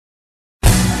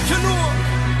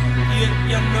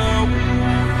you know.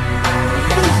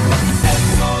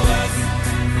 SOS,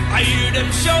 I hear them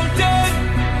shouting.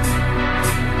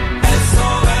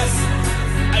 SOS,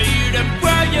 I hear them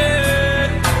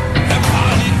crying. They're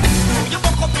calling. You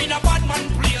woke up in a bad man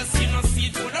place, you know, see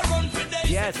it when I run for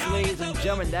days. Yes, ladies and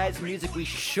gentlemen, that is music we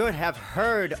should have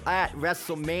heard at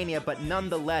WrestleMania, but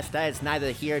nonetheless, that is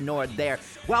neither here nor there.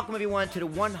 Welcome, everyone, to the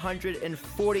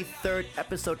 143rd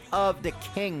episode of the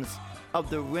Kings of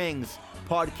the Rings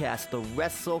podcast, the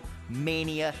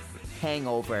WrestleMania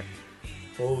Hangover.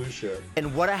 Holy shit.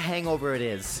 And what a hangover it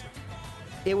is.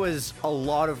 It was a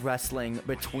lot of wrestling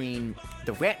between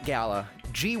the Rant Gala,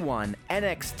 G1,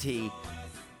 NXT,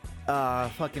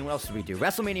 what else did we do?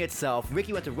 WrestleMania itself.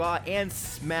 Ricky went to Raw and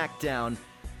SmackDown.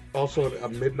 Also, a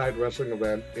midnight wrestling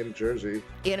event in Jersey.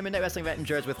 And a midnight wrestling event in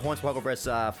Jersey with Hornswoggle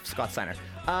versus Scott Steiner.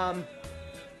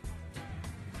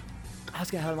 I was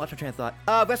going to have my train of thought.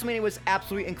 WrestleMania was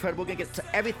absolutely incredible. We're going to get to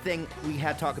everything we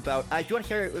had to talk about. If you want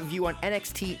to hear a review on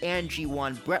NXT and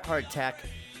G1, Bret Hart Tech,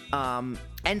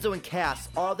 Enzo and Cass,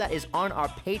 all of that is on our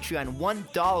Patreon.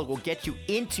 $1 will get you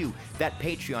into that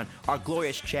Patreon, our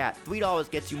glorious chat. $3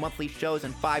 gets you monthly shows,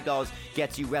 and $5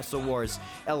 gets you Wrestle Wars,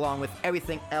 along with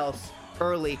everything else,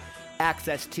 early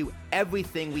access to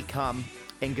everything we come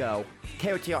and go.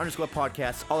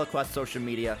 KOTR_podcasts all across social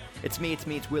media. It's me,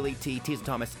 it's Willie T, T's and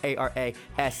Thomas,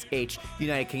 ARASH,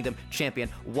 United Kingdom champion,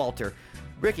 Walter.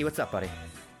 Ricky, what's up, buddy?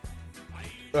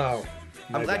 Oh,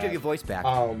 I'm glad you have your voice back.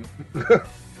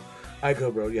 I go,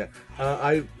 bro. Yeah.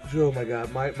 Oh my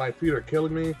god, my feet are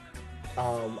killing me.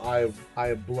 I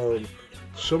have blown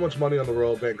so much money on the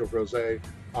Royal Bank of Rosé,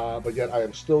 but yet I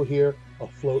am still here,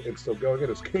 afloat and still going.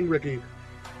 It is King Ricky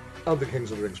of the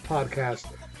Kings of the Rings podcast,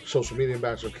 social media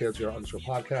ambassador of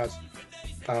KOTR_podcast,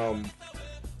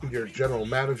 your general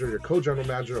manager, your co-general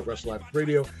manager of Wrestle Life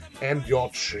Radio, and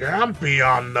your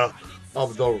champion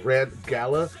of the Rant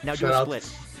Gala. Now do a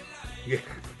split. Yeah.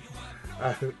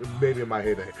 Maybe in my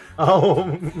heyday.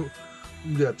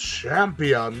 The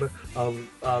champion of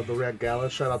the Rant Gala.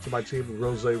 Shout out to my team,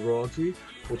 Rose Royalty,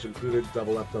 which included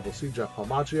Double F Double C, Jeff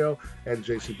Palmaccio, and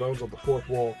JC Bones of the Fourth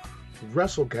Wall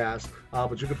WrestleCast.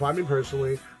 But you can find me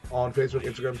personally on Facebook,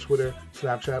 Instagram, Twitter,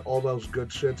 Snapchat, all those good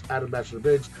shits at Ambassador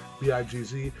Biggs,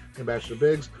 BIGZ, Ambassador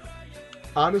Biggs.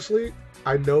 Honestly,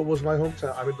 I know it was my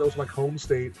hometown. I mean, it was my home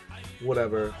state,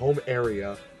 whatever, home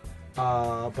area.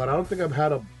 But I don't think I've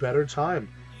had a better time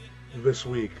this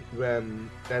week than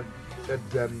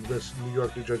this New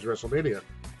York, New Jersey WrestleMania.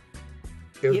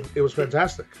 It was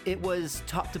fantastic. It was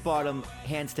top to bottom,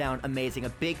 hands down, amazing. A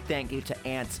big thank you to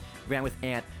Ant, ran with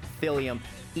Ant, Philium,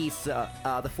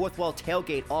 Issa, the Fourth Wall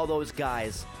Tailgate, all those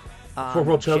guys. Fourth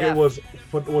Wall Tailgate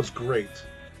was great.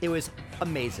 It was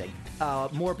amazing.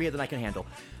 More beer than I can handle.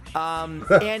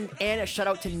 And a shout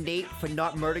out to Nate for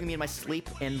not murdering me in my sleep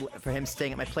and for him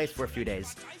staying at my place for a few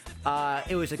days.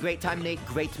 It was a great time, Nate.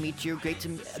 Great to meet you. Great to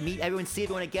meet everyone, see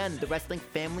everyone again. The wrestling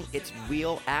family, it's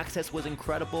real. Access was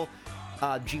incredible.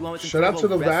 G1 was incredible. Shout out to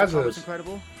the Vazes. Was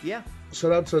incredible. Yeah.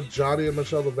 Shout out to Johnny and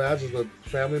Michelle the Vazes, the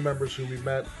family members who we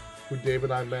met, who Dave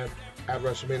and I met at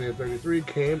WrestleMania 33,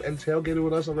 came and tailgated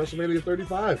with us on WrestleMania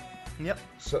 35. Yep.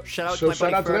 So, shout out to my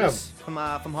buddy Furtis from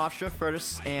Hofstra,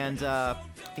 Furtis, and I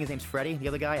think his name's Freddie, the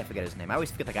other guy. I forget his name. I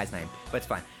always forget the guy's name, but it's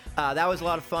fine. That was a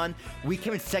lot of fun. We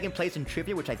came in second place in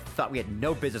trivia, which I thought we had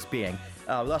no business being.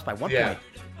 We lost by 1 point.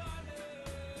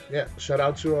 Yeah. Shout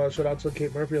out to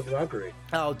Kate Murphy of the Valkyrie.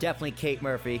 Oh, definitely Kate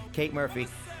Murphy. Kate Murphy.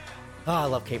 Oh, I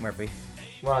love Kate Murphy.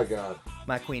 My God.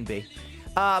 My queen bee.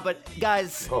 But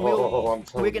guys,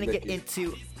 we're gonna get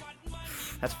into.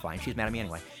 That's fine. She's mad at me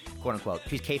anyway. Quote unquote.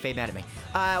 She's kayfabe mad at me.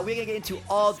 We're gonna get into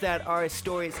all of that, our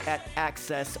stories at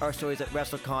Access, our stories at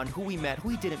WrestleCon, who we met, who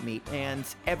we didn't meet, and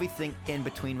everything in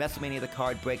between. WrestleMania, the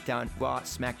card breakdown, Raw,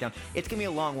 SmackDown. It's gonna be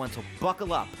a long one, so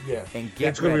buckle up and get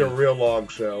It's gonna be a real long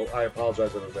show. I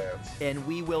apologize in advance. And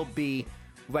we will be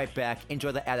right back.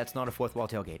 Enjoy the ad. That's not a Fourth Wall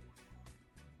Tailgate.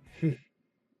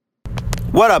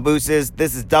 What up, Ooses?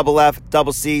 This is Double F,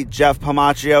 Double C, Jeff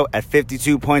Palmaccio at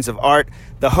 52 Points of Art,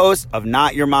 the host of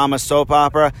Not Your Mama's Soap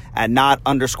Opera at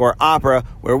Not_Opera,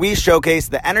 where we showcase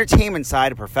the entertainment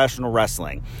side of professional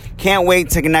wrestling. Can't wait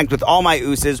to connect with all my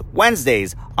Ooses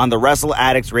Wednesdays on the Wrestle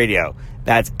Addicts Radio.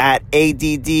 That's at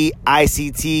ADDICTWRESTLE.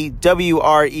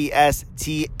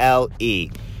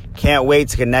 Can't wait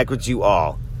to connect with you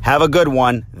all. Have a good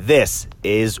one. This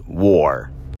is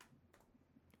War.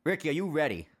 Ricky, are you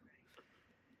ready?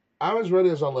 I'm as ready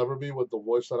as I'll ever be with the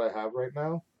voice that I have right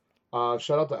now.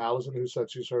 Shout out to Allison, who said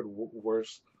she's heard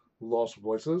worse lost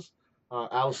voices.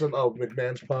 Allison of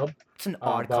McMahon's Pub. It's an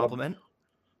odd compliment.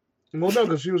 Well, no,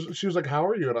 because she was like, "How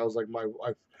are you?" And I was like, "My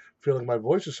feeling my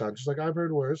voice is sound. She's like, I've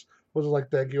heard worse. Was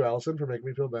like, thank you, Allison, for making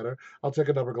me feel better. I'll take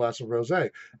another glass of rosé,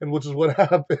 and which is what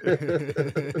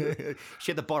happened.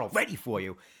 She had the bottle ready for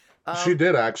you. She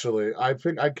did actually. I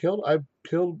think I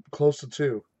killed close to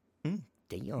 2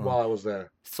 Damn. while I was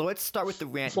there. So let's start with the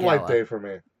rant It's a gala. light day for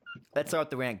me. Let's start with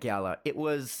the rant gala. It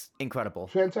was incredible.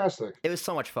 Fantastic. It was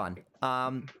so much fun.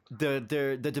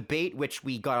 The debate, which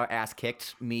we got our ass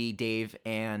kicked, me, Dave,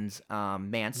 and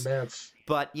Mance. Mance.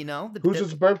 But you know, Who's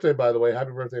his birthday, by the way?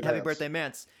 Happy birthday, Mance. happy birthday,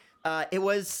 Mance. It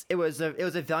was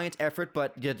a valiant effort,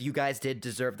 but you guys did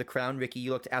deserve the crown. Ricky,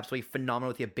 you looked absolutely phenomenal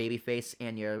with your baby face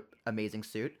and your amazing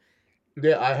suit.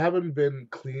 Yeah, I haven't been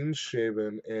clean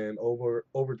shaven in over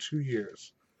 2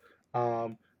 years.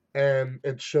 And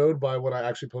it showed by when I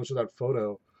actually posted that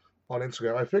photo on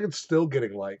Instagram. I think it's still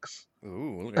getting likes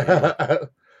Ooh, look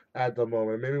at the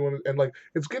moment. Maybe and like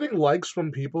it's getting likes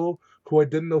from people who I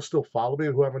didn't know still follow me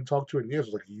and who I haven't talked to in years.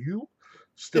 Like, you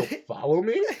still follow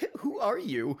me? Who are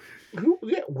you? Who?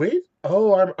 Yeah, wait.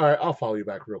 Oh, all right. I'll follow you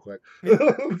back real quick.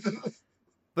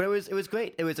 But it was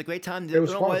great. It was a great time. It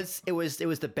was fun. It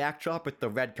was the backdrop with the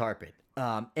red carpet.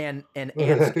 And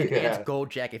Ant's Yeah. gold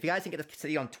jacket. If you guys didn't get to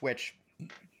see it on Twitch,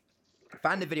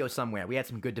 find the video somewhere. We had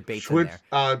some good debates Twitch, in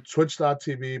there.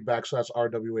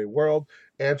 Twitch.tv/RWA World.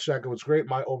 Ant's jacket was great.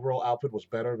 My overall outfit was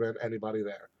better than anybody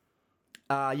there.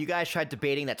 You guys tried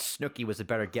debating that Snooki was a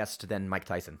better guest than Mike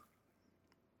Tyson.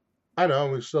 I know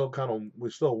we still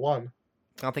won.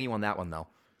 I don't think he won that one though.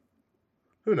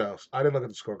 Who knows? I didn't look at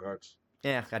the scorecards.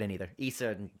 Yeah, I didn't either. Issa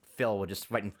and Phil were just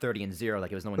writing 30 and 0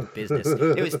 like it was no one's business.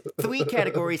 It was 3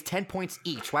 categories, 10 points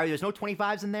each. Why there's no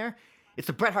 25s in there? It's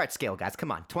the Bret Hart scale, guys.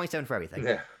 Come on, 27 for everything.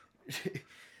 Yeah.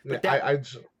 But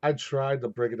I tried to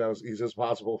break it down as easy as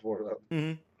possible for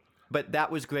them. But that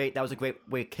was great. That was a great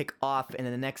way to kick off. And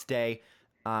then the next day,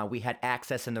 we had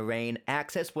Access in the Rain.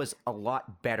 Access was a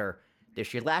lot better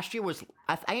this year. Last year was...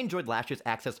 I enjoyed last year's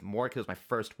Access more because it was my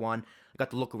first one. I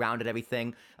got to look around at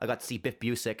everything. I got to see Biff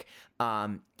Busick.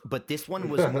 But this one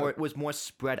was more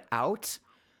spread out.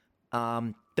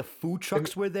 The food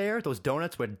trucks were there. Those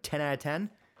donuts were 10 out of 10.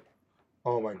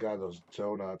 Oh my god, those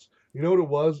donuts! You know what it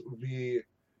was?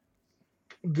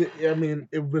 I mean,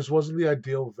 wasn't the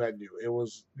ideal venue. It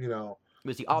was, It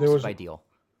was the opposite of ideal.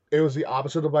 It was the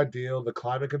opposite of ideal. The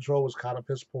climate control was kind of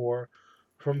piss poor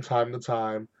from time to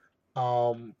time,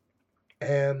 and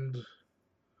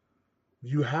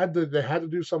they had to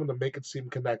do something to make it seem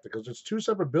connected because it's 2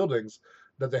 separate buildings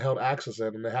that they held Access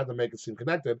in, and they had to make it seem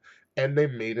connected, and they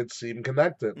made it seem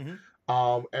connected.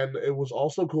 And it was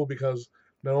also cool because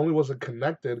not only was it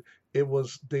connected,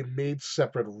 they made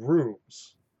separate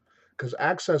rooms. Because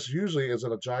Access usually is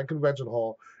in a giant convention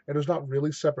hall, and there's not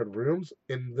really separate rooms.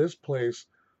 In this place,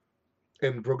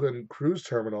 in Brooklyn Cruise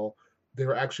Terminal, they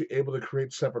were actually able to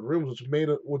create separate rooms, which made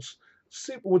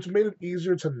it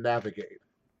easier to navigate.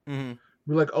 You're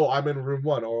like, oh, I'm in room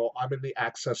 1, or I'm in the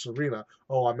Access Arena.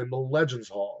 Oh, I'm in the Legends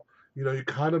Hall. You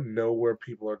kind of know where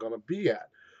people are going to be at.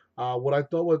 What I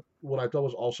thought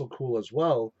was also cool as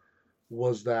well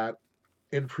was that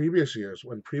in previous years,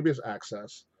 when previous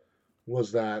Access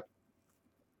was that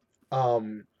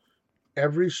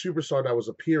every superstar that was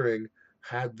appearing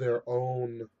had their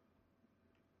own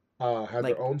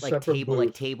separate table, booth.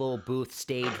 like table, booth,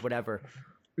 stage, whatever.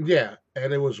 Yeah,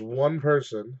 and it was one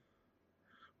person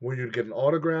where you'd get an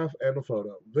autograph and a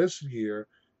photo. This year,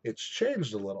 it's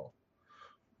changed a little.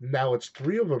 Now it's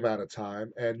 3 of them at a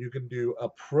time, and you can do a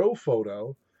pro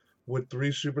photo with 3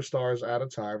 superstars at a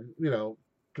time.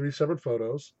 3 separate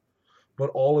photos, but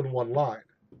all in one line.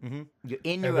 You're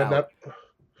in, you're out.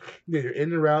 You're in,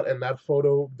 you're out, and that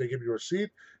photo, they give you a receipt.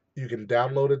 You can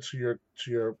download it to your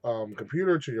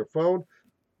computer, to your phone,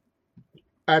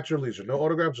 at your leisure. No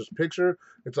autographs, just picture.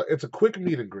 It's a quick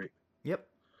meet and greet. Yep.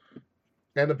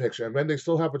 And a picture. And then they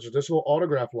still have a traditional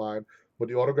autograph line, but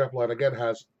the autograph line again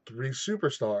has 3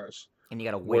 superstars. And you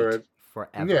gotta wait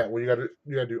forever. Yeah, where you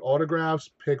gotta do autographs,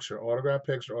 picture, autograph,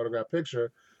 picture, autograph,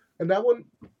 picture. And that one,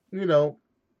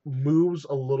 moves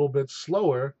a little bit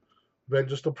slower than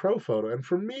just a pro photo. And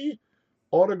for me,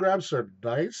 autographs are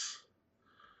nice.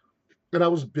 And I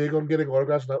was big on getting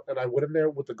autographs, and I went in there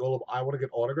with the goal of I want to get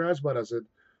autographs, but as it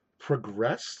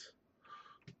progressed,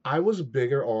 I was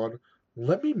bigger on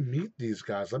let me meet these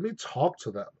guys, let me talk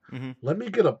to them, let me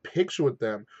get a picture with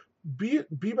them, be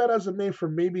that as it may for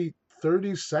maybe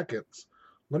 30 seconds.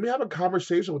 Let me have a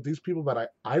conversation with these people that I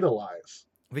idolize.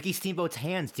 Ricky Steamboat's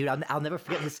hands, dude. I'll never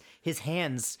forget his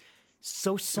hands.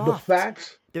 So soft.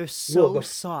 They're so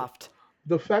soft.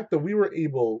 The fact that we were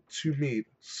able to meet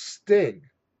Sting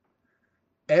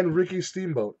and Ricky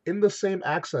Steamboat in the same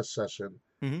Access session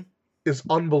is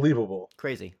unbelievable.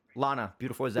 Crazy. Lana,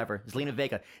 beautiful as ever. Zelina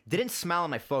Vega didn't smile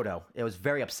in my photo. It was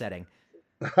very upsetting.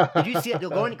 Did you see it?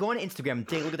 Go on Instagram and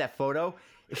take a look at that photo.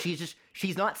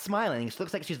 She's not smiling. She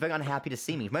looks like she's very unhappy to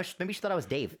see me. Maybe she thought I was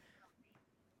Dave.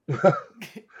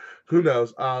 Who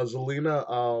knows?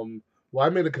 Zelina. Well, I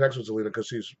made a connection with Zelina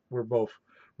because we're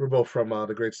both from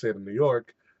the great state of New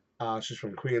York. She's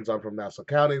from Queens. I'm from Nassau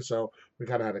County, so we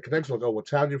kind of had a connection. Like, oh, what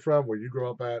town you from? Where you grew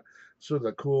up at? So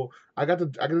that cool. I got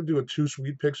to do a Too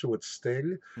Sweet picture with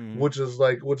Sting, which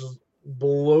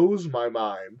blows my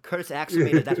mind. Curtis Axel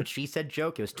made it. That's what she said.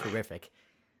 Joke. It was terrific.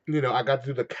 I got to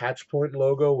do the Catch Point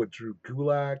logo with Drew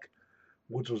Gulak,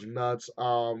 which was nuts.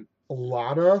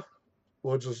 Lana,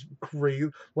 which is crazy.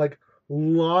 Like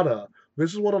Lana,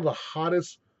 this is one of the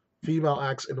hottest female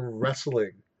acts in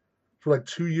wrestling for like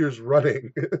 2 years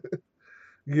running. And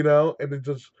it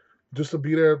just to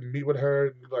be there, meet with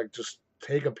her, like just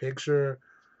take a picture.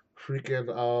 Freaking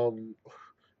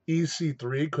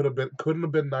EC3 couldn't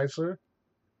have been nicer.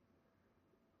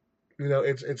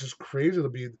 It's just crazy to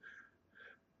be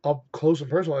up close and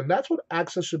personal, and that's what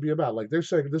Access should be about. Like they're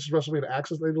saying, this is WrestleMania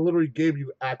Access. They literally gave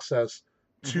you access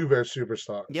to their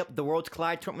superstars. Yep, the Worlds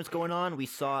Collide tournament's going on. We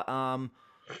saw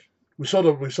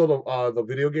the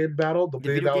video game battle, the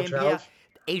video game challenge.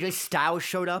 Yeah. AJ Styles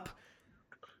showed up.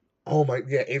 Oh my,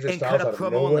 yeah, AJ and Styles cut a out of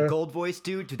promo nowhere. on the Gold Voice,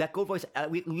 dude. That Gold Voice,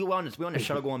 we were on the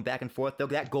shuttle going back and forth. Though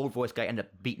that Gold Voice guy ended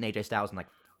up beating AJ Styles in like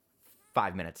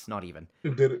 5 minutes, not even.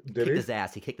 Did he?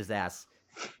 He kicked his ass.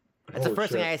 That's the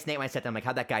first thing I asked Nate when I said to him, like,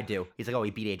 how'd that guy do? He's like, oh,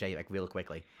 he beat AJ like real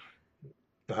quickly.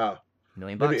 $1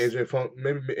 million. Maybe AJ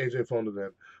phoned it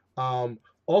in.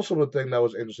 Also, the thing that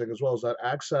was interesting as well is that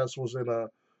Access was on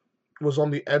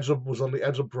the edge of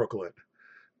Brooklyn,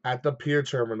 at the Pier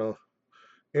Terminal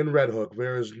in Red Hook.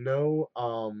 There is no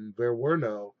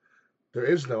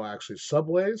actually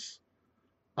subways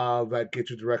that get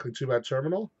you directly to that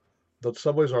terminal. The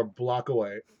subways are a block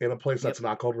away in a place that's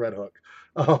not called Red Hook.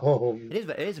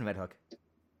 It is in Red Hook.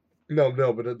 No,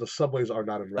 but the subways are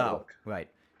not in Red Hook. Right.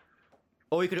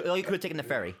 Or you could have taken the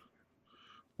ferry.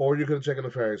 Or you could have taken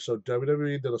the ferry. So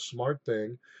WWE did a smart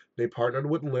thing. They partnered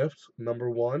with Lyft, number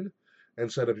one,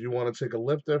 and said if you want to take a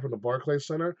Lyft there from the Barclays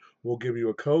Center, we'll give you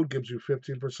a code, gives you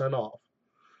 15% off.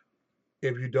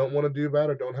 If you don't want to do that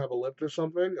or don't have a Lyft or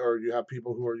something, or you have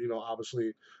people who are,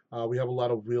 obviously, we have a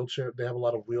lot of wheelchair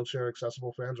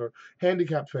accessible fans or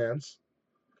handicapped fans.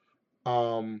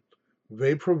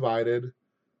 They provided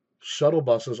shuttle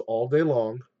buses all day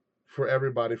long for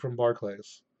everybody from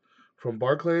Barclays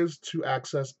to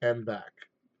Access and back.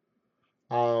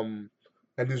 And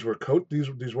these were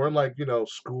these weren't like,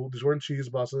 school, these weren't cheese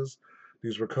buses.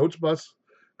 These were coach buses,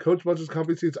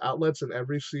 company seats, outlets in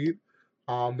every seat.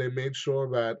 They made sure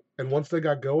that, and once they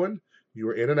got going, you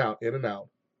were in and out. I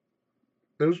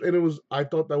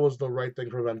thought that was the right thing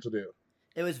for them to do.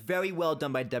 It was very well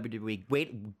done by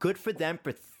WWE. Good for them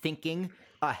for thinking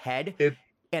ahead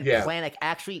planning,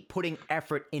 actually putting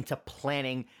effort into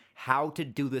planning how to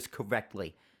do this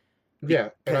correctly.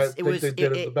 Yeah, and I think they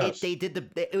did it the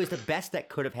best. It was the best that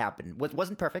could have happened. It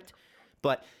wasn't perfect,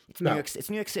 but it's New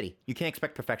York City. You can't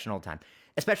expect perfection all the time,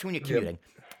 especially when you're commuting.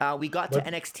 We got to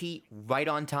NXT right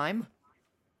on time,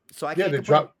 so I can't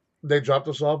complain. They dropped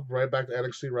us off right back to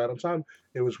NXT right on time.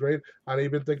 It was great. I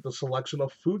even think the selection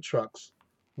of food trucks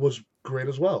was great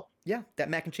as well. Yeah, that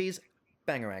mac and cheese,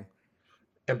 bangarang.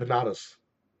 Empanadas.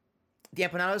 The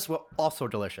empanadas were also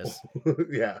delicious.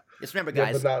 Yeah. Just remember,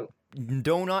 guys,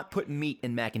 do not put meat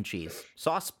in mac and cheese.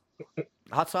 Sauce,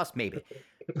 hot sauce, maybe.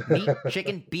 Meat,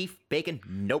 chicken, beef, bacon,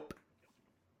 nope.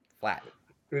 Flat.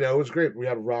 It was great. We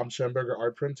had Rob Schenberger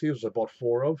art print tees. I bought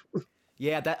 4 of.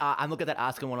 Yeah, I'm looking at that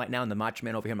Oscar one right now in the Macho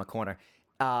Man over here in my corner.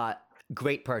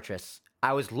 Great purchase.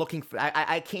 I was looking for...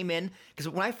 I came in... Because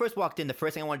when I first walked in, the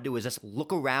first thing I wanted to do was just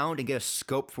look around and get a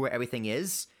scope for where everything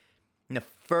is. And the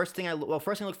first thing I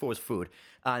looked for was food.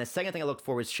 And the second thing I looked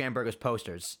for was Schamberger's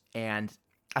posters. And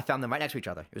I found them right next to each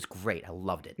other. It was great. I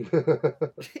loved it.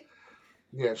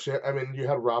 Yeah, I mean, you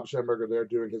had Rob Schamberger there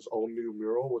doing his own new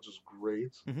mural, which is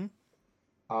great. Mm-hmm.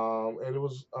 And it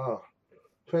was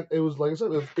like I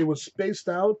said, it was spaced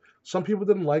out. Some people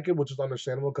didn't like it, which is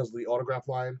understandable because the autograph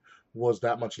line was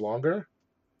that much longer.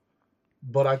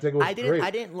 But I think it was great.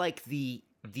 I didn't like the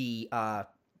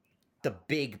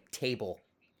big table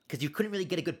because you couldn't really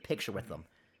get a good picture with them.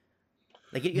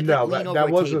 Like you had to lean over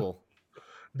a table.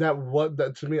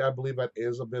 That to me, I believe that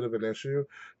is a bit of an issue.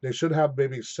 They should have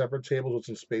maybe separate tables with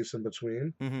some space in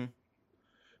between. Mm-hmm.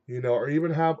 Or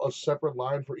even have a separate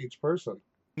line for each person.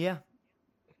 Yeah.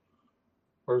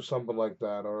 Or something like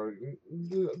that. Or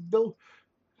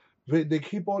they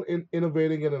keep on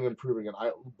innovating it and improving it.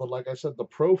 But like I said, the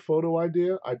pro photo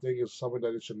idea, I think, is something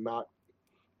that it should not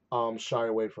shy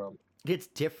away from. It's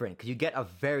different because you get a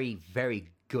very, very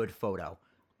good photo.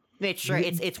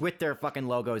 It's with their fucking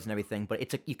logos and everything, but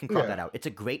you can crop that out. It's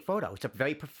a great photo. It's a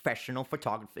very professional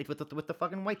photography with the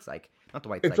fucking white psych, not the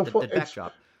white psych, the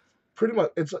backdrop. Pretty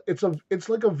much, it's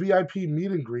like a VIP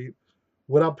meet and greet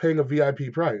without paying a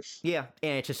VIP price. Yeah,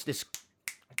 and it's just this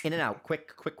in and out,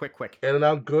 quick. In and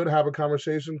out, good. Have a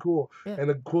conversation, cool. Yeah. And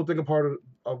the cool thing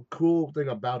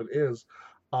about it is,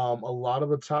 a lot of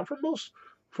the time,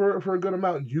 for a good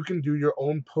amount, you can do your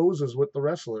own poses with the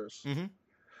wrestlers. Mm-hmm.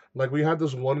 Like we had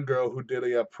this one girl who did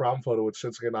a prom photo with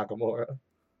Shinsuke Nakamura.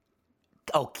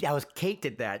 Oh, that was Kate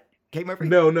did that. Kate Murphy?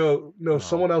 No.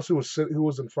 Someone else who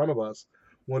was in front of us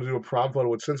wanted to do a prom photo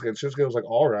with Shinsuke, and Shinsuke was like,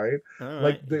 "All right."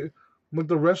 Like the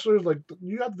wrestlers, like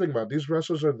you have to think about it, these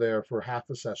wrestlers are there for half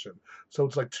the session, so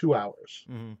it's like 2 hours.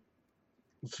 Mm-hmm.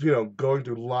 It's going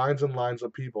through lines and lines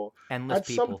of people, endless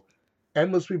people.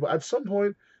 At some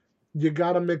point, you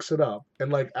gotta mix it up, and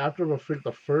like after the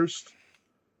first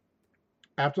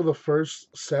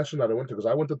session that I went to, because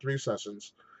I went to 3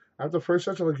 sessions. After the first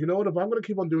session, I'm like, you know what? If I'm going to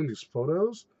keep on doing these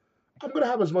photos, I'm going to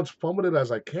have as much fun with it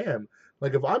as I can.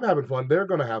 Like, if I'm having fun, they're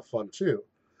going to have fun, too.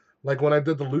 Like, when I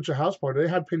did the Lucha House Party, they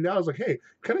had pinatas. Like, hey,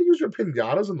 can I use your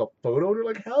pinatas in the photo? And you're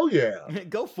like, hell yeah.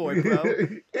 Go for it, bro.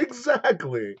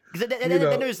 Exactly. Then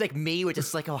there's, like, me, which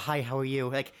is like, oh, hi, how are you?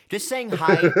 Like, just saying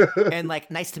hi and,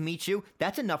 like, nice to meet you,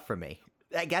 that's enough for me.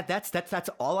 That's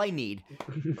all I need.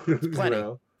 It's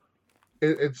plenty.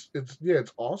 It's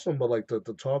awesome, but like to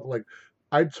talk, like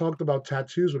I talked about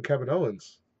tattoos with Kevin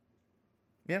Owens.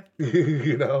 Yeah.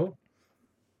 It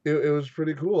was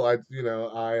pretty cool. I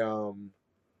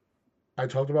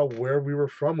talked about where we were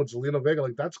from with Zelina Vega.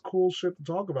 Like that's cool shit to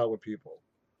talk about with people.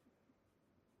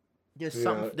 There's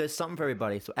something for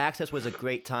everybody. So Access was a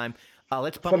great time.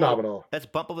 Let's bump phenomenal. Let's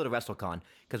bump over to WrestleCon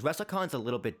because WrestleCon's a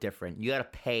little bit different. You got to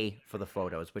pay for the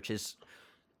photos, which is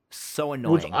so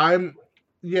annoying.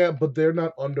 But they're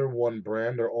not under one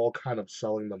brand. They're all kind of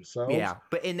selling themselves. Yeah,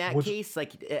 but in that case,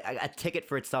 like a ticket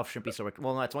for itself shouldn't be so.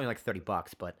 Well, no, it's only like $30,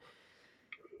 but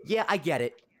yeah, I get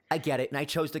it, and I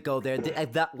chose to go there.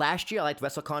 Last year I liked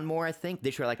WrestleCon more. I think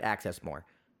this year I liked Access more.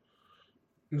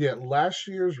 Yeah, last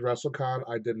year's WrestleCon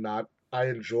I did not. I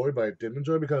enjoyed, but I didn't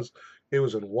enjoy because it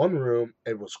was in one room.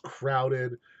 It was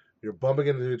crowded. You're bumping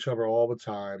into each other all the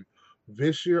time.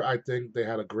 This year, I think they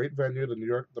had a great venue, the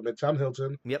Midtown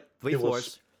Hilton. Yep, 3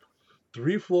 floors.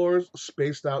 3 floors,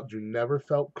 spaced out. You never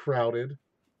felt crowded.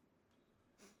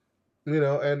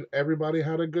 And everybody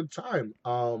had a good time.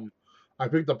 I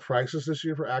think the prices this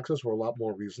year for Access were a lot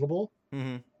more reasonable.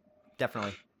 Mm-hmm.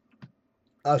 Definitely.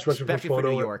 Especially for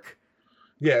New York.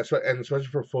 Yeah, and especially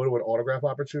for photo and autograph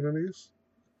opportunities.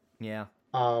 Yeah.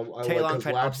 Taylor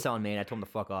tried upselling me, and I told him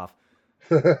to fuck off.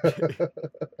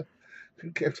 You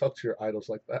can't talk to your idols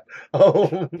like that.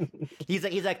 He's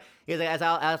like,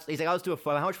 I'll just do a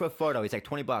photo. How much for a photo? He's like,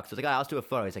 $20. I was like, I'll just do a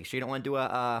photo. He's like, sure you don't want to do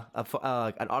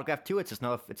an autograph too? It's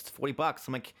 $40.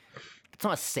 I'm like, it's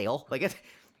not a sale. Like,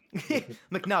 I'm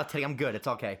like, no, Teddy, I'm good. It's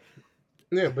okay.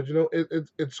 Yeah, but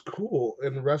it's cool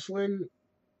in wrestling.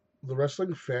 The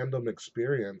wrestling fandom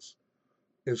experience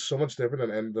is so much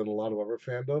different than a lot of other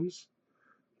fandoms,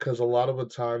 because a lot of the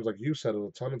times, like you said it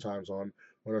a ton of times on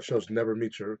our shows, never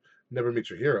meet your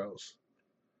heroes.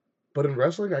 But in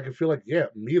wrestling, I can feel like, yeah,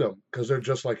 meet them because they're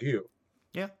just like you.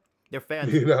 Yeah, they're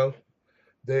fans.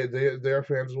 They're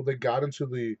fans. Well, they got into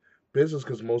the business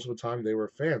because most of the time they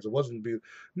were fans. It wasn't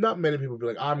not many people be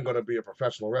like, I'm going to be a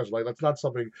professional wrestler. Like that's not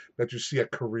something that you see at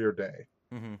career day.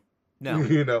 Mm-hmm. No,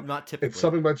 not typically. It's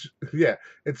something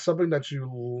it's something that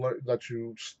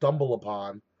you stumble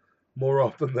upon more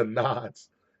often than not,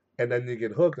 and then you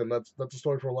get hooked, and that's a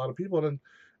story for a lot of people, and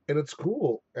it's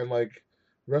cool. And like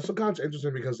WrestleCon's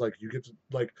interesting because like you get to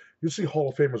you see Hall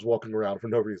of Famers walking around for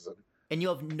no reason, and you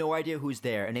have no idea who's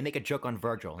there, and they make a joke on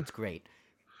Virgil. It's great.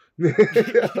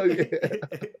 Yeah.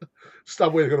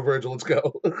 Stop waiting on Virgil. Let's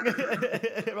go.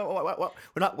 We're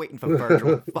not waiting for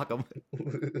Virgil. Fuck him.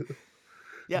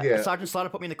 Yeah, Sergeant Slaughter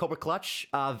put me in the Cobra Clutch.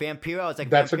 Vampiro, I was like,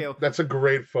 Vampiro. That's a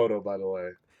great photo, by the way.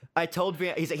 I told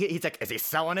he's like, is he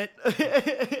selling it?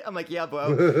 I'm like, yeah,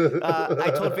 bro. I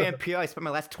told Vampiro I spent my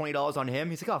last $20 on him.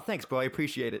 He's like, oh, thanks, bro. I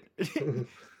appreciate it.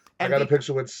 I got a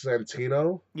picture with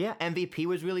Santino. Yeah, MVP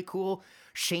was really cool.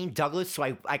 Shane Douglas.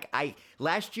 So I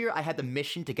last year I had the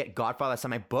mission to get Godfather. That's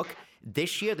on my book.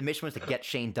 This year the mission was to get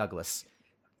Shane Douglas.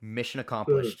 Mission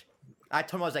accomplished. I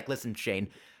told him, I was like, listen, Shane,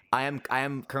 I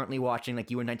am currently watching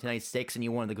like you in 1996, and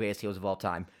you're one of the greatest heroes of all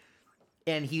time.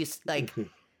 And he's like,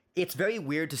 it's very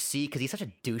weird to see because he's such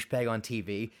a douchebag on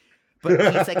TV.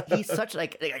 But he's such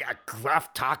like a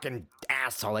gruff talking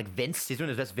asshole, like Vince. He's doing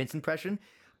his best Vince impression.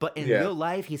 But in Yeah. real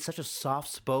life, he's such a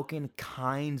soft-spoken,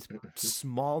 kind,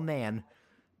 small man.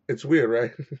 It's weird,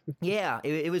 right? Yeah,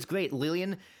 it was great.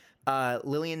 Lillian.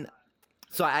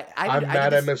 So I'm I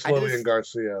mad did at Miss I did Lillian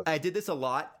Garcia. I did this a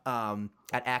lot at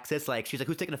Access. Like, she's like,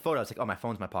 "Who's taking a photo?" I was like, "Oh, my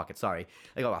phone's in my pocket. Sorry."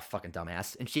 I go, "Oh, fucking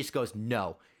dumbass." And she just goes,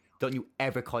 "No, don't you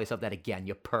ever call yourself that again.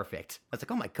 You're perfect." I was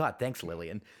like, "Oh my god, thanks,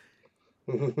 Lillian."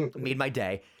 Made my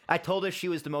day. I told her she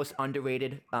was the most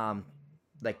underrated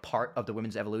like part of the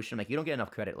women's evolution. I'm like, "You don't get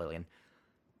enough credit, Lillian."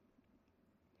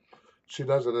 She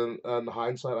doesn't. In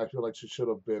hindsight, I feel like she should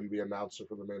have been the announcer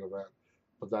for the main event,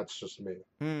 but that's just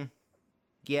me.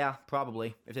 Yeah,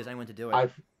 probably. If there's anyone to do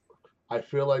it. I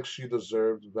feel like she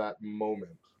deserved that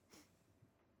moment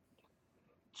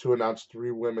to announce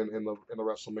 3 women in the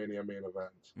WrestleMania main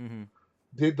event.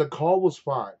 The call was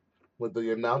fine. With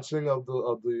the announcing of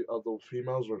the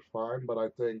females were fine, but I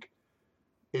think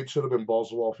it should have been balls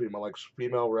to wall female, like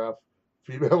female ref,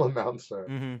 female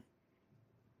announcer.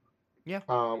 Yeah.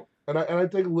 And I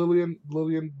think Lillian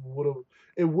would have.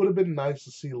 It would have been nice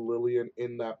to see Lillian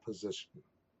in that position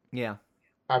Yeah.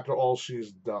 after all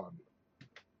she's done.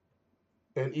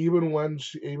 And even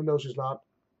though she's not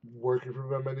working for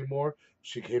them anymore,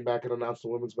 she came back and announced the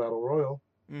Women's Battle Royal.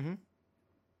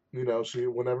 You know,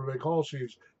 whenever they call,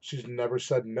 she's never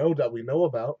said no that we know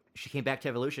about. She came back to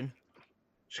Evolution.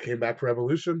 She came back for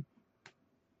Evolution.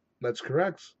 That's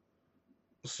correct.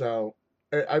 So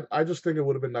I just think it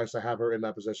would have been nice to have her in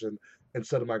that position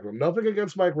instead of Mike Rome. Nothing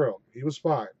against Mike Rome. He was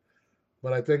fine.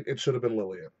 But I think it should have been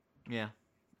Lillian. Yeah.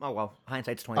 Oh well,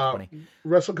 hindsight's 2020.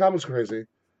 WrestleCon was crazy.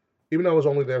 Even though I was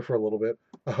only there for a little bit.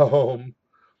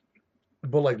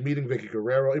 But like meeting Vicky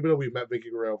Guerrero, even though we met Vicky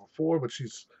Guerrero before, but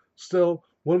she's still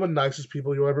one of the nicest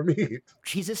people you'll ever meet.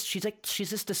 She's the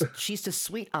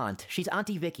sweet aunt. She's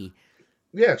Auntie Vicky.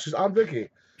 Yeah, she's Aunt Vicky.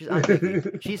 She's Aunt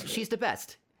Vicky. She's the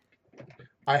best.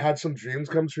 I had some dreams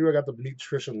come true. I got to meet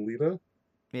Trish and Lita.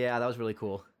 Yeah, that was really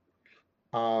cool.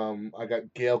 I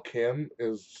got Gail Kim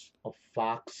is a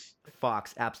fox.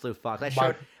 Fox, absolute fox.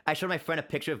 I showed my friend a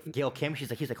picture of Gail Kim. He's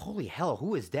like, holy hell,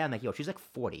 who is that? I'm like, yo, she's like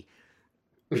 40.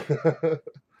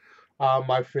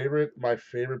 My favorite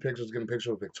picture is getting a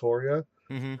picture of Victoria,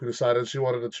 who decided she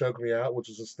wanted to choke me out, which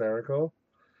is hysterical.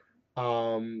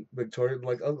 Victoria,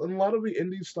 like a lot of the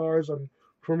indie stars and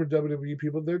former WWE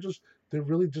people, they're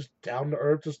really just down to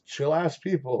earth, just chill ass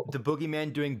people. The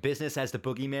Boogeyman doing business as the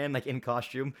Boogeyman, like in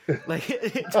costume, like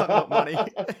talking about money.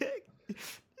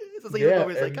 It's like, you're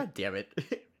always like, God damn it.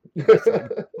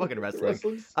 Fucking wrestling.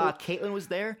 Caitlyn was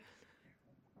there.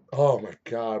 Oh my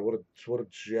god, what a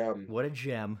gem. What a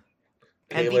gem.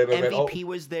 Caitlyn, MVP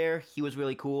was there. He was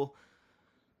really cool.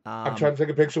 I'm trying to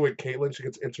take a picture with Caitlyn. She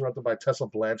gets interrupted by Tessa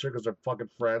Blanchard because they're fucking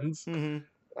friends. I'm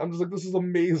just like, this is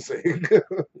amazing.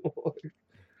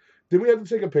 Did we have to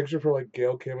take a picture for like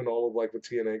Gail Kim and all of like the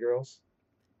TNA girls?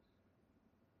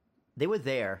 They were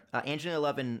there. Angelina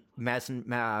Love and Madison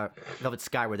Velvet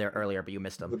Sky were there earlier, but you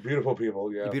missed them. The beautiful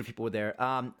people, yeah. The beautiful people were there.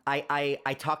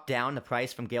 I talked down the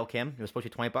price from Gail Kim. It was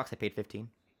supposed to be $20. I paid $15.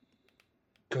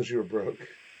 Because you were broke.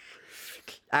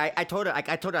 I told her I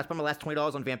spent my last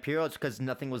 $20 on Vampiro. It's because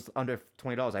nothing was under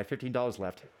 $20. I had $15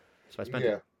 left, so I spent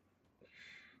it.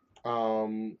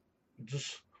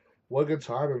 Just what a good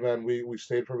time, and then we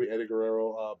stayed for the Eddie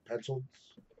Guerrero pencils.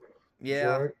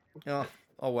 Yeah.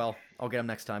 Oh well, I'll get them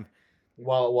next time.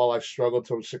 While I struggled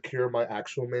to secure my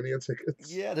actual Mania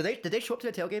tickets. Yeah. Did they show up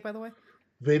to the tailgate, by the way?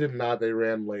 They did not. They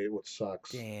ran late, which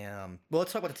sucks. Damn. Well,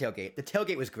 let's talk about the tailgate. The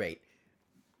tailgate was great.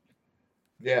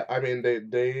 Yeah, I mean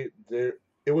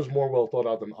it was more well thought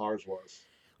out than ours was.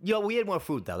 Yo, we had more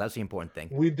food though. That's the important thing.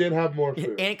 We did have more food.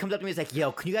 And it comes up to me, it's like,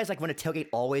 yo, can you guys like run a tailgate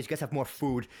always? You guys have more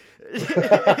food.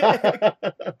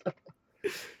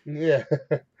 Yeah.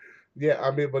 Yeah, I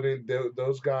mean, but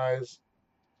those guys.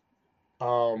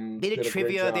 They did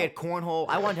trivia. They had cornhole.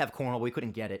 I wanted to have cornhole, but we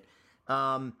couldn't get it.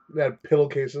 They had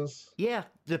pillowcases. Yeah,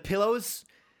 the pillows.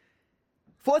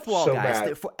 Fourth Wall So guys.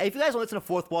 mad. If you guys don't listen to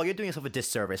Fourth Wall, you're doing yourself a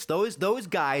disservice. Those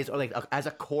guys are like, as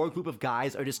a core group of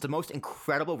guys, are just the most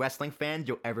incredible wrestling fans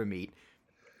you'll ever meet.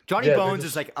 Johnny Bones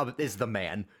is the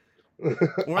man.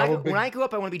 When I grew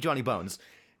up, I want to be Johnny Bones.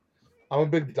 I'm a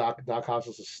big Doc House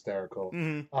is hysterical.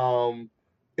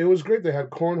 It was great. They had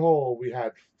cornhole. We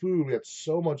had food. We had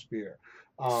so much beer.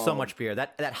 So much beer.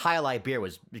 That highlight beer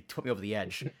it took me over the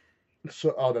edge. That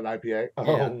IPA.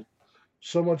 Yeah.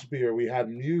 So much beer. We had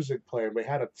music playing. We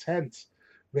had a tent.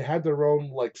 They had their own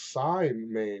like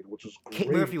sign made, which was great.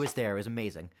 Kate Murphy was there. It was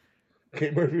amazing.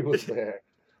 Kate Murphy was there.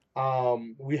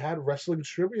 We had wrestling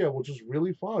trivia, which was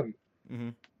really fun.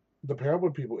 The pair up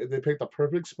with people. They picked the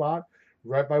perfect spot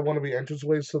right by one of the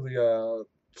entranceways to the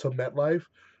to MetLife.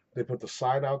 They put the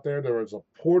sign out there. There was a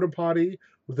porta potty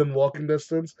within walking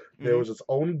distance. There Mhm. was its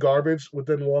own garbage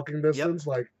within walking Yep. distance.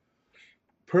 Like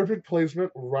perfect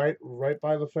placement, right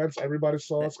by the fence. Everybody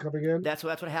saw That- us coming in. That's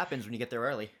what happens when you get there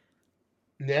early.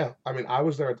 Yeah, I mean, I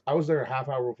was there. I was there a half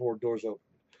hour before doors open.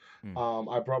 Hmm.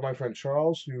 I brought my friend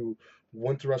Charles, who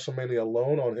went to WrestleMania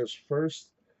alone on his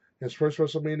first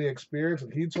WrestleMania experience,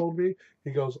 and he told me,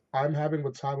 he goes, "I'm having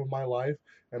the time of my life,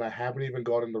 and I haven't even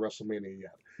gone into WrestleMania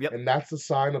yet." Yep. And that's the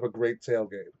sign of a great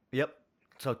tailgate. Yep.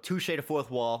 So touche to fourth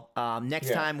wall. Next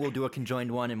Yeah. time we'll do a conjoined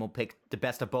one, and we'll pick the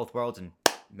best of both worlds and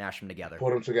mash them together.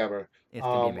 Put them together. It's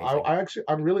gonna be amazing.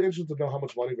 I'm really interested to know how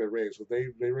much money they raised.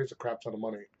 They raised a crap ton of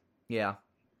money, Yeah.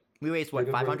 We raised what, They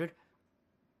did really- 500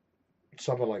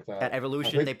 something like that. at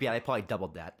Evolution? think- They probably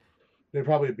doubled that. They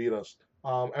probably beat us.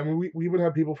 I mean, we even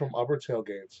had people from other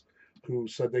tailgates who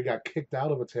said they got kicked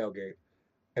out of a tailgate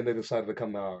and they decided to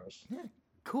come to ours.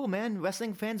 Cool, man.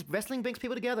 Wrestling brings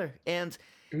people together, and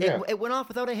Yeah. it went off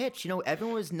without a hitch. You know,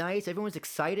 everyone was nice, everyone was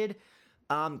excited.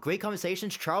 Great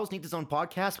conversations. Charles needs his own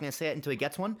podcast. I'm gonna say it until he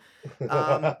gets one.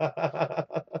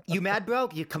 You mad, bro?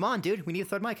 You come on, dude. We need a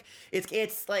third mic.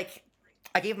 It's like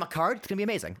I gave him a card. It's gonna be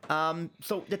amazing.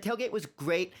 So the tailgate was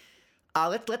great.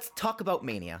 Let's talk about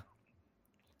Mania.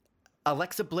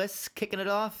 Alexa Bliss kicking it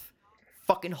off.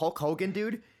 Fucking Hulk Hogan,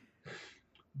 dude.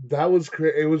 That was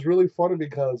it was really funny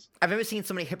because I've never seen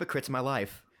so many hypocrites in my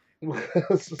life.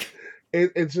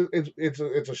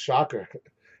 it's a shocker.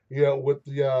 You know, with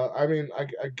the I mean,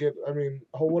 I mean,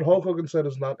 what Hulk Hogan said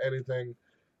is not anything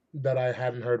that I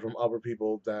hadn't heard from other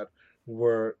people that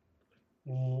were,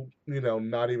 you know,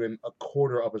 not even a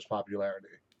quarter of his popularity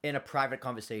In a private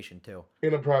conversation too.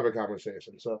 in a private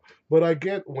conversation. So, but I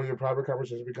get when your private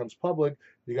conversation becomes public,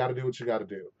 you got to do what you got to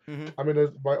do. Mm-hmm. I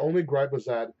mean, my only gripe was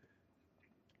that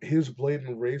his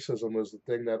blatant racism was the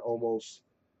thing that almost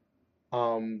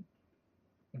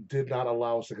did not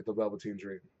allow us to get the Velveteen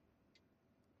Dream.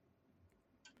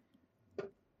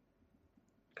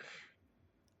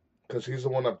 Because he's the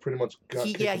one that pretty much got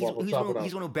kicked him off the top of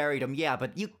He's the one who buried him. Yeah,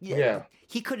 but Yeah.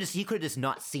 he could have just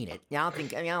not seen it. Yeah, I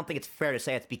don't think it's fair to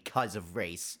say it's because of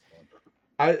race.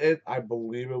 I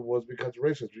believe it was because of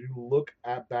racism. If you look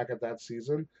back at that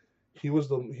season, he was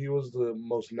the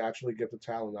most naturally gifted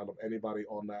talent out of anybody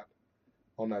on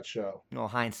that show. No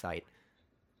hindsight.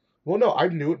 Well, no, I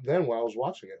knew it then when I was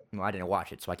watching it. No, I didn't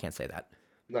watch it, so I can't say that.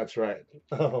 That's right.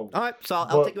 All right, so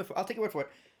I'll But- take your word for it.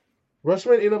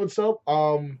 WrestleMania in and of itself,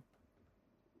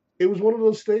 it was one of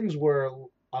those things where,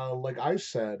 like I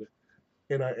said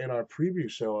in our preview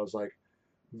show, I was like,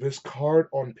 this card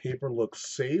on paper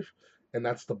looks safe, and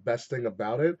that's the best thing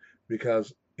about it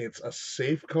because it's a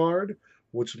safe card,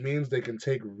 which means they can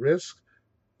take risk,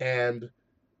 and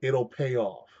it'll pay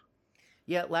off.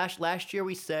 Yeah, last year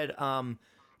we said on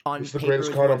It's the paper greatest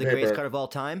it was card one on of the greatest paper. card of all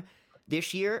time.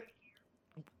 This year,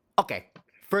 okay.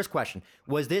 First question: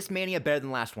 was this Mania better than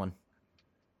the last one?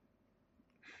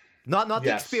 Not the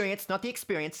Yes.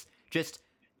 experience. Just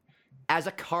as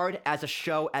a card, as a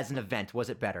show, as an event, was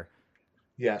it better?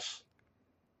 Yes.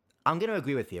 I'm gonna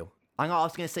agree with you. I'm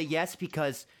also gonna say yes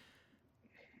because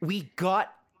we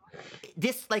got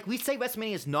this. Like we say,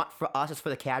 WrestleMania is not for us; it's for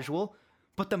the casual.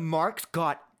 But the Marks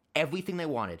got everything they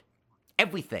wanted.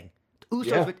 Everything.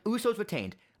 Usos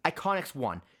retained. Iconics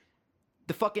won.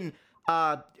 The fucking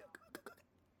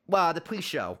the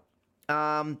pre-show.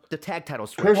 The tag title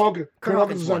switch. Kurt Hawkins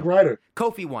and won. Zack Ryder.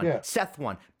 Kofi won. Yeah. Seth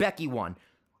won. Becky won.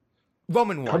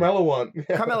 Roman won. Carmella won.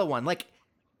 Yeah. Carmella won. Like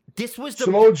this was the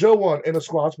Samoa Joe won in a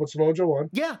squash, but Samoa Joe won.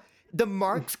 yeah. The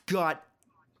Marks got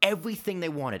everything they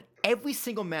wanted. Every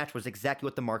single match was exactly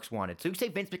what the Marks wanted. So you say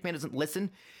Vince McMahon doesn't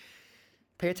listen?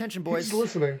 Pay attention, boys. He's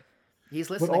listening. He's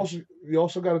But listening. you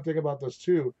also got to think about this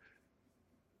too.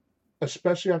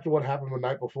 Especially after what happened the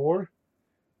night before,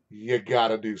 you got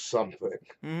to do something.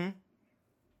 Mm-hmm.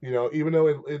 You know, even though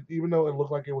it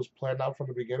looked like it was planned out from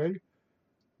the beginning,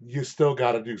 you still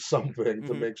got to do something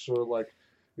to Mhm. make sure. Like,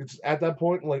 it's at that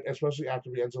point, like especially after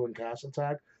the Enzo and Cass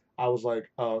attack, I was like,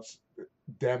 oh, it's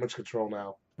damage control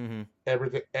now. Mm-hmm.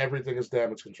 Everything is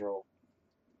damage control.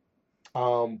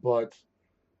 But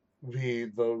the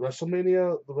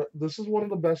WrestleMania, this is one of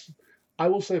the best. I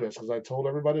will say this because I told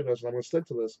everybody this, and I'm gonna stick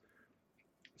to this.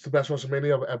 It's the best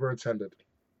WrestleMania I've ever attended.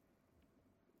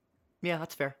 Yeah,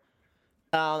 that's fair.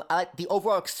 I like the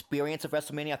overall experience of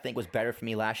WrestleMania. I think was better for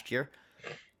me last year.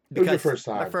 It was your first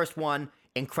My time. first one,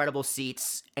 incredible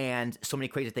seats, and so many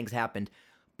crazy things happened.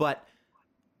 But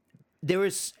there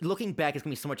was looking back, there's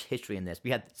gonna be so much history in this.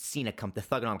 We had Cena the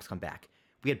Thugonomics come back.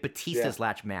 We had Batista's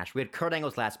last match. We had Kurt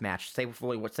Angle's last match. Say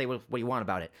what you want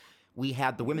about it. We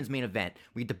have the women's main event.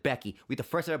 We have the Becky. We have the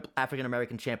first ever African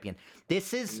American champion.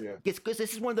 This is this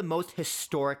is one of the most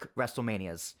historic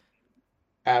WrestleManias.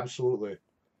 Absolutely.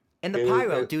 And the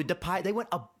pyro, dude. They went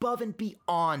above and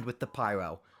beyond with the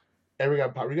pyro. And we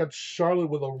got Charlotte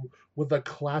with a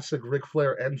classic Ric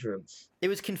Flair entrance. It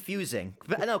was confusing,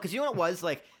 but no, because you know what it was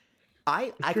like.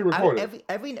 Well,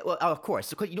 of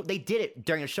course, they did it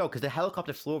during the show because the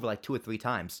helicopter flew over like 2 or 3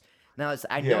 times. And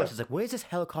I noticed, like, what is this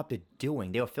helicopter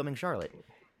doing? They were filming Charlotte.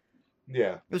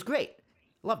 Yeah, it was great.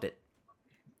 Loved it.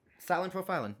 Silent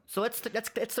profiling. So let's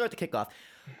start the kickoff.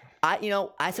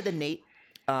 I said to Nate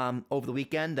over the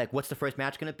weekend, like, what's the first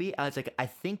match going to be? I was like, I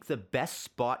think the best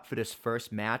spot for this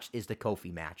first match is the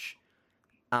Kofi match.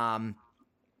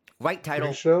 Right title.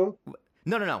 Main show?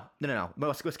 No.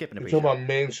 We're skipping the You're pre-show. talking about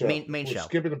main show. Main show.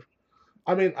 Skipping the.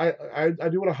 I mean, I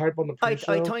do want to hype on the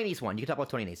pre-show. All right, Tony Nese won. You can talk about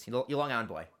Tony Nese. You're Long Island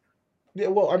boy. Yeah,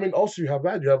 well, I mean, also you have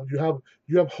that.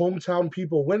 You have hometown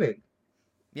people winning.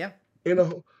 Yeah.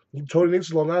 Tony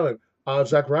Nese, Long Island.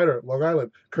 Zack Ryder, Long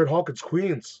Island. Kurt Hawkins,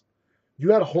 Queens.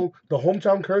 You had the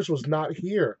hometown curse was not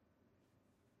here.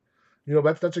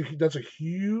 That's a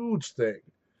huge thing.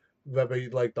 That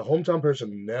the hometown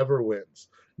person never wins,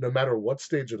 no matter what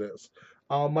stage it is.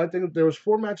 I think there was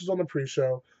 4 matches on the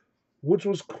pre-show, which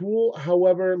was cool.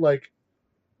 However,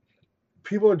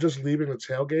 people are just leaving the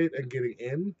tailgate and getting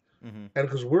in, and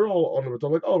because we're all on they're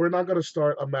like, oh, we're not gonna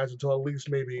start a match until at least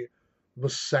maybe the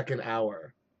second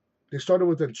hour. They started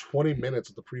within 20 minutes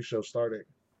of the pre-show starting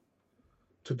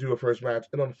to do a first match,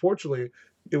 and unfortunately,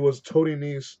 it was Tony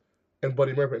Nese and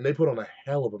Buddy Murphy, and they put on a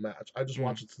hell of a match. I just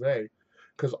watched it today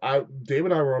because Dave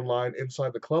and I were online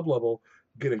inside the club level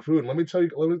getting food. And let me tell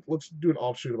you, let's do an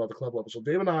offshoot about the club level. So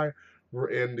Dave and I were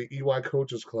in the EY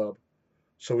Coaches Club,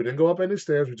 so we didn't go up any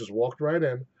stairs. We just walked right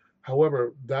in.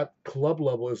 However, that club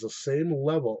level is the same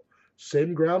level,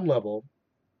 same ground level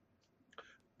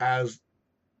as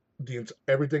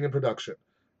everything in production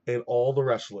and all the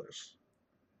wrestlers.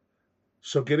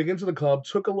 So getting into the club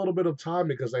took a little bit of time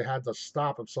because they had to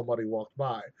stop if somebody walked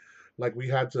by. They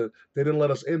didn't let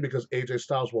us in because AJ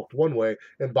Styles walked one way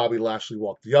and Bobby Lashley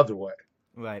walked the other way.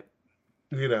 Right.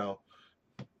 But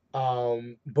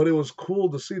it was cool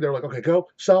to see. They're like, okay, go,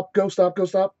 stop. But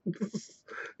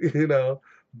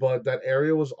that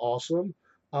area was awesome.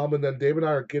 And then Dave and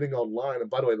I are getting online. And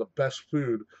by the way, the best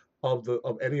food of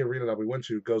any arena that we went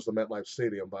to goes to MetLife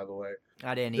Stadium, by the way.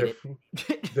 I didn't eat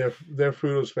it. Their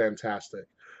food was fantastic.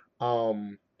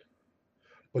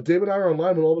 But Dave and I are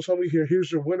online, and all of a sudden we hear,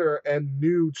 here's your winner and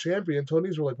new champion.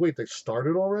 Tony's were like, wait, they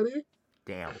started already?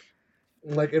 Damn.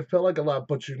 It felt like a lot.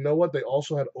 But you know what? They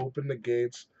also had opened the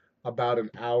gates about an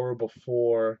hour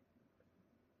before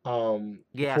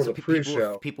the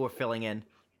pre-show. People were filling in.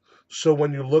 So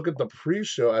when you look at the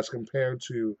pre-show as compared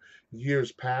to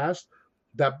years past,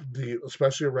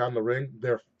 especially around the ring,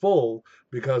 they're full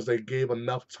because they gave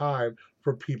enough time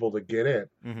for people to get in,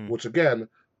 which again,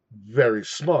 very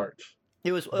smart.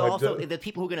 It was also the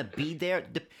people who are going to be there.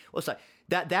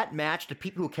 That match, the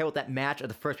people who care about that match are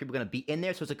the first people going to be in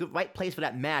there. So it's a good right place for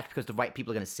that match because the right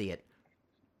people are going to see it.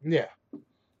 Yeah,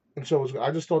 and so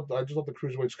I just thought the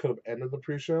cruiserweights could have ended the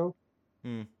pre-show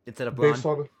instead of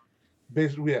Braun.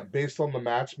 based on the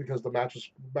match because the match was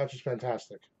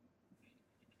fantastic.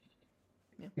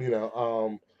 Yeah.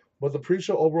 But the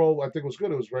pre-show overall I think was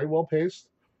good. It was very well paced.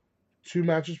 2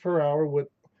 matches per hour with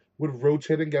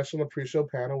rotating guests on the pre-show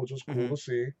panel, which was cool to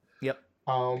see. Yep.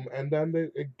 And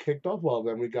then it kicked off well.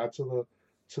 Then we got to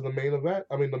the main event.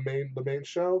 I mean the main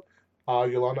show.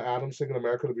 Yolanda Adams singing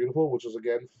 "America the Beautiful," which is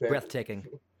again breathtaking.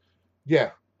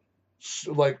 Yeah,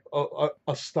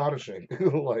 astonishing.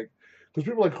 Because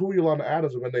people are like, "Who are Yolanda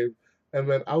Adams?" And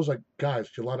then I was like, "Guys,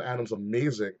 Yolanda Adams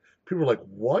amazing." People were like,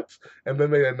 "What?" And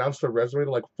then they announced her resume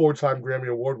to 4-time Grammy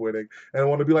Award winning, and I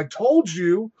want to be like, "Told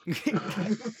you."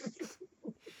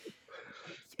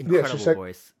 Incredible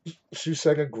voice. She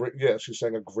sang a great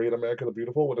 "America the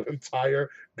Beautiful" with an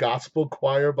entire gospel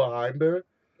choir behind her.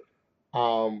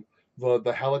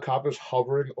 The helicopters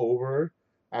hovering over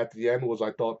at the end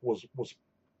I thought was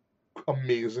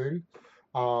amazing.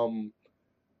 The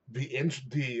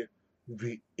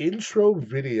intro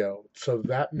video to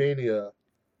that Mania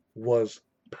was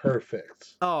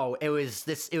perfect. Oh, it was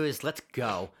let's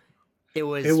go. It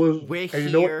was we're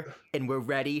here and we're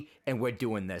ready and we're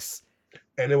doing this.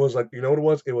 And it was you know what it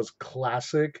was? It was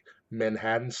classic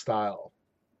Manhattan style.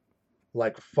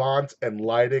 Font and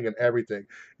lighting and everything.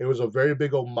 It was a very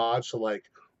big homage to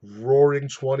roaring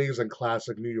 20s and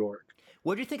classic New York.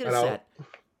 What do you think of the set?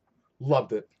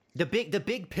 Loved it. The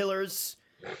big pillars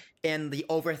and the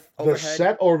overhead. The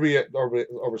set or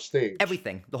stage?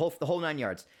 Everything. The whole 9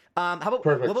 yards. How about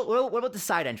Perfect. what about the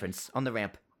side entrance on the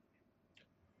ramp?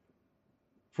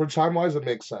 For time wise, it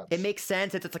makes sense. It makes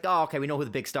sense. It's like, oh, okay, we know who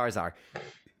the big stars are.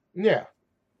 Yeah,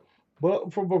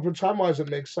 but for time wise, it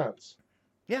makes sense.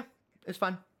 Yeah, it's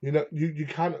fun. You know, you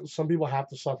kind of some people have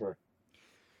to suffer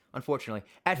Unfortunately,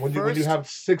 at when first, you have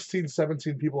 16,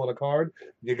 17 people on a card.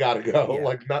 You gotta go. Yeah.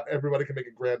 Like not everybody can make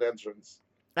a grand entrance.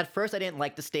 at first I didn't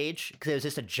like the stage because it was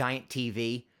just a giant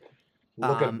TV.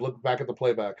 Look back at the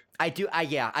playback. On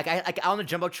the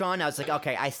jumbotron, I was like,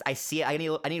 okay, I see it. I need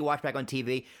to watch back on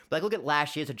TV. But like, look at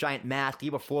last year's a giant mask. The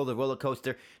year before the roller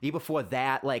coaster. The year before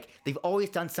that, like they've always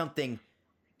done something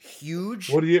huge.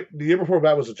 Well, the year before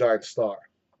that was a giant star.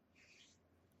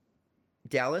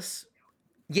 Dallas,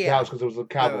 That yeah, was because it was the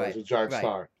Cowboys, right, a giant right.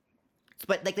 star.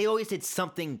 but like they always did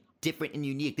something different and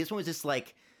unique. This one was just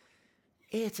like,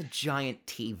 it's a giant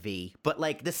TV. But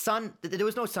like the sun, there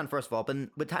was no sun first of all. But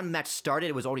by the time the match started,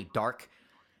 it was already dark,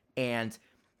 and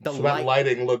the So that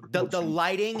lighting looked the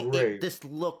lighting, great. it just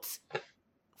looked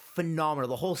phenomenal.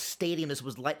 The whole stadium just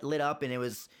was lit up, and it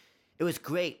was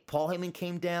great. Paul Heyman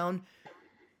came down.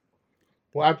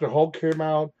 Well, after Hulk came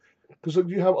out, because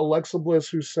you have Alexa Bliss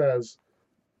who says,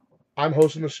 I'm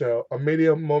hosting the show. A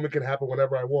media moment can happen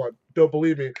whenever I want. Don't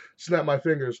believe me? Snap my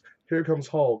fingers. Here comes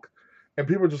Hulk. And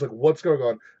people are just like, what's going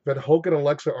on? Then Hulk and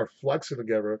Alexa are flexing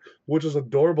together, which is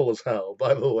adorable as hell,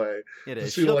 by the way. It To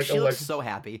is. see, She like, looks Alexa- so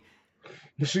happy.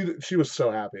 She was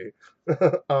so happy.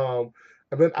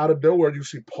 And then out of nowhere, you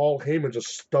see Paul Heyman just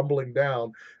stumbling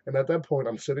down. And at that point,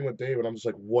 I'm sitting with Dave, and I'm just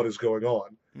like, what is going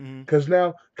on? Mhm. Because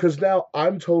now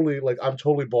I'm totally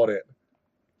bought in.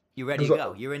 You ready to 'Cause,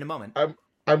 go? You're in the moment.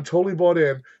 I'm totally bought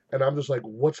in, and I'm just like,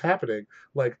 what's happening?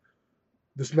 Like,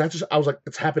 this match is, I was like,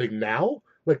 it's happening now?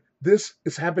 Like, this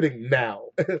is happening now.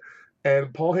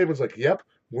 And Paul Heyman's like, yep,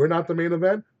 we're not the main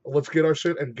event. Let's get our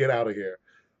shit and get out of here.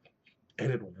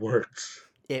 And it worked.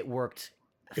 It worked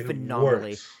It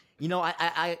phenomenally. worked. You know,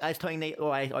 I was telling Nate. Oh,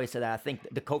 I always said that. I think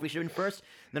the Kofi should have been first.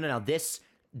 No.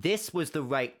 This was the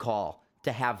right call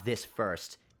to have this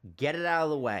first. Get it out of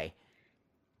the way,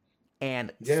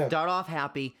 and Yeah. start off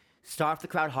happy. Start off the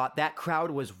crowd hot. That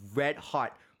crowd was red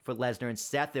hot for Lesnar and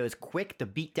Seth. It was quick. The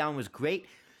beatdown was great.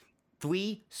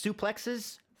 3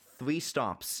 suplexes, 3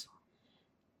 stomps.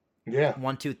 Yeah.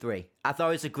 1, 2, 3. I thought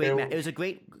it was a great It- match. It was a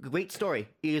great story.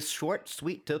 It is short,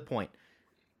 sweet, to the point.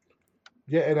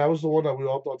 Yeah, and that was the one that we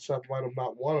all thought Seth might have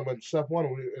not won. And when Seth won,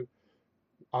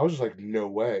 I was just like, no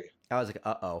way. I was like,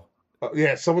 uh-oh.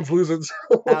 Yeah, someone's losing.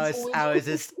 I was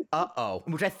just uh-oh,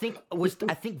 which I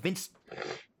think Vince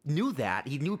knew that.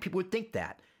 He knew people would think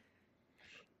that.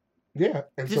 Yeah,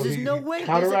 and so There's he no way. There's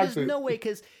counteracted. no way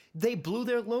because they blew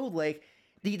their load. Like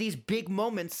these big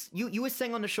moments. You were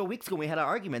saying on the show weeks ago when we had our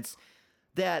arguments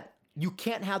that you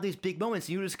can't have these big moments.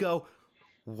 You just go,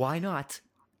 why not?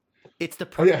 It's the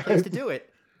perfect yeah. place to do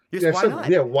it. Just Yeah, why so- not?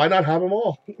 yeah, why not have them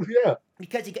all? Yeah,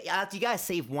 Because you gotta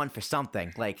save one for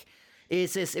something. Like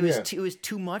it was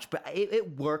too much, but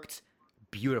it worked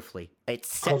beautifully. It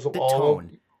set because of the all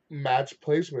tone. match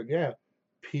placement. Yeah,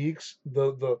 peaks.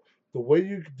 The way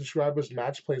you could describe this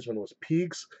match placement was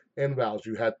peaks and valves.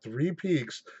 You had 3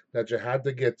 peaks that you had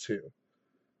to get to.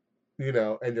 You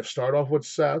know, and you start off with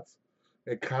Seth.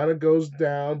 It kind of goes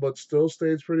down, but still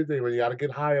stays pretty thin. When you got to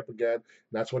get high up again, and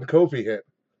that's when Kofi hit.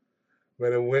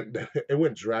 When it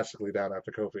went drastically down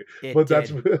after Kofi. It But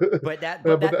did. that's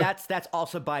But that's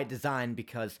also by design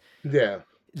because yeah,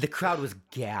 the crowd was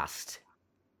gassed.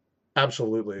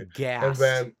 absolutely. Gassed.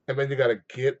 And then you got to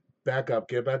get back up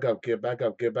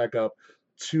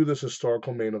to this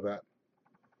historical main event,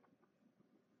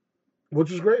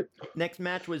 which was great. Next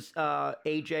match was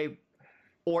AJ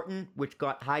Orton, which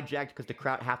got hijacked because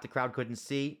half the crowd couldn't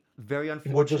see. Very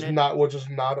unfortunate. Which is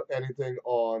not anything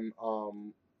on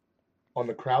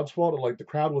the crowd's fault. Like the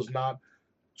crowd was not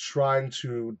trying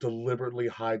to deliberately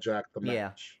hijack the match.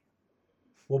 Yeah.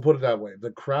 We'll put it that way.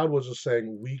 The crowd was just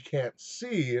saying we can't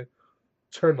see,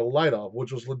 turn the light off,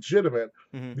 which was legitimate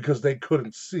Mhm. because they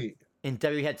couldn't see. And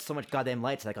WWE had so much goddamn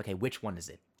lights. Like, okay, which one is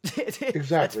it?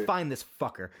 Exactly. Let's find this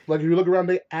fucker. Like if you look around,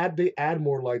 they add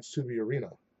more lights to the arena.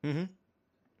 Mm-hmm.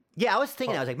 Yeah, I was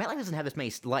thinking. I was like, MetLife doesn't have this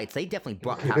many lights. They definitely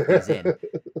brought half these in.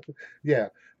 Yeah,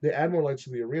 they add more lights to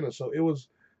the arena, so it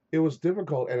was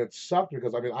difficult and it sucked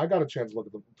because I mean I got a chance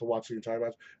to to watch the entire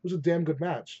match. It was a damn good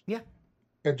match. Yeah.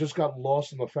 It just got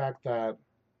lost in the fact that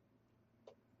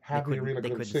half the arena They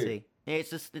couldn't see. Yeah,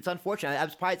 it's unfortunate. I'm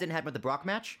surprised it didn't happen with the Brock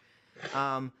match.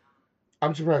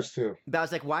 I'm surprised too. But I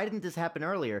was like, why didn't this happen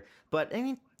earlier? But I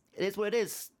mean, it is what it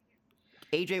is.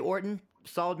 AJ Orton,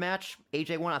 solid match.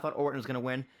 AJ won. I thought Orton was gonna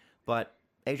win, but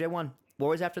AJ won. What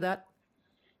was after that?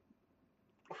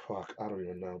 Fuck, I don't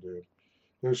even know, dude.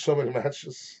 There's so many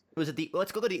matches. Was it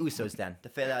let's go to the Usos then.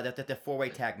 The four-way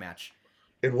tag match.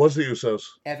 It was the Usos.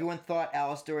 Everyone thought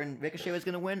Alistair and Ricochet was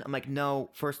going to win. I'm like, no.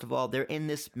 First of all, they're in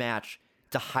this match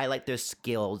to highlight their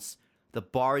skills. The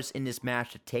Bar's in this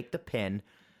match to take the pin.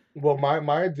 Well, my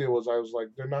idea was, I was like,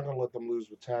 they're not going to let them lose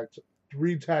with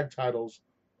 3 tag titles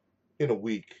in a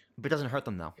week. But it doesn't hurt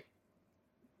them, though.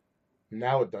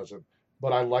 Now it doesn't.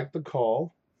 But I like the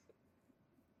call.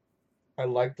 I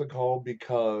like the call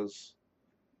because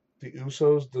the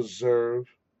Usos deserve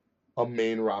a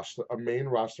main roster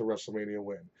WrestleMania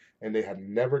win, and they had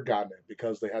never gotten it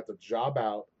because they had to job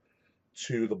out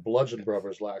to the Bludgeon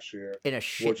Brothers last year In a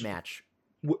shit match.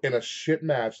 In a shit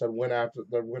match that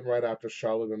went right after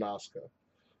Charlotte and Asuka.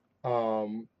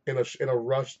 In a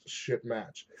rushed shit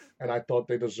match, and I thought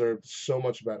they deserved so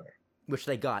much better. Which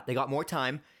they got. They got more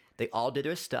time. They all did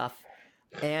their stuff,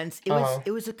 and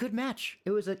it was a good match.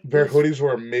 Their hoodies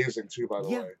were amazing too, by the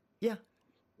way. Yeah.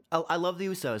 I love the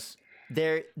Usos.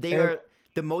 They are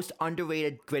the most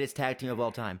underrated, greatest tag team of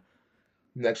all time.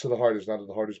 Next to the Hardys, now that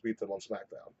the Hardys beat them on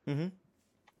SmackDown.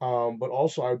 Mm-hmm. But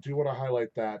also, I do want to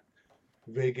highlight that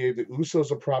they gave the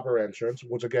Usos a proper entrance,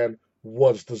 which again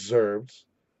was deserved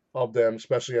of them,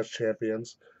 especially as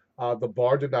champions. The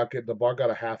Bar got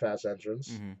a half-ass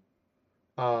entrance.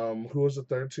 Mm-hmm. Who was the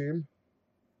third team?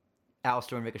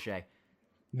 Alistair and Ricochet.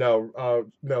 No.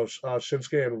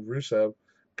 Shinsuke and Rusev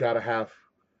got a half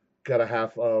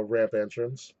ramp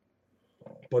entrance,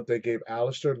 but they gave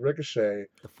Alistair and Ricochet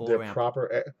The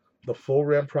full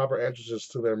ramp proper entrances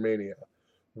to their Mania,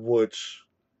 which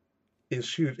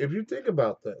is huge. If you think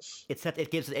about this, it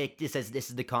says this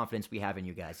is the confidence we have in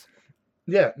you guys.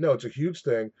 yeah, no, it's a huge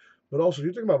thing. But also,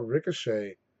 you think about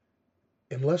Ricochet,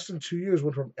 in less than 2 years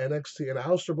went from NXT, and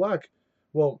Aleister Black,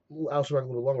 a little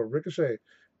longer. Ricochet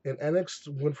in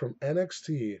NXT went from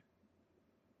NXT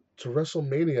to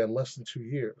WrestleMania in less than 2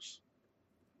 years.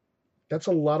 That's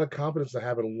a lot of confidence to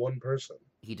have in one person.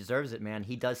 He deserves it, man.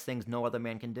 He does things no other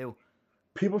man can do.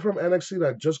 People from NXT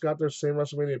that just got their same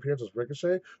WrestleMania appearance as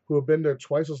Ricochet, who have been there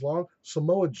twice as long.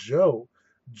 Samoa Joe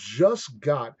just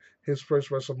got his first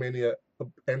WrestleMania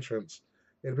entrance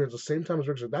and appears at the same time as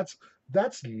Ricochet.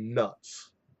 That's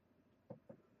nuts.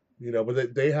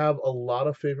 But they have a lot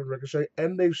of faith in Ricochet,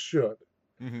 and they should.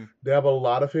 Mm-hmm. They have a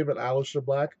lot of faith in Aleister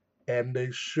Black, and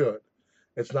they should.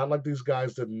 It's not like these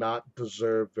guys did not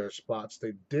deserve their spots.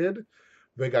 They did.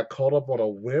 They got called up on a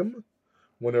whim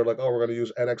when they're like, oh, we're going to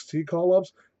use NXT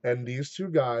call-ups, and these two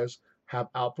guys have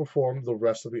outperformed the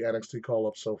rest of the NXT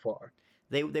call-ups so far.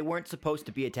 They weren't supposed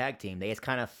to be a tag team. They just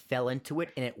kind of fell into it,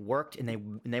 and it worked, and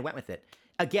they went with it.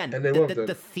 Again,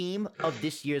 the theme of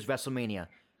this year's WrestleMania,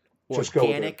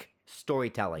 organic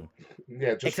storytelling.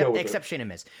 Yeah, except Shane and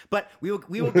Miz. But we will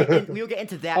get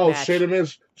into that. Oh, match. Shane and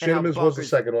Miz was the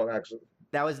second one, actually.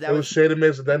 That was Shane and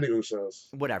Miz and then the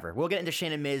Usos. Whatever. We'll get into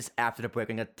Shane and Miz after the break.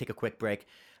 I'm gonna take a quick break.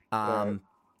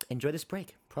 Enjoy this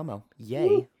break. Promo. Yay.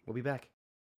 Woo. We'll be back.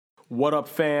 What up,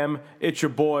 fam? It's your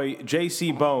boy,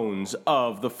 JC Bones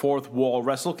of the Fourth Wall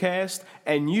WrestleCast,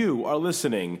 and you are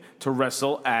listening to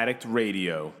Wrestle Addict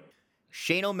Radio.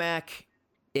 Shane O'Mac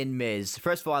and Miz.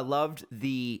 First of all, I loved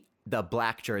the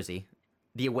black jersey,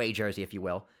 the away jersey, if you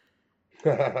will.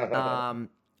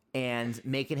 And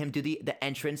making him do the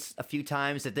entrance a few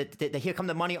times. Here come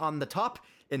the money on the top,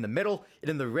 in the middle, and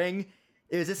in the ring.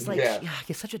 It was just like,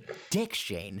 you're such a dick,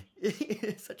 Shane.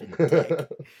 Such a dick.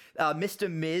 Mr.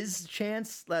 Miz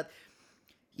chance.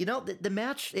 The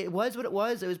match, it was what it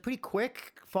was. It was pretty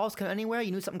quick. Falls kind of anywhere.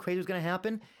 You knew something crazy was going to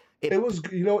happen. It was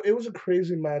a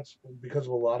crazy match because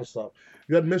of a lot of stuff.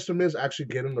 You had Mr. Miz actually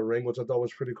get in the ring, which I thought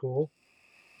was pretty cool.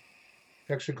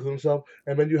 He actually included himself.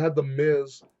 And then you had the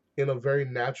Miz, in a very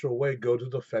natural way, go to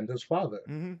defend his father.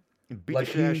 Mm-hmm. Beat the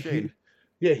shit out of Shane.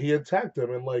 He attacked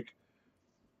him, and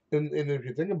and if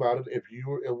you think about it, if you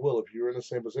were in the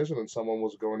same position and someone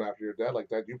was going after your dad like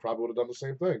that, you probably would have done the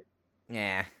same thing.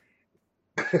 Yeah.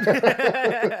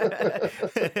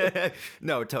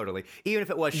 No, totally. Even if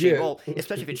it was Shane, well,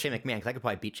 especially if it's Shane McMahon, because I could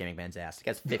probably beat Shane McMahon's ass. He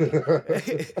gets 50.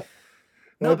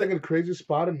 I think a crazy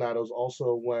spot in that was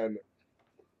also when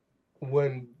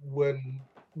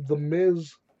the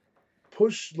Miz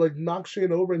knocked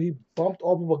Shane over and he bumped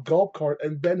off of a golf cart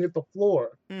and then hit the floor.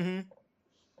 Mm-hmm.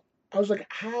 I was like,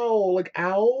 ow.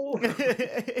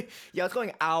 Yeah, I was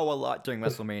going ow a lot during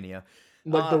WrestleMania.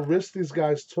 The risk these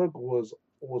guys took was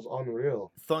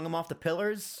unreal. Throwing them off the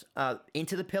pillars,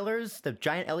 into the pillars, the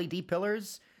giant LED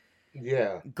pillars.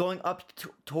 Yeah. Going up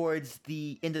towards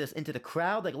into the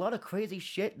crowd, like a lot of crazy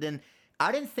shit. Then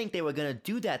I didn't think they were gonna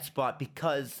do that spot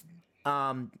because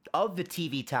of the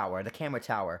TV tower, the camera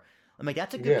tower. I'm like,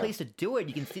 that's a good place to do it.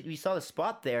 You can see we saw the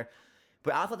spot there.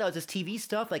 But I thought that was just TV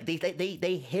stuff. Like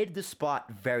they hid the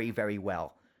spot very, very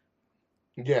well.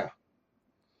 Yeah,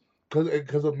 because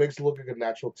it makes it look like a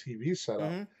natural TV setup. I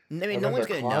mean, And no then one's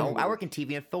they're gonna know. climbing I it. work in TV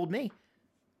and it fooled me.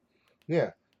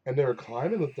 Yeah, and they were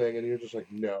climbing the thing, and you're just like,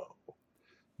 no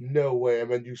way.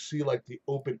 And then you see like the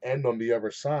open end on the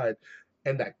other side,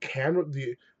 and that camera.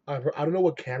 I don't know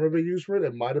what camera they used for it.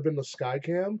 It might have been the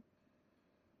Skycam,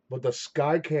 but the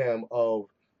Skycam of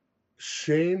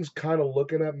Shane's kind of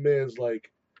looking at Miz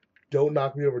like, "Don't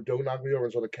knock me over, don't knock me over."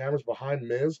 And so the camera's behind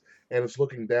Miz, and it's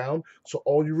looking down. So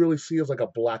all you really see is like a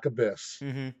black abyss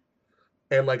Mm-hmm.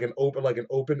 and like an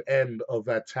open end of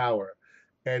that tower,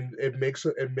 and it makes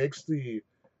the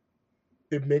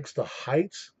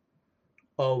height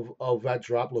of that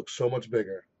drop look so much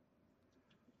bigger.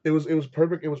 It was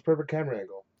perfect. It was perfect camera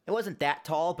angle. It wasn't that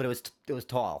tall, but it was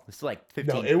tall. It's like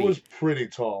 15 No, feet. it was pretty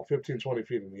tall, 15, 20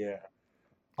 feet in the air.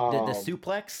 The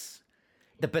suplex.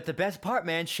 But the best part,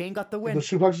 man, Shane got the win. The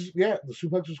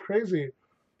suplex was crazy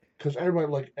because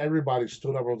everybody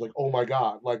stood up and was like, "Oh my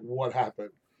god, like what happened?"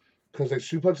 Because they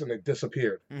suplexed and they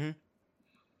disappeared. Mhm.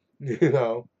 You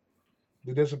know,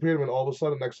 they disappeared, and all of a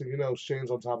sudden, next thing you know,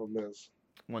 Shane's on top of Miz.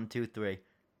 1, 2, 3.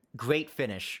 Great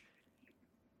finish.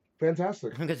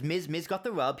 Fantastic. Because Miz got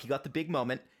the rub, he got the big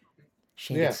moment.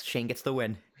 Shane Yeah. gets the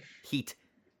win. Heat.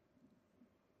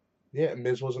 Yeah,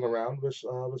 Miz wasn't around this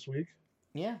week.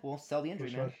 Yeah, we'll sell the injury,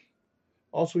 That's man. right.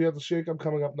 Also, we have the Shake-Up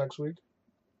coming up next week.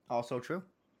 Also true.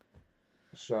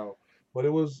 So, but it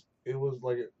was a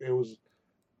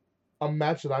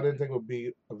match that I didn't think would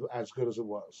be as good as it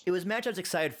was. It was a match I was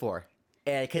excited for.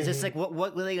 Because it's like, what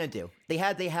were they gonna do? They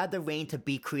had the reign to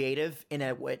be creative, and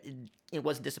it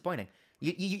wasn't disappointing.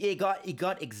 It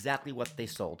got exactly what they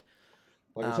sold.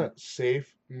 Like I said,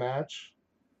 safe match,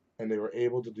 and they were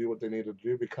able to do what they needed to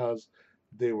do because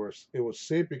it was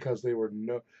safe because they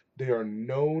are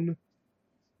known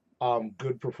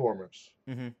good performers.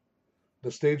 Mm-hmm.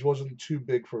 The stage wasn't too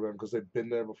big for them because they've been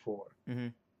there before. Mm-hmm.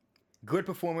 Good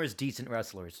performers, decent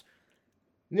wrestlers.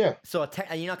 Yeah, So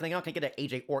you're not gonna get an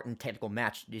AJ Orton technical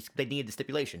match. They needed the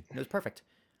stipulation. It was perfect.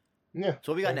 yeah.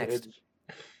 So what we got And next? it's-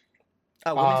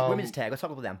 Oh, women's tag. Let's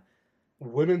talk about them.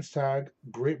 Women's tag,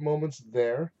 great moments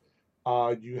there.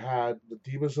 You had the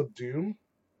Divas of Doom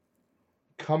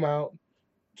come out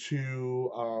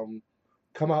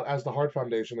as the Hart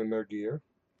Foundation in their gear.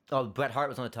 Oh, Bret Hart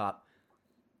was on the top.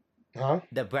 Huh?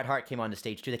 The Bret Hart came on the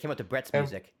stage too. They came out to Bret's And-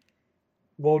 music.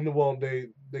 Well, they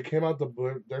came out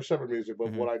their separate music, but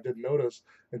Mhm. what I did notice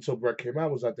until Brett came out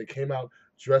was that they came out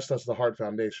dressed as the Hart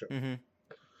Foundation, Mm-hmm.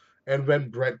 and then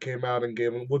Brett came out and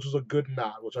gave him, which was a good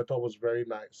nod, which I thought was very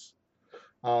nice,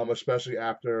 especially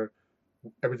after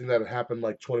everything that had happened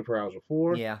like 24 hours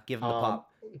before. Yeah, give him the Um,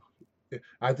 pop.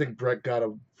 I think Brett got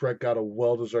a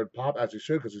well-deserved pop, as he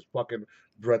should, because he's fucking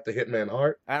Brett the Hitman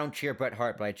Hart. I don't cheer Bret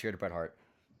Hart, but I cheered Bret Hart.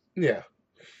 Yeah.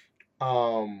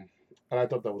 And I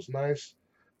thought that was nice.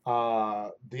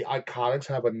 The Iconics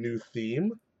have a new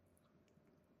theme.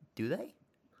 Do they?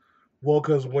 Well,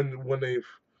 because when they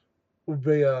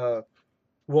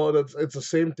it's the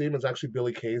same theme. It's actually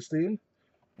Billy Kay's theme.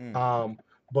 Mm.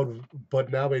 But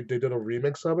now they did a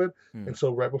remix of it, Hmm. and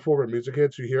so right before the music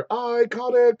hits, you hear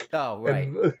Iconic. Oh, right.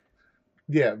 And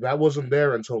yeah, that wasn't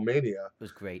there until Mania. It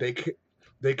was great.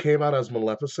 They came out as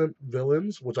Maleficent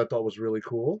villains, which I thought was really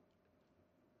cool.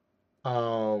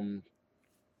 Because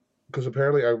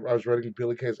apparently I was reading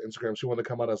Billy Kay's Instagram. She wanted to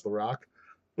come out as The Rock.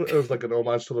 It was like an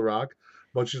homage to The Rock,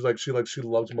 but she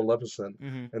loves Maleficent,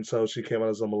 Mm-hmm. and so she came out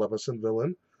as a Maleficent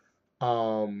villain.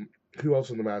 Who else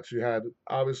in the match? You had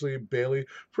obviously Bailey.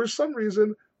 For some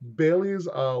reason, Bailey's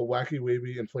wacky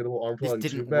wavy inflatable arm This pull on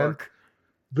didn't Tube Man. work.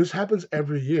 This happens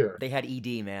every year. They had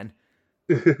ED, man.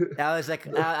 I was like,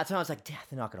 that's when I was like, they're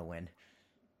not gonna win.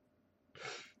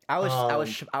 I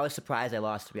was surprised I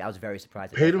lost. I was very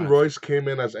surprised. Peyton Royce came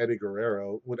in as Eddie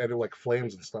Guerrero with Eddie like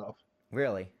flames and stuff.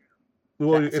 Really?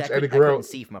 Well, See, it's I Eddie couldn't Guerrero.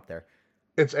 see from up there.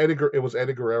 It was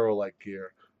Eddie Guerrero like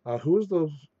gear. Who was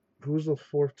the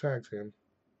fourth tag team?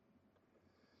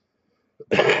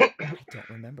 I don't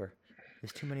remember.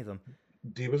 There's too many of them.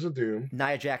 Divas of Doom.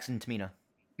 Nia Jackson, Tamina.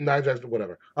 Nia Jackson,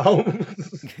 whatever.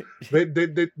 They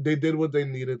did what they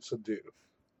needed to do.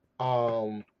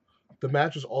 The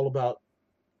match was all about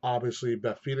obviously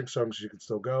Beth Phoenix showing she can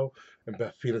still go, and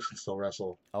Beth Phoenix can still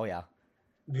wrestle. Oh yeah.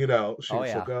 You know, she can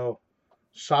still go.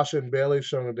 Sasha and Bailey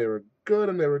showing that they were good,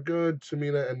 and they were good.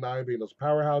 Tamina and Nia being those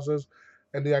powerhouses,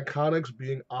 and the Iconics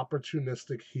being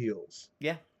opportunistic heels.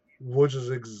 Yeah. Which is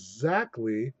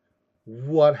exactly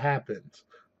what happened.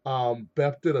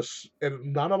 Beth did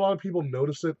and not a lot of people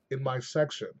noticed it in my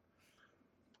section.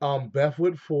 Beth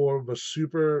went for the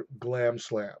super glam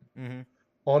slam. Mm-hmm.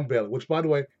 on Bailey, which, by the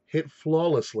way, hit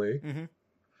flawlessly. Mm-hmm.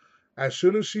 As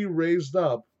soon as she raised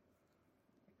up,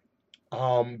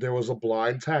 there was a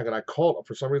blind tag, and I called.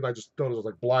 For some reason, I just noticed it was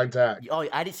like blind tag. Oh,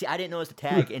 I didn't notice the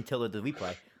tag until the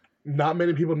replay. Not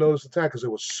many people noticed the tag because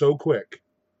it was so quick.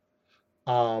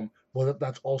 Well,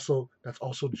 that's also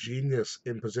genius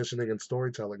in positioning and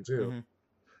storytelling too. Mhm.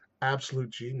 Absolute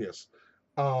genius.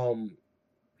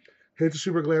 Hits the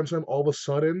Super Glam Slam. All of a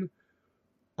sudden,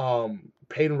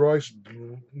 Peyton Royce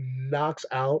knocks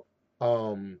out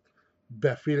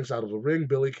Beth Phoenix out of the ring.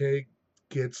 Billie Kay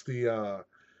gets the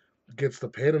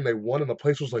pin, and they won. And the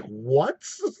place was like, "What?"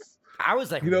 I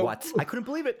was like, You know- what? I couldn't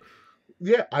believe it.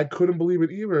 Yeah, I couldn't believe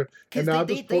it either. Because And now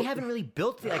they haven't really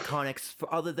built the Iconics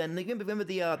for other than remember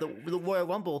the Royal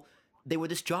Rumble. They were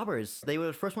just jobbers. They were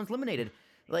the first ones eliminated.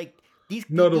 Like these.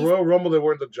 No, the these, Royal Rumble, they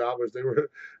weren't the jobbers. They were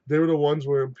the ones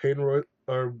where Peyton Royce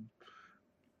or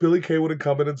Billie Kay wouldn't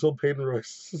come in until Peyton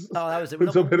Royce. Oh, that was it.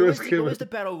 until Peyton Royce What came was in. the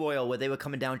Battle Royal where they were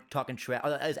coming down talking trash?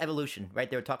 Oh, it was Evolution, right?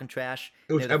 They were talking trash.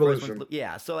 It was They were the first Evolution. ones-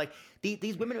 yeah. So like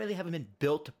these women really haven't been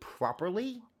built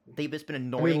properly. They've just been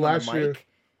annoying on last the year- mic.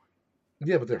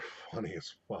 Yeah, but they're funny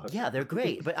as fuck. Yeah, they're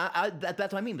great, but that's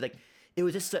what I mean. But like, it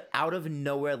was just out of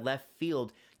nowhere left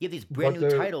field. You have these brand But new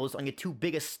they're- titles on your two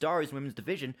biggest stars in women's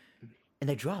division, and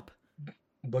they drop.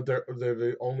 But they're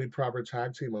the only proper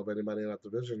tag team of anybody in that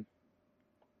division.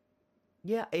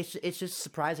 Yeah, it's just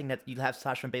surprising that you have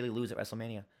Sasha and Bailey lose at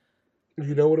WrestleMania.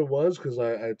 You know what it was? Because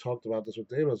I talked about this with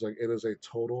Dave. I was like, it is a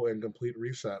total and complete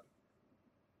reset.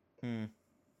 Hmm.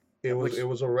 It was Which-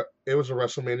 it was a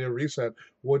WrestleMania reset,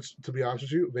 which, to be honest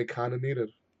with you, they kind of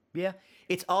needed. Yeah,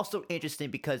 it's also interesting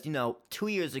because 2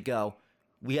 years ago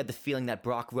we had the feeling that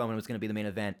Brock Roman was going to be the main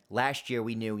event. Last year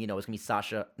we knew it was going to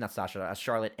be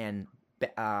Charlotte and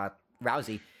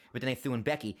Rousey, but then they threw in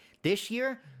Becky. This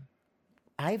year,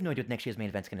 I have no idea what next year's main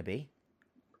event's going to be.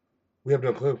 We have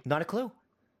no clue. Not a clue.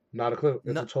 Not a clue.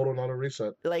 It's No- a total not a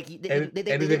reset. Like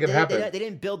Anything can happen. They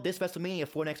didn't build this WrestleMania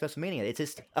for next WrestleMania. It's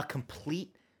just a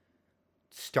complete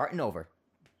starting over.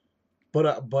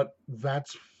 But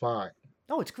that's fine.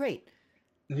 Oh, it's great.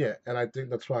 Yeah, and I think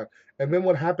that's fine. And then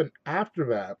what happened after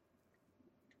that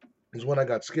is when I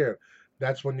got scared.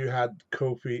 That's when you had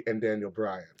Kofi and Daniel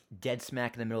Bryan. Dead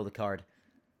smack in the middle of the card.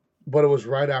 But it was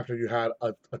right after you had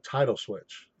a title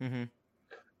switch. Mm-hmm.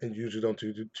 And you usually don't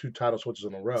do two title switches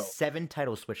in a row. 7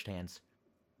 titles switched hands.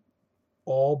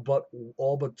 All but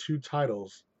 2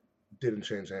 titles didn't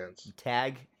change hands.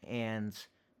 Tag and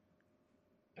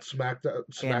SmackDown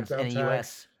and tag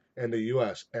US. and the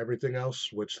US. Everything else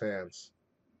switched hands.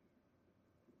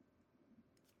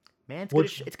 Man, it's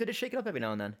Which- good to shake it up every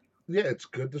now and then. Yeah, it's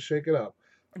good to shake it up.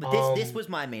 But this Um, was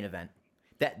my main event.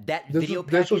 That This video was,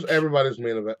 package. this was everybody's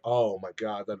main event. Oh my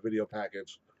god, that video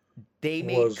package. They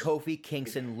made was- Kofi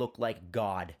Kingston look like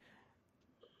God.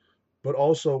 But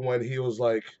also when he was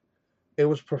like, it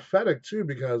was prophetic too,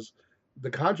 because the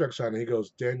contract signing, he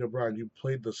goes, Daniel Bryan, you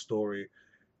played the story,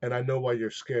 and I know why you're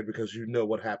scared because you know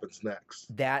what happens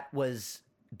next. That was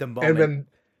the moment.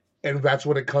 And that's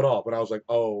when it cut off, and I was like,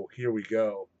 oh, here we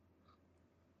go.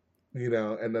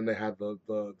 And then they had the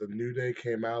New Day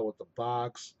came out with the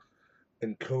box,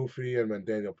 and Kofi, and then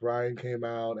Daniel Bryan came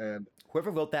out, and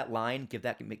Whoever wrote that line, give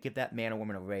that man or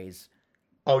woman a raise.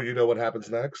 oh, you know what happens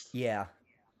next? Yeah.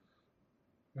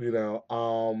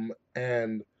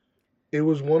 And it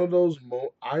was one of those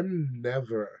I'm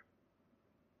never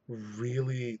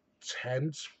really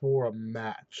tense for a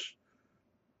match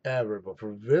ever, but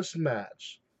for this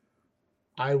match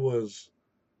I was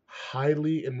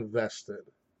highly invested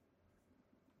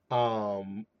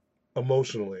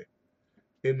emotionally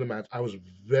in the match. I was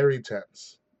very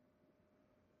tense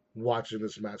watching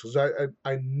this match because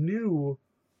I knew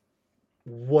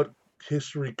what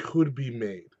history could be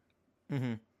made.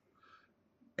 Mm-hmm.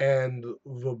 And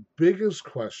the biggest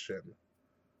question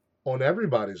on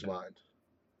everybody's mind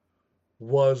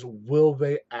was, will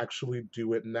they actually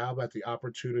do it now that the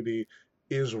opportunity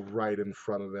is right in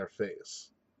front of their face?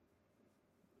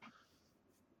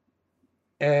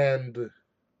 And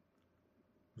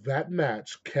that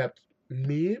match kept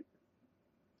me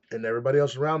and everybody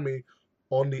else around me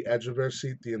on the edge of their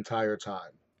seat the entire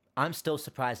time. I'm still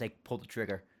surprised they pulled the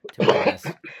trigger, to be honest.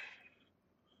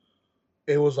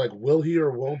 It was like, will he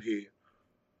or won't he?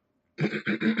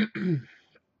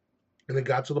 And it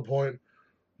got to the point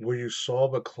where you saw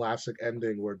the classic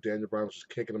ending where Daniel Bryan was just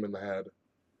kicking him in the head.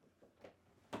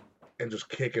 And just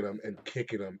kicking him and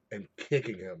kicking him and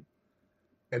kicking him.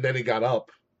 And then he got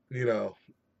up, He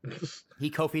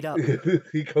Kofi'd up.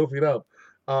 he Kofi'd up.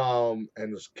 And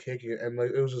just kicking it. And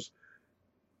like it was just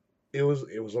it was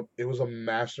a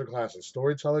masterclass in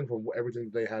storytelling from everything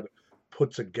that they had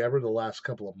put together the last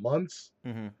couple of months.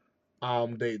 Mm-hmm.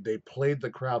 They played the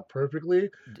crowd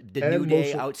perfectly. The And New Day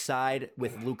most of- outside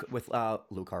with Luke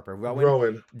Harper,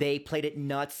 Rowan. They played it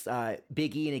nuts.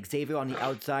 Big E and Xavier on the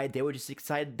outside. They were just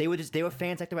excited. They were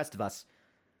fans like the rest of us.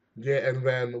 Yeah, and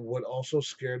then what also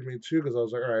scared me too, because I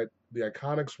was like, all right, the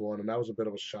Iconics won, and that was a bit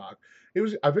of a shock. I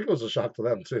think it was a shock to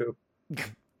them too.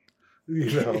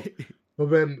 But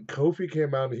then Kofi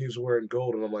came out and he's wearing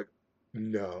gold, and I'm like,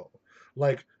 no.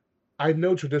 Like, I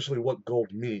know traditionally what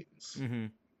gold means, Mm-hmm.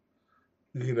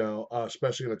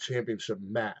 Especially in a championship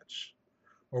match,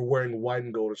 or wearing white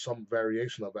and gold or some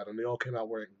variation of that, and they all came out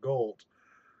wearing gold.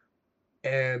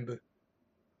 And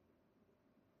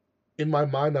in my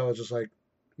mind, I was just like,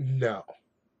 no,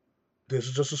 this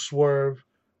is just a swerve.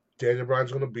 Daniel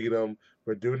Bryan's gonna beat him.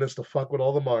 We're doing this to fuck with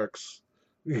all the marks,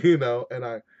 and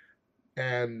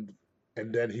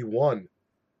then he won.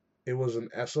 It was a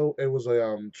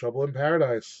Trouble in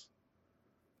Paradise.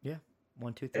 Yeah,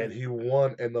 1, 2, 3. And he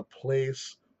won, and the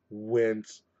place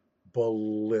went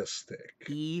ballistic.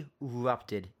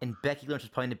 Erupted, and Becky Lynch was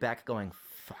playing the back, going,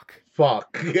 "Fuck."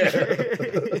 Fuck. Yeah.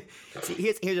 See,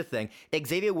 here's the thing.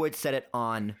 Xavier Woods said it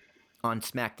on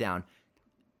SmackDown.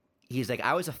 He's like,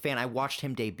 I was a fan. I watched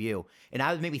him debut, and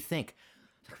I made me think,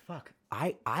 like, fuck.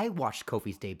 I watched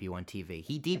Kofi's debut on TV.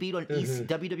 He debuted on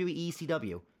WWE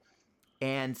ECW.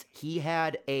 And he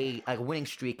had a winning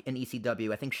streak in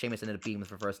ECW. I think Sheamus ended up beating him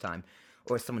for the first time,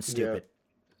 or someone stupid.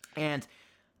 Yeah. And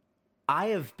I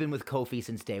have been with Kofi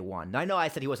since day one. Now, I know I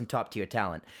said he wasn't top tier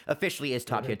talent. Officially is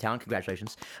top tier talent.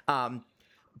 Congratulations. But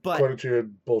according to your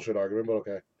bullshit argument, but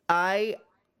okay. I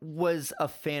was a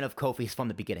fan of Kofi's from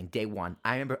the beginning, day one.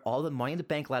 I remember all the Money in the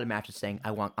Bank ladder matches saying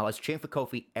I was cheering for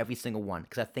Kofi every single one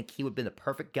because I think he would have been the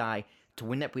perfect guy to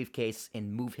win that briefcase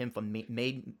and move him from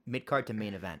mid card to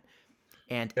main event.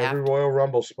 And every Royal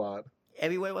Rumble spot.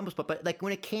 Every Royal Rumble spot. But like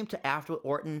when it came to after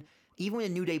Orton, even when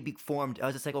the New Day formed, I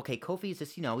was just like, okay, Kofi's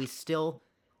just, he's still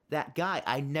that guy.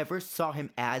 I never saw him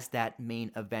as that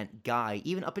main event guy.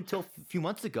 Even up until a few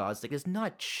months ago, I was like, there's not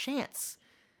a chance.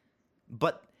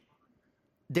 But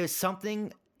there's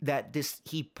something that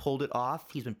he pulled it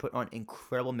off. He's been put on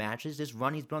incredible matches. This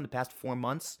run he's been on the past 4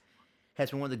 months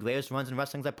has been one of the greatest runs in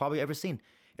wrestling I've probably ever seen.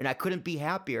 And I couldn't be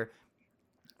happier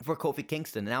for Kofi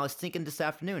Kingston. And I was thinking this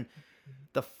afternoon,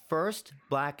 the first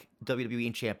black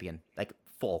WWE champion, like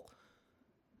full.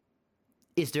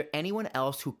 Is there anyone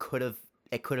else who could have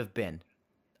been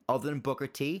other than Booker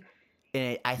T?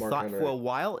 And I thought Henry. For a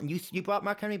while, and you brought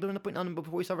Mark Henry on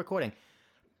before we started recording.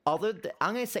 I'm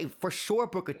going to say for sure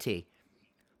Booker T.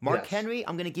 Mark Henry,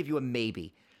 I'm going to give you a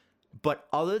maybe. But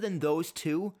other than those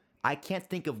two, I can't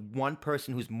think of one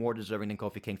person who's more deserving than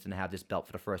Kofi Kingston to have this belt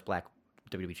for the first black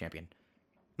WWE champion.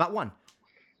 Not one.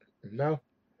 No.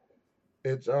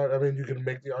 It's, you can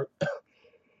make the argument.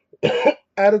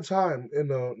 At a time in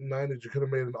the 90s, you could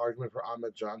have made an argument for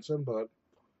Ahmed Johnson, but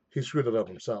he screwed it up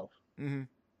himself. Mm-hmm.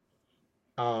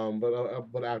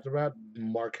 But after that,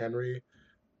 Mark Henry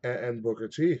and Booker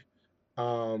T.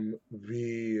 I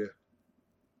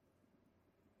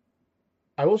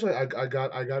will say I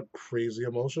got crazy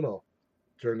emotional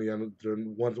during the end,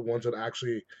 once it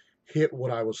actually hit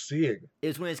what I was seeing. It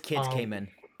was when his kids came in,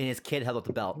 and his kid held up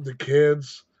the belt. The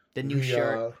kids, the new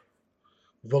shirt,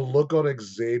 the look on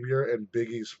Xavier and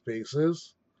Big E's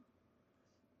faces.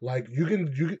 Like you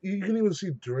can even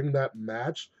see during that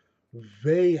match,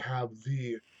 they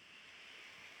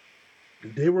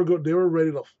were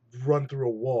ready to run through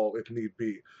a wall if need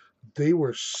be. They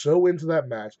were so into that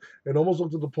match, it almost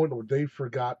looked to the point where they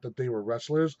forgot that they were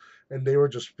wrestlers and they were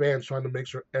just fans trying to make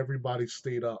sure everybody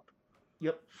stayed up.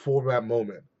 Yep. For that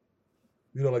moment.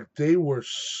 Like they were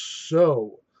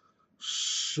so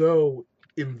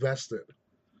invested,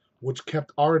 which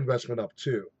kept our investment up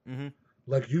too. Mm-hmm.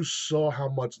 Like you saw how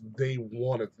much they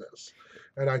wanted this.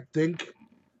 And I think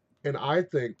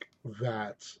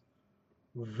that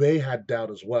they had doubt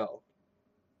as well.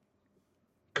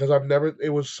 Because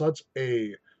it was such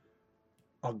it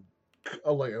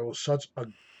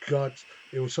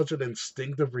was such an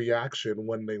instinctive reaction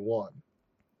when they won.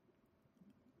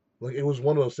 Like it was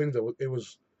one of those things that it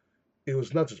was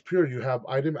nuts. It's pure.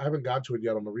 I haven't gotten to it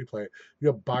yet on the replay. You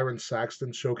have Byron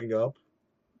Saxton choking up.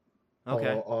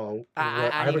 Okay. I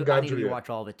haven't gotten to it yet. Watch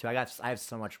all of it too. I have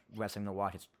so much wrestling to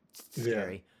watch. It's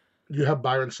scary. Yeah. You have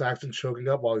Byron Saxton choking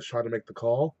up while he's trying to make the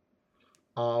call.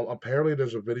 Apparently,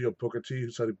 there's a video of Booker T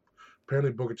who said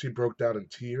apparently Booker T broke down in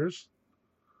tears.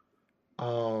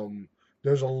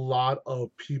 There's a lot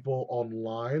of people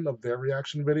online of their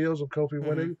reaction videos of Kofi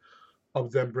winning,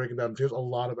 of them breaking down in tears. A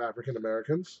lot of African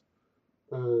Americans.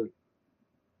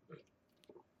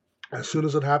 As soon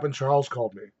as it happened, Charles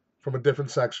called me from a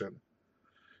different section.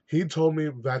 He told me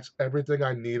that's everything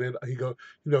I needed. He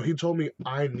told me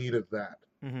I needed that.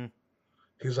 Mm-hmm.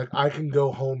 He's like, I can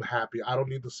go home happy. I don't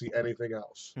need to see anything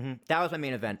else. Mm-hmm. That was my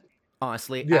main event.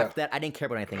 Honestly, Yeah. after that, I didn't care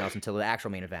about anything else until the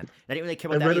actual main event. I didn't really care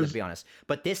about And that then either, his- to be honest.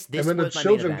 But this And then the was my main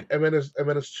children, event. and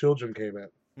then his children came in.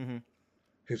 Mm-hmm.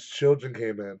 His children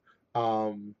came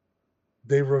in.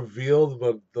 They revealed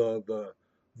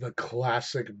the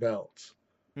classic belt,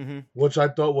 Mm-hmm. which I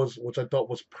thought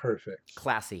was perfect.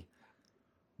 Classy.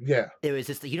 Yeah, It was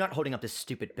just, you're not holding up this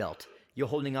stupid belt. You're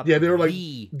holding up Yeah, they were like-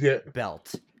 the yeah,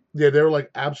 belt. yeah. They were like,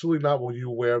 absolutely not. Will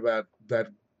you wear that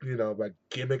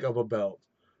gimmick of a belt?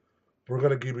 We're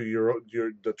gonna give you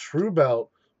the true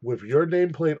belt with your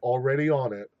nameplate already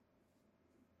on it,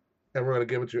 and we're gonna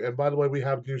give it to you. And by the way, we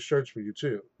have new shirts for you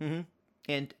too. Mm-hmm.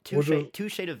 And Which was-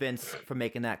 touche to Vince for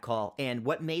making that call. And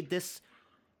what made this,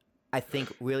 I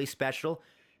think, really special,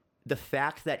 the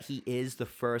fact that he is the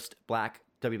first black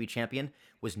WWE champion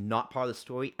was not part of the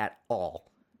story at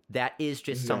all. That is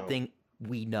just No. something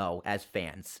we know as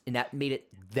fans, and that made it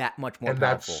that much more And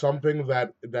powerful. that's something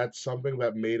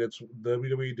that made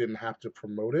WWE didn't have to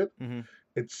promote it. Mhm.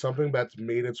 It's something that's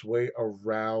made its way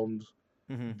around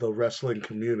Mhm. the wrestling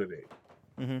community.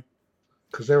 Mhm.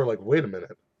 Because they were like, wait a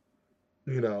minute,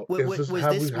 Was this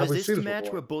the this match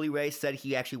before? where Bully Ray said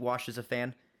he actually watched as a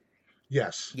fan?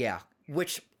 Yes. Yeah,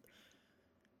 which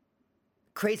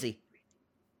crazy.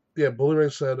 Yeah, Bully Ray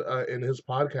said in his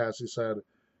podcast, he said,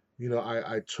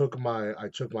 I took my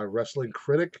wrestling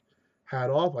critic hat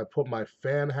off, I put my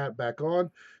fan hat back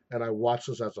on, and I watched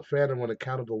this as a fan. And when it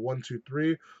counted to 1, 2,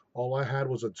 3, all I had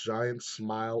was a giant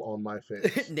smile on my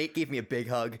face. Nate gave me a big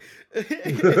hug.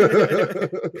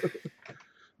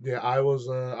 Yeah, I was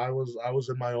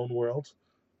in my own world.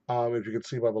 If you can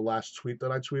see by the last tweet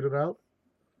that I tweeted out,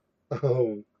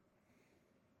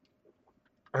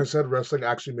 I said wrestling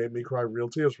actually made me cry real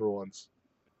tears for once.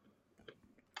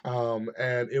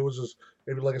 And it was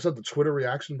like I said, the Twitter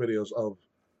reaction videos of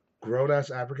grown ass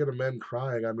African men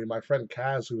crying. I mean, my friend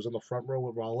Kaz, who was in the front row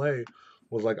with Raleigh,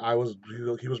 was like,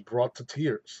 he was brought to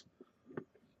tears.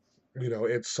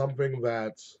 It's something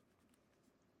that,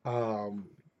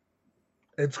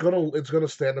 it's gonna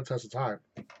stand the test of time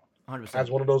 100%. as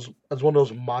one of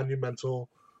those monumental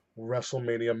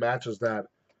WrestleMania matches that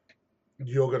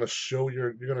you're gonna show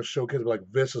kids like,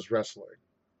 this is wrestling.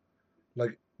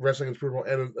 Like, wrestling is brutal,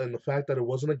 and the fact that it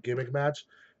wasn't a gimmick match,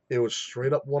 it was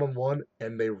straight up 1-on-1,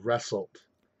 and they wrestled.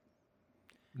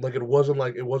 Like, it wasn't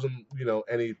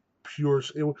any pure.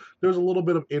 There was a little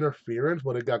bit of interference,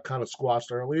 but it got kind of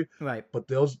squashed early. Right. But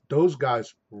those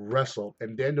guys wrestled,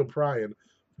 and Daniel Bryan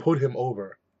put him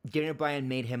over. Daniel Bryan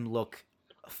made him look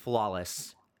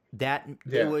flawless. Yeah.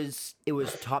 It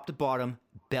was top to bottom,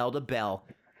 bell to bell,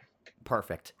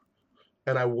 perfect.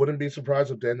 And I wouldn't be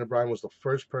surprised if Daniel Bryan was the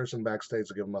first person backstage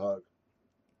to give him a hug.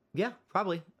 Yeah,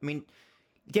 probably. I mean,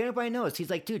 Daniel Bryan knows.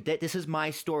 He's like, dude, this is my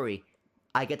story.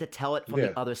 I get to tell it from Yeah.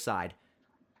 the other side.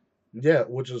 Yeah,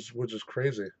 which is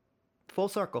crazy. Full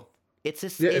circle. It's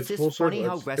just Yeah, it's it's full just funny circle.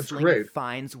 how It's wrestling great.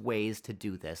 finds ways to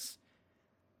do this.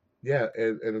 Yeah,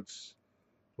 and it's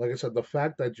like I said, the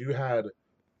fact that you had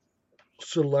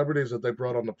celebrities that they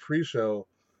brought on the pre-show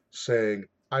saying,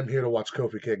 "I'm here to watch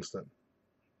Kofi Kingston."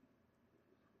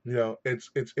 It's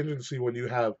interesting to see when you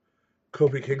have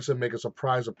Kofi Kingston make a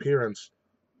surprise appearance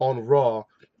on Raw,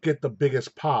 get the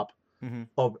biggest pop Mhm.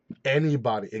 of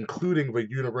anybody, including the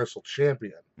Universal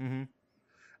Champion. Mm-hmm.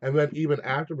 And then even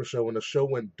after the show, when the show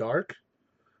went dark,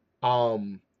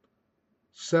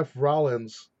 Seth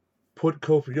Rollins put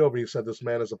Kofi over. He said, "This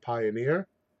man is a pioneer.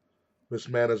 This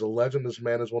man is a legend. This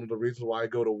man is one of the reasons why I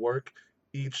go to work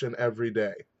each and every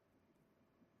day."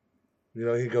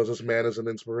 He goes, "This man is an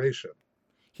inspiration."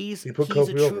 He's He put a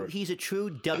Kofi true over. he's a true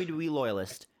WWE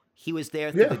loyalist. He was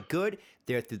there through Yeah. the good,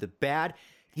 there through the bad.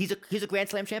 He's a Grand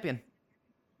Slam champion.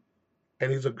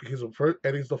 And he's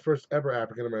the first ever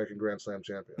African American Grand Slam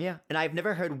champion. Yeah, and I've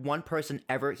never heard one person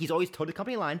ever. He's always told the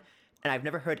company line, and I've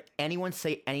never heard anyone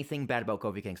say anything bad about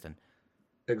Kofi Kingston.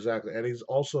 Exactly. And he's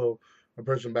also a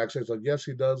person backstage, like, yes,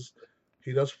 he does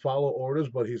follow orders,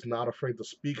 but he's not afraid to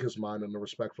speak his mind in a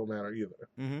respectful manner either.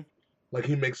 Mm-hmm. Like,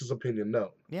 he makes his opinion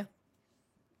known. Yeah.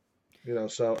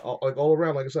 So all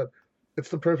around, like I said, it's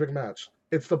the perfect match.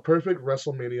 It's the perfect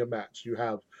WrestleMania match. You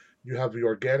have the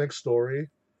organic story,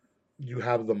 you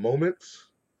have the moments,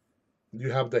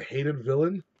 you have the hated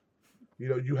villain.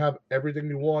 You have everything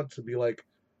you want to be like,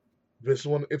 this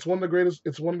one. It's one of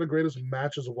the greatest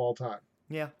matches of all time.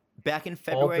 Yeah. Back in All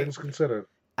February, things considered.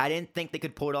 I didn't think they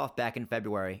could pull it off back in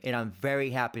February, and I'm very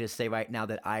happy to say right now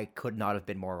that I could not have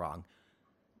been more wrong.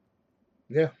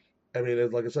 Yeah, I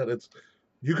mean, like I said,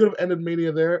 you could have ended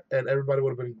Mania there, and everybody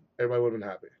would have Everybody would have been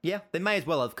happy. Yeah, they might as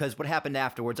well have, because what happened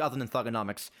afterwards, other than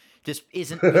Thugonomics, just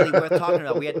isn't really worth talking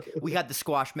about. We had the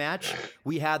squash match,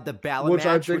 we had the ballot Which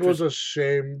match, I think was a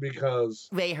shame because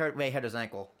Ray hurt his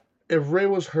ankle. if Ray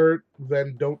was hurt,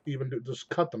 then don't even just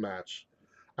cut the match.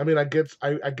 I mean, I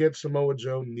get Samoa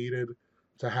Joe needed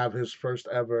to have his first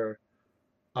ever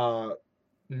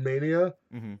Mania,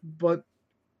 Mm-hmm. but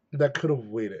that could have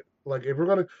waited. Like if we're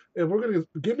gonna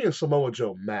give me a Samoa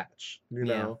Joe match, you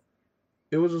Yeah. know,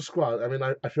 it was a squad. I mean,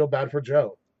 I feel bad for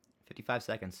Joe. 55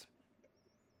 seconds.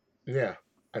 Yeah,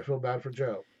 I feel bad for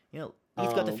Joe. You know,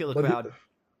 he's got to feel the But crowd.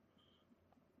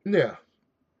 Yeah.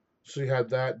 So you had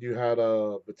that. You had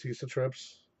Batista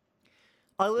trips.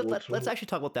 Let's actually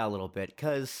talk about that a little bit,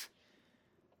 because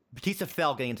Batista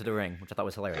fell getting into the ring, which I thought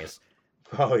was hilarious.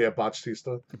 Oh yeah,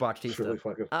 Batista. Batista. It's really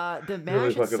fucking. The match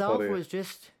really fucking itself funny.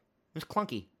 was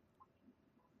clunky.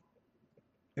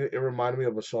 It reminded me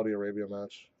of a Saudi Arabia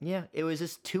match. Yeah, it was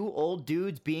just two old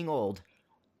dudes being old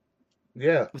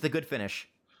Yeah, with a good finish.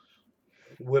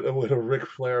 with a Ric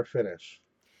Flair finish.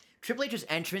 Triple H's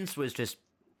entrance was just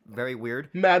very weird.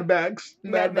 Mad Max.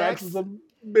 Mad Mad Max Max? is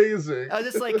amazing. I was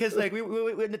just like, because like we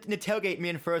in the tailgate, me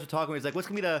and Furs were talking. We was like, what's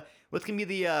gonna be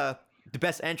the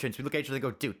best entrance? We look at each other and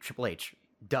go, dude, Triple H,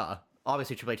 duh.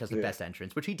 Obviously, Triple H has the Yeah. best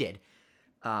entrance, which he did.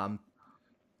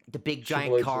 The big Triple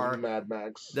giant H is car, Mad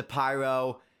Max. the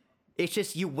pyro. It's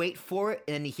just you wait for it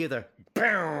and then you hear the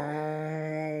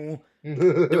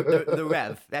the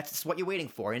rev. That's what you're waiting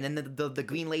for, and then the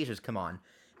green lasers come on,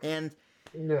 and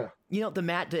Yeah. you know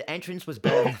the entrance was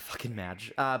better than the fucking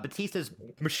match. Batista's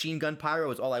machine gun pyro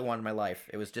was all I wanted in my life.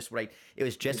 It was just what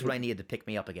I needed to pick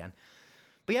me up again.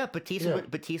 But yeah,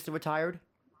 Batista retired.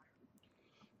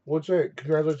 What's it?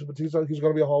 Congratulations to Batista. He's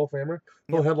going to be a Hall of Famer.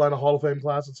 He'll Yep. headline a Hall of Fame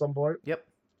class at some point Yep.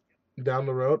 down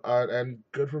the road. And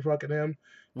good for fucking him.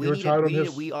 We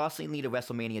also need a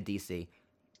WrestleMania DC.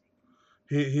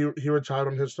 He retired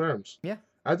on his terms. Yeah.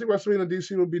 I think WrestleMania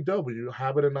DC would be dope. You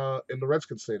have it in the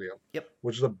Redskins Stadium. Yep.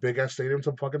 Which is a big ass stadium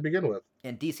to fucking begin with.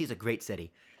 And DC is a great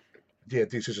city. Yeah,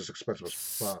 DC is just expensive as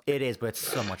fuck. It is, but it's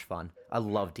so much fun. I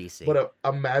love DC. But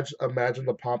imagine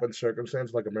the pomp and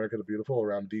circumstance like America the Beautiful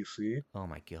around DC. Oh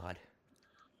my god.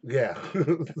 Yeah.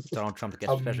 Donald Trump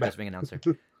gets special guest ring announcer.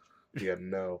 Yeah,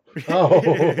 no.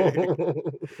 Oh.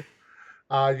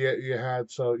 Yeah, you had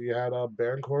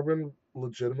Baron Corbin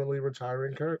legitimately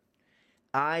retiring Kurt.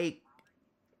 I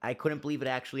couldn't believe it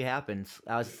actually happened.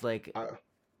 I was just like,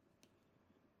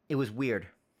 it was weird.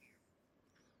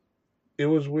 It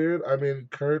was weird. I mean,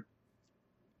 Kurt's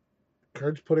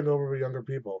putting over younger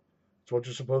people. It's what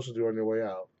you're supposed to do on your way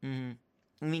out. Hmm.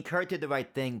 I mean, Kurt did the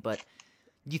right thing, but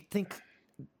you think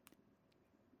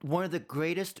one of the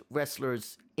greatest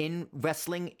wrestlers in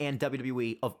wrestling and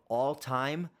WWE of all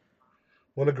time,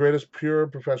 One of the greatest pure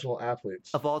professional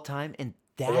athletes. and all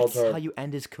that's time. how you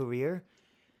end his career?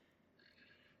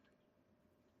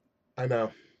 I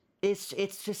know. It's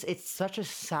such a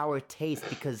sour taste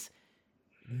because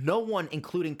no one,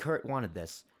 including Kurt, wanted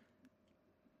this.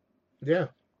 Yeah.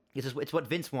 It's what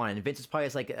Vince wanted. And Vince is probably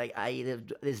just like,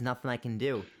 there's nothing I can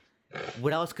do.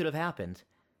 What else could have happened?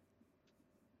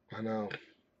 I know.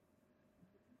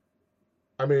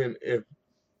 I mean, if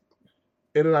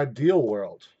in an ideal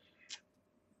world,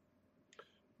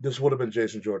 this would have been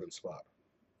Jason Jordan's spot.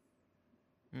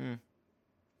 Mm.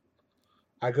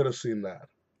 I could have seen that.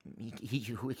 We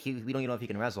don't even know if he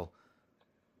can wrestle.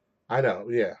 I know,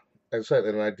 yeah. As I said,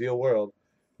 in an ideal world,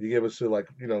 you give us to like,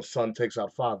 son takes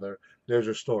out father. There's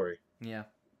your story. Yeah.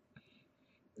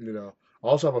 I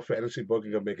also have a fantasy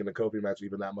booking of making the Kofi match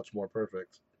even that much more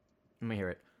perfect. Let me hear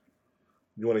it.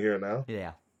 You want to hear it now?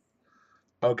 Yeah.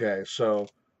 Okay, so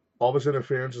all this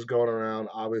interference is going around.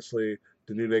 Obviously,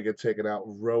 the New Day get taken out.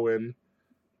 Rowan,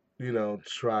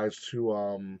 tries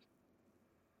to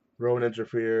Rowan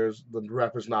interferes. The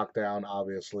ref is knocked down,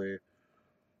 obviously.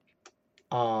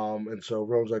 And so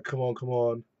Rowan's like, come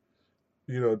on.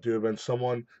 Dude, and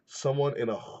someone in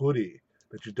a hoodie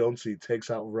that you don't see takes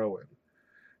out Rowan,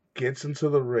 gets into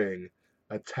the ring,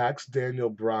 attacks Daniel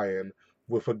Bryan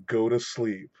with a go to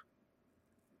sleep,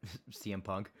 CM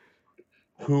Punk.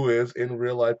 who is in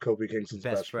real life Kofi Kingston's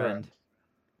best friend.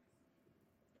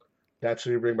 That's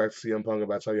how you bring back CM Punk,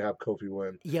 and that's how you have Kofi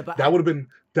win. Yeah, but That would have been.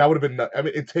 I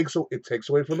mean, it takes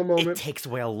away from the moment. it takes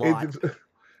away a lot.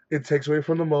 It takes away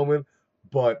from the moment,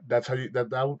 but that's how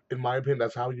that in my opinion,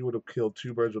 that's how you would have killed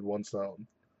two birds with one stone.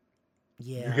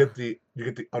 Yeah. You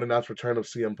get the unannounced return of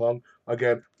CM Punk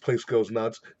again. Place goes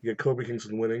nuts. You get Kofi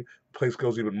Kingston winning. Place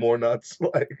goes even more nuts.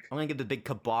 Like I'm gonna give the big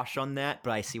kibosh on that,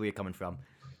 but I see where you're coming from.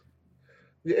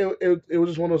 it was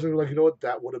just one of those things like, you know what,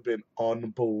 that would have been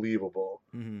unbelievable.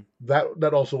 Hmm.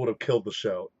 That also would have killed the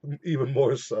show even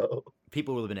more so.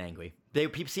 People would have been angry.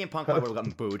 CM Punk would have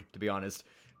gotten booed, to be honest.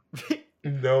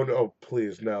 No,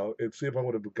 please, no. CM Punk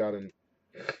would have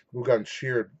gotten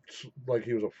cheered like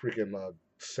he was a freaking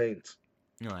saint.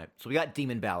 All right, so we got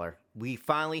Demon Balor. We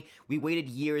waited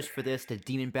years for this, the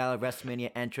Demon Balor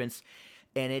WrestleMania entrance,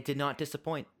 and it did not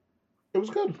disappoint. It was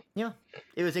good. Yeah,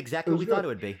 it was exactly what we thought it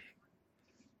would be.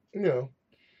 You know,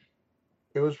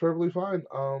 it was perfectly fine.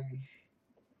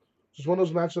 Just one of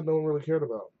those matches that no one really cared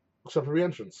about, except for the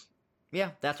entrance.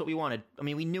 Yeah, that's what we wanted. I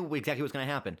mean, we knew exactly what was going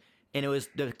to happen, and it was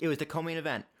the co-main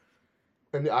event.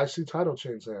 And the IC title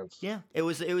changed hands. Yeah, it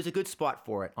was a good spot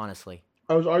for it, honestly.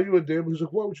 I was arguing with Dave. He's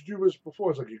like, "What would you do this before?"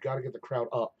 It's like, you got to get the crowd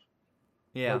up.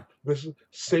 Yeah, Like,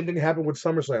 same thing happened with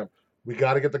SummerSlam. We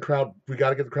got to get the crowd. We got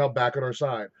to get the crowd back on our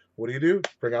side. What do?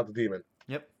 Bring out the demon.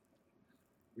 Yep.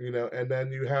 You know, and then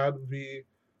you had the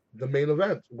main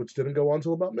event, which didn't go on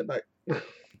until about midnight.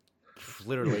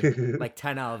 Literally, like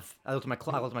 10 of. I looked at my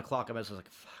clock. I was like,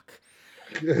 fuck.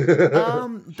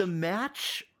 The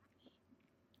match.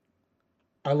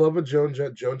 I love it. Joan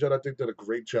Jett, I think, did a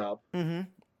great job. Mm-hmm.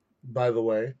 By the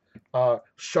way,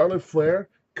 Charlotte Flair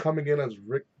coming in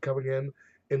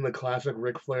in the classic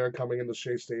Ric Flair coming in the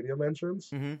Shea Stadium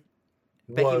entrance. Mm-hmm.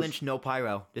 Becky Lynch, no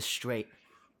pyro, just straight.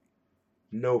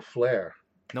 No flair.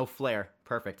 No flair.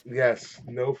 Perfect. Yes,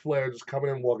 no flair, just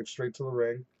coming in, walking straight to the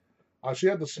ring. She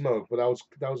had the smoke, but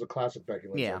that was a classic Becky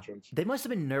Lynch entrance. They must have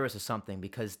been nervous or something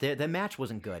because their match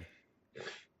wasn't good.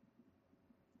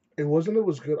 It wasn't. It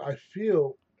was good. I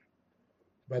feel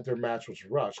that their match was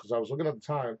rushed because I was looking at the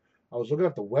time. I was looking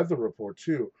at the weather report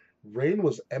too. Rain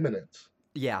was imminent.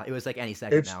 Yeah, it was like any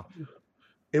second now.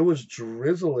 It was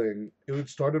drizzling. It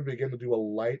started to begin to do a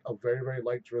very, very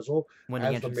light drizzle When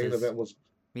as the main event was.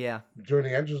 Yeah. During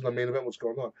the entrance, the main event was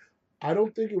going on. I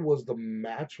don't think it was the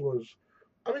match was.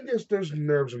 I mean, there's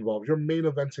nerves involved. You're main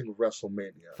eventing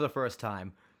WrestleMania For the first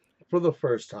time.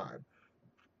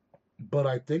 But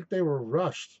I think they were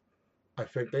rushed. I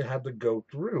think they had to go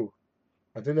through.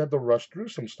 I think they had to rush through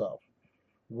some stuff,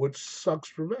 which sucks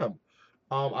for them.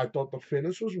 I thought the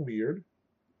finish was weird.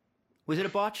 Was it a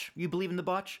botch? You believe in the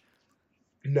botch?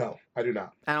 No, I do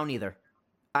not. I don't either.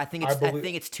 I think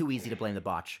it's too easy to blame the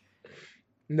botch.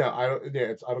 No, I don't.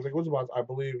 Yeah, I don't think it was a botch. I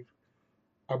believe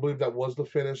that was the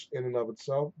finish in and of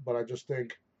itself, but I just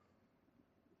think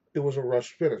it was a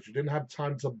rushed finish. You didn't have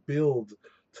time to build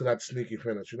to that sneaky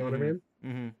finish. You know what I mean?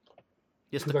 Mm-hmm.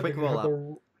 Just the quick roll up.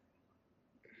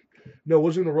 No, it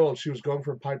wasn't a roll up. She was going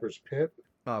for Piper's Pit.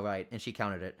 Oh, right, and she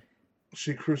countered it.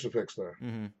 She crucifixed her.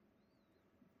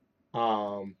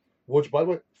 Mm-hmm. Which, by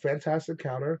the way, fantastic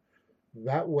counter.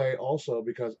 That way also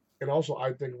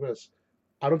I think this.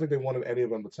 I don't think they wanted any of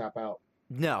them to tap out.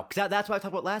 No, because that's what I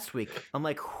talked about last week. I'm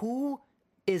like, who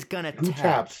is gonna who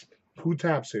taps? Who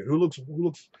taps here? Who looks?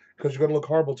 Because you're gonna look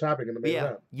horrible tapping in the main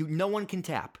event. No one can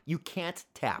tap. You can't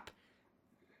tap.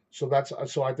 So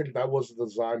I think that was the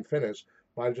design finish.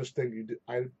 But I just think you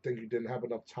didn't have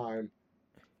enough time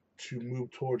to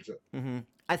move towards it. Mm-hmm.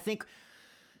 I think,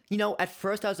 at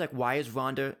first I was like, why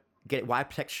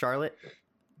protect Charlotte?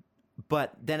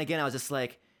 But then again, I was just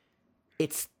like,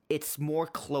 it's more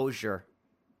closure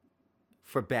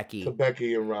for Becky. To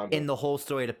Becky and Ronda. In the whole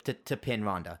story to pin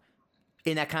Ronda.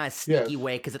 In that kind of sneaky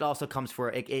way, because it also comes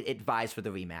it vies for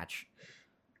the rematch.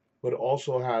 But it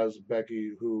also has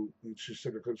Becky, who she's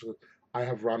sick of. I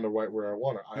have Ronda right where I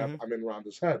want her. I'm in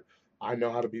Ronda's head. I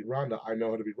know how to beat Ronda.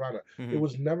 Mm-hmm. It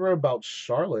was never about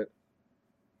Charlotte,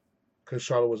 because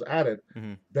Charlotte was added.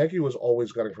 Mm-hmm. Becky was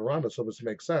always gunning for Ronda, so this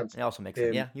makes sense. It also makes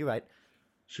sense. Yeah, you're right.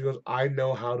 She goes, I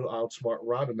know how to outsmart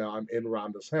Ronda now. I'm in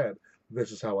Ronda's head.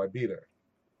 This is how I beat her.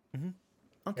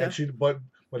 Mm-hmm. Okay. And but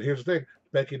here's the thing.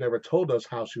 Becky never told us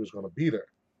how she was going to beat her.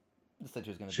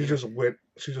 She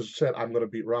just said, I'm going to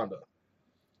beat Ronda.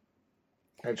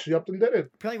 And she upped and did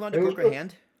it. Apparently Ronda broke her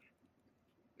hand.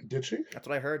 Did she? That's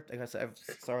what I heard. I guess I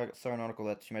saw an article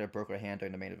that she might have broke her hand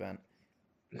during the main event.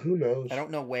 Who knows? I don't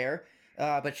know where.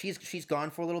 But she's gone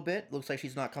for a little bit. Looks like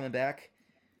she's not coming back.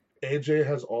 AJ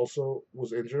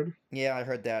was injured. Yeah, I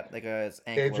heard that. Like his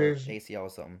ankle or ACL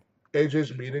or something. AJ's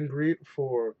VIP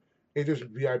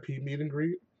meet and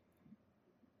greet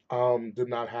did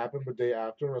not happen the day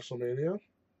after WrestleMania.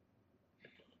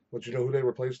 But you know who they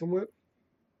replaced him with?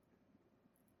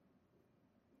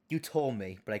 You told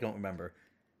me, but I don't remember.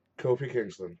 Kofi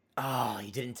Kingston. Oh,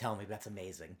 you didn't tell me. That's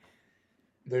amazing.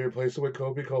 They replaced him with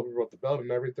Kofi. Kofi brought the belt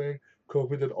and everything.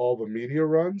 Kofi did all the media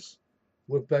runs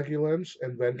with Becky Lynch,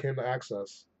 and then came to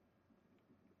Access.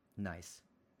 Nice.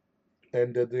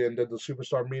 And did the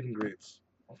superstar meet and greets.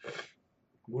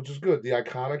 which is good. The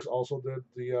Iconics also did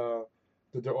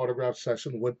their autograph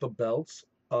session with the belts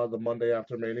the Monday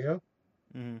after Mania.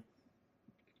 Hmm.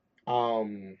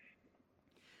 Um,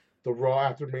 the Raw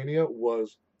after Mania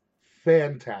was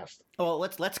fantastic. Well,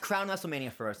 let's crown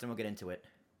WrestleMania first, and we'll get into it.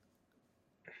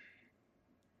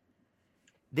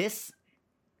 This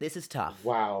is tough.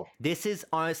 Wow. This is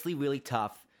honestly really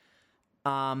tough.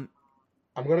 I'm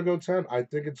gonna go 10. I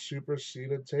think it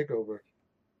superseded Takeover.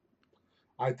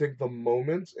 I think the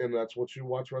moments, and that's what you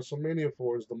watch WrestleMania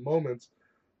for, is the moments.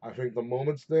 I think the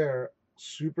moments there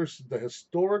the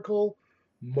historical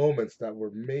moments that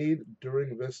were made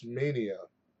during this Mania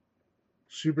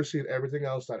supersede everything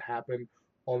else that happened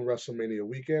on WrestleMania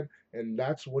weekend, and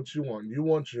that's what you want. You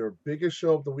want your biggest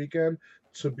show of the weekend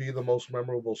to be the most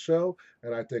memorable show,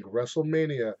 and I think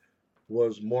WrestleMania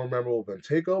was more memorable than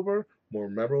Takeover, more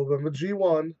memorable than the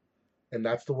G1, and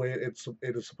that's the way it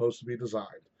is supposed to be designed.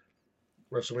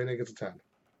 WrestleMania gets a 10.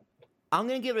 I'm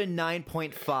gonna give it a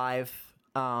 9.5.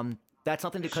 That's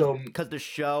something So- because the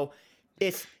show,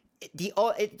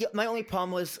 my only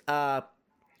problem was our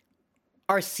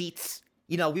seats.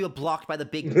 You know, we were blocked by the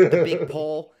big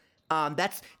pole.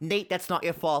 That's Nate. That's not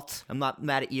your fault. I'm not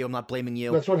mad at you. I'm not blaming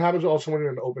you. That's what happens also when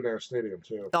you're in an open air stadium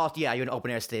too. Oh yeah, you're in an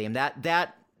open air stadium. That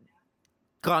got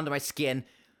under my skin,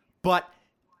 but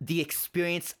the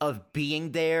experience of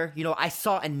being there, you know, I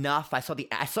saw enough. I saw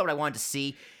what I wanted to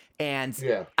see, and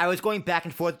Yeah. I was going back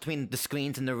and forth between the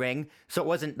screens and the ring, so it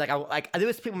wasn't like there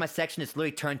was people in my section that's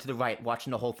literally turned to the right,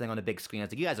 watching the whole thing on the big screen. I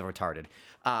was like, you guys are retarded.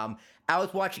 I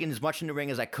was watching as much in the ring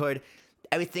as I could.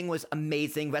 Everything was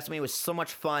amazing. WrestleMania was so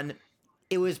much fun.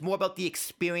 It was more about the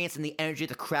experience and the energy of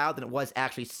the crowd than it was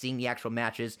actually seeing the actual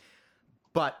matches.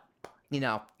 But, you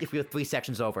know, if we were 3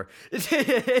 sections over,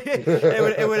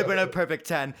 it would have been a perfect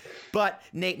 10. But,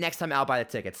 Nate, next time I'll buy the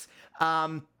tickets.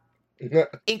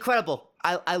 Incredible.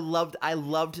 I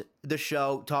loved the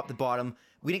show, top to bottom.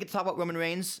 We didn't get to talk about Roman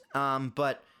Reigns,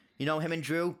 but, you know, him and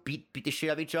Drew beat the shit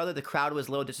out of each other. The crowd was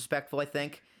a little disrespectful, I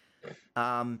think.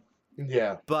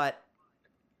 Yeah. But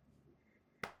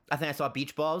I think I saw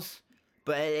beach balls.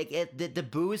 But the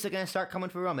boos are going to start coming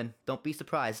for Roman. Don't be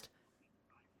surprised.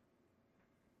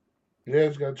 Yeah,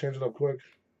 just gotta change it up quick.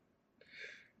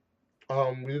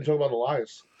 We didn't talk about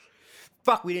Elias.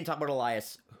 Fuck, we didn't talk about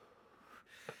Elias.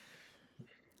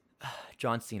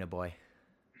 John Cena, boy.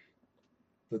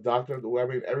 The doctor, I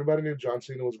mean, everybody knew John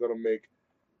Cena was gonna make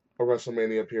a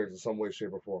WrestleMania appearance in some way,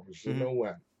 shape, or form. Just didn't know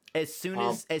when. As soon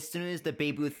as the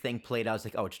Babe Ruth thing played, I was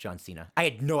like, oh, it's John Cena. I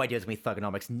had no idea it was going to be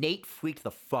Thugonomics. Nate freaked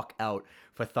the fuck out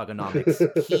for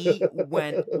Thugonomics. He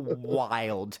went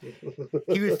wild.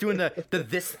 He was doing the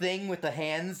this thing with the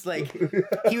hands. Like,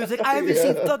 he was like, I haven't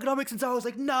seen Thugonomics since I was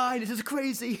like 9. This is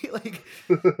crazy. like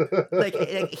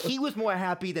he was more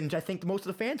happy than I think most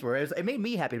of the fans were. It made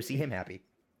me happy to see him happy.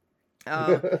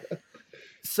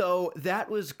 So that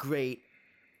was great.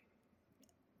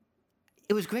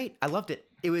 It was great. I loved it.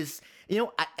 It was, you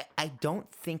know, I don't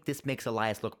think this makes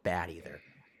Elias look bad either.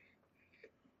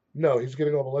 No, he's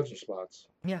getting all the legend spots.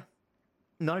 Yeah.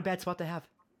 Not a bad spot to have.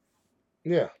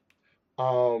 Yeah.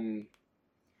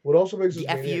 What also makes The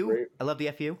this Mania FU. great? I love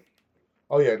the FU.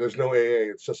 Oh yeah, there's no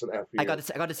AA. It's just an FU. I got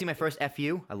to see my first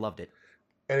FU. I loved it.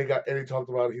 And he talked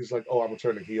about it. He's like, "Oh, I'm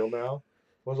returning heel now."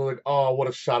 I was like, "Oh, what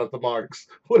a shot at the marks!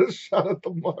 What a shot at the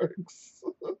marks!"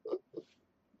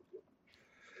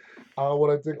 What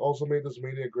I think also made this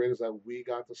Mania great is that we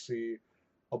got to see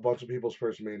a bunch of people's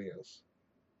first Manias.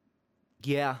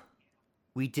 Yeah.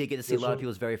 We did get to see a This lot of one-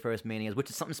 people's very first Manias, which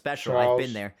is something special. Charles. I've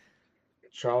been there.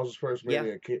 Charles's first Yeah.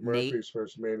 Mania, Kate Nate. Murphy's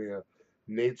first Mania,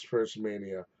 Nate's first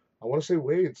Mania. I want to say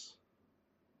Wade's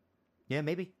Yeah,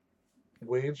 maybe.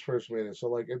 first Mania. So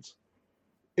like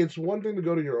it's one thing to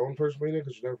go to your own first Mania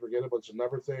because you never forget it, but it's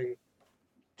another thing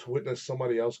to witness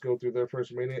somebody else go through their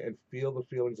first Mania and feel the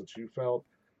feelings that you felt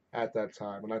at that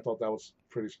time. And I thought that was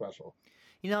pretty special.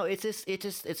 You know, it's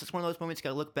just one of those moments you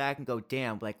gotta look back and go,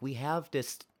 damn, like we have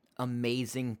this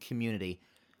amazing community,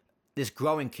 this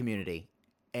growing community,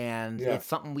 and Yeah. it's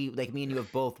something we, like me and you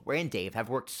have both, Ray and Dave, have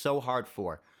worked so hard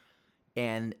for,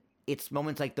 and it's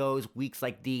moments like those, weeks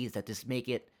like these, that just make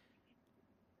it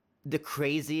the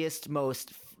craziest,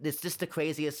 it's just the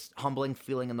craziest, humbling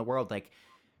feeling in the world. Like,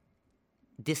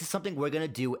 this is something we're gonna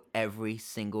do every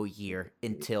single year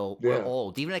until we're Yeah.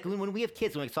 old. Even like when we have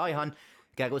kids, we're like, sorry, hon,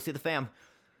 gotta go see the fam.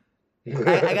 I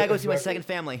gotta go see my second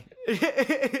family.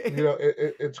 You know,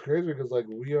 it's crazy because like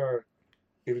we are,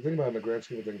 if you think about it in the grand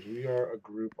scheme of things, we are a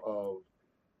group of,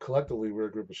 collectively, we're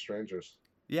a group of strangers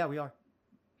Yeah, we are.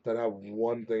 that have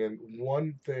one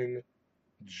thing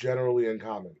generally in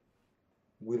common.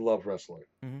 We love wrestling.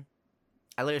 Mhm.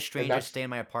 I let a stranger stay in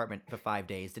my apartment for 5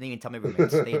 days. Didn't even tell my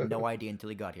roommates. They had no idea until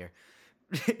he got here.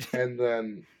 And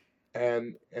then,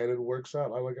 and it works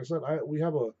out. Like I said, we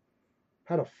had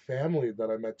a family that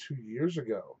I met 2 years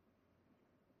ago,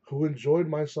 who enjoyed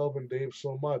myself and Dave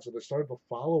so much, and they started to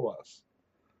follow us.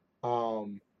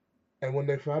 And when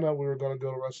they found out we were going to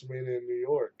go to WrestleMania in New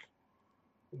York,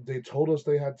 they told us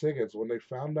they had tickets. When they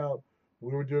found out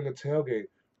we were doing a tailgate,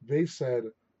 they said,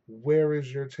 "Where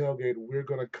is your tailgate? We're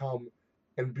going to come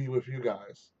and be with you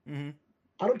guys." Mm-hmm.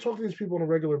 I don't talk to these people on a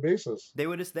regular basis. They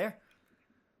were just there.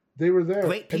 They were there.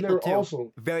 Great people, and they were too.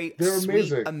 awesome. Very They're sweet,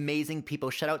 amazing. amazing people.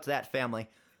 Shout out to that family.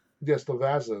 Yes, the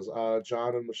Vazes,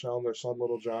 John and Michelle and their son,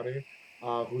 little Johnny,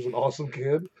 who's an awesome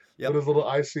kid with his little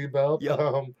IC belt. Yep.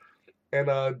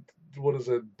 And what is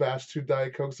it? Bash 2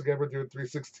 Diet Cokes together doing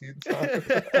 316 times.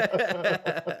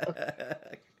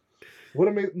 What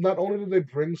amazing! Not only did they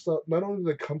bring stuff, not only did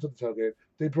they come to the tailgate,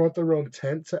 they brought their own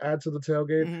tent to add to the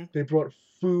tailgate. Mm-hmm. They brought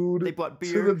food. They brought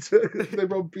beer. They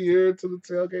brought beer to the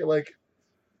tailgate. Like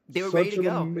They were ready to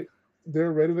go. They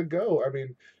were ready to go. I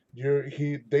mean,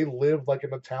 they live like in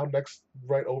the town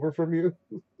right over from you.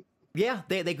 Yeah,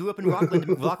 they grew up in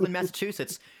Rockland,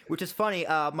 Massachusetts, which is funny.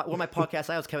 One of my podcast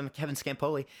I was Kevin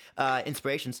Scampoli,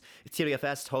 Inspirations. It's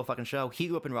TWFS, whole fucking show. He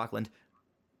grew up in Rockland.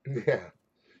 Yeah,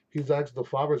 the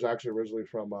father's actually originally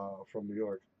from New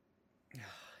York.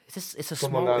 It's a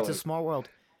small world.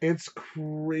 It's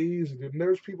crazy, dude. And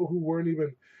there's people who weren't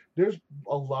even. There's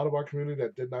a lot of our community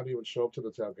that did not even show up to the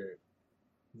tailgate,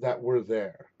 that were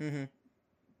there. Mm-hmm.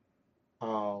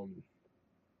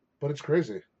 But it's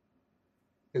crazy.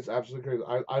 It's absolutely crazy.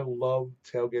 I love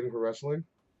tailgating for wrestling.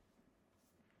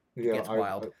 Yeah, It's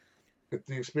wild.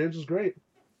 The experience is great.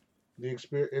 The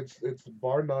experience, it's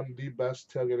bar none the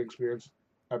best tailgating experience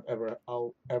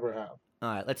I'll ever have. All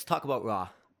right, let's talk about Raw.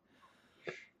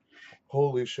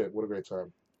 Holy shit! What a great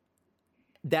time.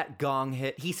 That gong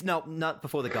hit. No, not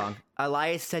before the gong.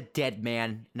 Elias said "dead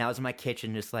man," and I was in my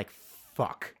kitchen just like,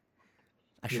 fuck.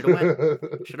 I should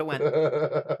have went.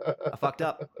 I fucked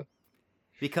up.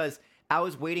 Because I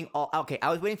was waiting I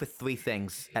was waiting for 3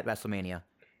 things at WrestleMania.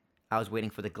 I was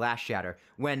waiting for the glass shatter.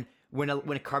 When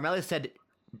Carmella said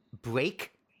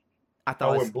break, I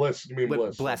thought when Bliss, you mean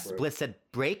Bliss. Bliss said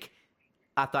break,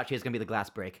 I thought she was gonna be the glass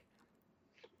break.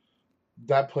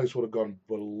 That place would have gone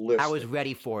ballistic. I was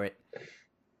ready for it.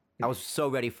 I was so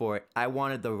ready for it. I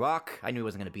wanted The Rock. I knew he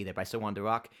wasn't gonna be there, but I still wanted The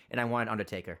Rock, and I wanted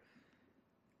Undertaker.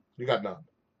 You got none.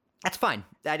 That's fine.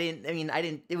 I didn't.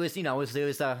 It was it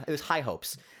was high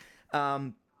hopes.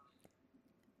 But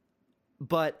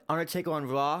Undertaker on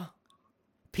Raw,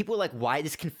 people were like, why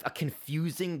this a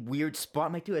confusing weird spot?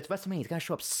 I'm like, dude, it's WrestleMania. He's gotta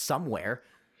show up somewhere.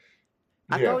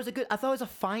 I thought it was a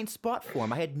fine spot for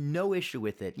him. I had no issue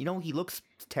with it. He looks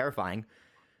terrifying.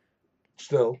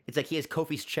 Still, it's like he has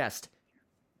Kofi's chest.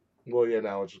 Well, yeah,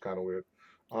 now it's just kind of weird.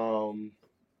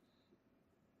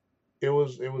 It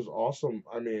was awesome.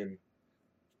 I mean,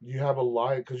 you have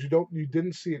Elias because you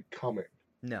didn't see it coming.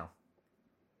 No.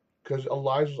 Because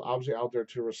Elias was obviously out there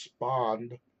to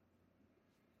respond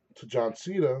to John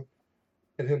Cena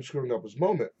and him screwing up his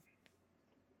moment.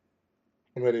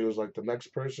 And then he was like, the next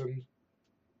person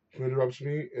who interrupts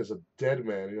me is a dead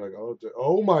man. And you're like,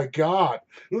 oh my God.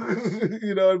 And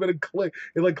then it clicked.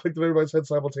 It clicked in everybody's head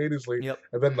simultaneously. Yep.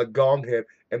 And then the gong hit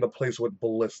and the place went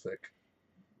ballistic.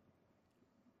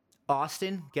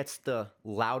 Austin gets the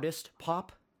loudest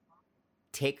pop.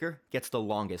 Taker gets the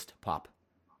longest pop.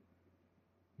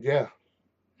 Yeah.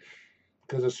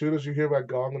 Because as soon as you hear that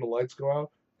gong and the lights go out,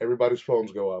 everybody's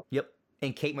phones go up. Yep.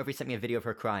 And Kate Murphy sent me a video of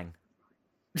her crying.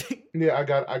 Yeah, I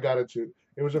got it too.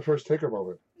 It was her first Taker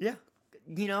moment. Yeah.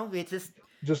 It's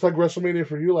just like WrestleMania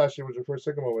for you last year was your first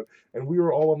Taker moment. And we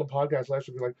were all on the podcast last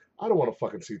year being like, I don't want to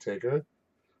fucking see Taker.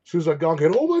 She was like, gong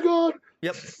hit, oh my God.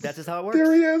 Yep, that's just how it works.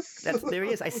 There he is. There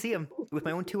he is. I see him with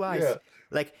my own 2 eyes. Yeah.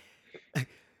 Like,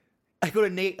 I go to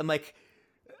Nate, I'm like,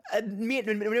 when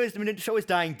the show was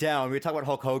dying down, we were talking about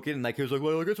Hulk Hogan, and he was like,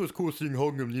 well, I guess it was cool seeing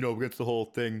Hogan, against the whole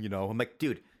thing, I'm like,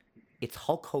 dude, it's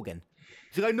Hulk Hogan.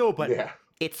 He's like, I know, but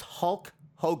it's Hulk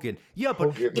Hogan. Yeah,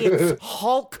 but it's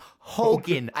Hulk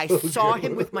Hogan. I saw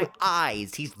him with my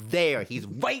eyes. He's there. He's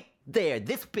right there,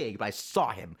 this big, but I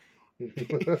saw him.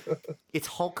 It's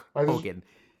Hulk Hogan.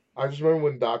 I just remember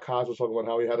when Doc Haas was talking about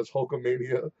how he had his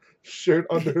Hulkamania shirt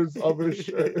under his other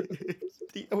shirt.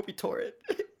 He tore it.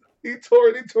 He tore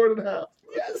it in half.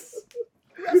 Yes.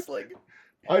 Wrestling.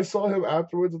 I saw him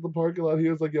afterwards at the parking lot. He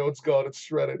was like, yo, it's gone. It's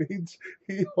shredded.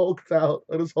 He hulked out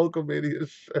on his Hulkamania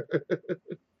shirt.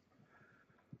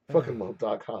 Fucking love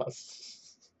Doc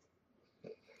Haas.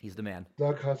 He's the man.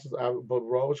 Doc Haas is out. But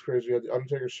Raw was crazy. You had the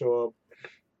Undertaker show up.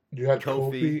 You had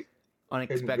Kofi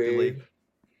unexpectedly. invade.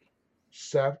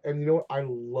 Seth, and you know what? I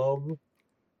love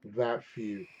that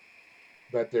feud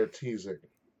that they're teasing.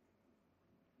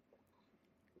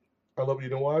 I love, you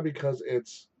know why? Because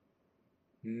it's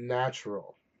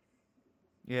natural.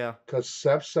 Yeah. Because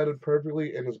Seth said it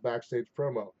perfectly in his backstage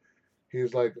promo.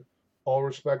 He's like, all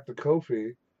respect to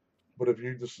Kofi, but if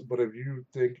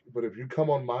you come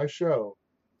on my show,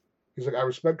 he's like, I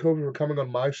respect Kofi for coming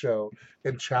on my show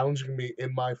and challenging me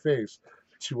in my face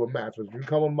to a match. But if you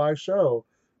come on my show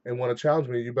and want to challenge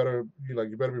me, you better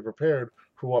be prepared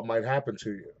for what might happen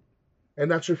to you. And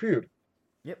that's your feud.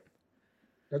 Yep.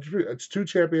 That's your feud. It's two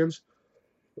champions.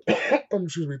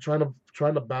 Excuse me, trying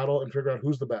to battle and figure out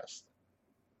who's the best.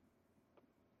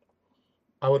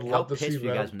 I would How love to pissed see were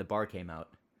you guys them. when the bar came out?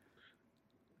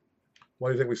 Why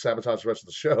do you think we sabotaged the rest of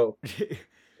the show?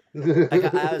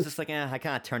 I was just like, I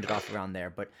kind of turned it off around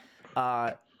there, but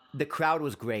the crowd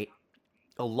was great,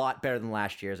 a lot better than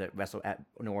last year's at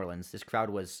New Orleans. This crowd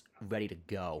was ready to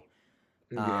go.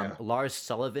 Yeah. Lars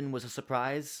Sullivan was a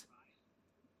surprise.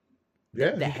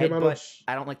 Yeah, The he came out headbutt, of,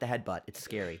 I don't like the headbutt. It's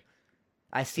scary.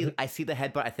 I see the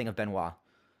headbutt. I think of Benoit.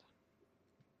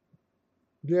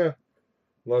 yeah.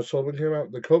 Lars Sullivan came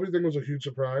out. The Kobe thing was a huge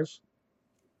surprise.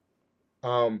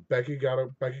 Becky cut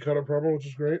a promo, which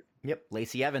is great. Yep,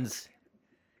 Lacey Evans.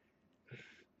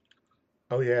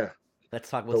 Oh yeah, Let's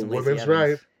talk about the some Lacey women's Evans.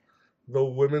 right. The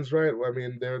women's right. I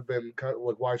mean, there had been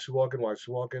like, why is she walking? Why is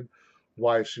she walking?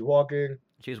 Why is she walking?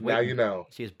 She was Now waiting. you know,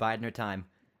 She was biding her time.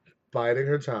 biding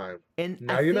her time. And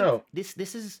Now I you think know.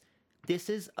 this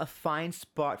is a fine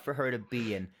spot for her to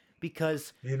be in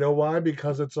because You know why?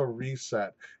 Because it's a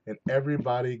reset, and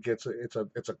everybody gets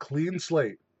it's a clean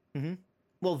slate.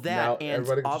 well Now that and everybody gets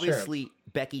a chance. obviously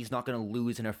Becky's not going to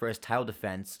lose in her first title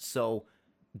defense, so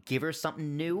give her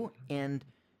something new and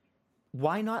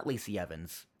why not Lacey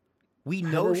Evans? We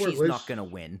Have know her work, she's Lace- not going to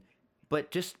win,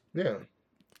 but just Yeah,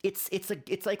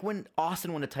 it's like when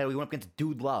Austin won a title, he went up against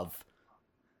Dude Love.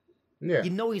 yeah. You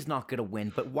know he's not going to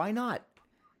win, but why not?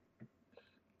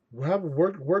 We'll have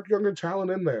work younger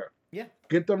talent in there. Yeah.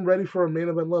 Get them ready for a main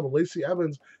event level. Lacey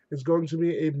Evans is going to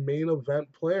be a main event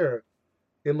player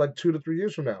in like 2 to 3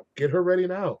 years from now. Get her ready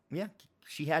now. Yeah,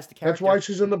 she has the character. That's why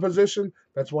she's in the position.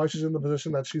 That's why she's in the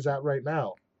position that she's at right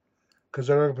now. Because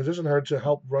they're going to position her to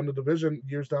help run the division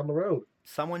years down the road.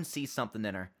 Someone sees something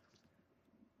in her.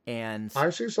 And I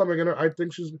see something in her. I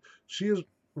think she is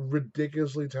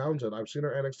ridiculously talented. I've seen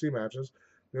her NXT matches.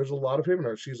 There's a lot of people in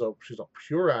her. She's a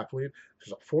pure athlete.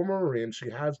 She's a former Marine. She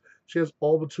has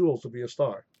all the tools to be a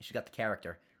star. she's got the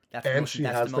character. That's And the most, she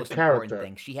that's has the the most important character.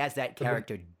 thing. She has that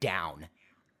character down.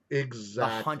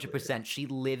 Exactly. 100%. She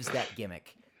lives that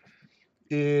gimmick.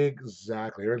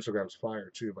 Exactly. Her Instagram's fire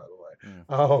too, by the way.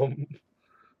 Mm.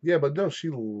 Yeah, but no, she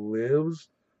lives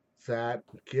that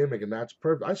gimmick, and that's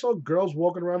perfect. I saw girls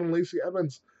walking around in Lacey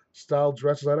Evans style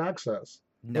dresses at Access.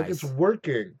 Like, Nice. it's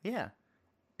working. Yeah.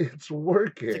 It's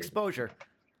working. It's exposure.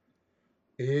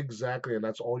 Exactly, and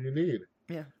that's all you need.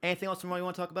 Yeah. Anything else from what you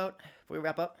want to talk about before we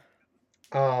wrap up?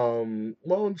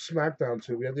 Well, in SmackDown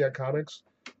too, we had the Iconics.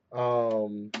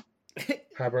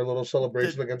 Have our little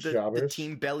celebration against the Jobbers.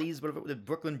 Team Bellies, whatever, the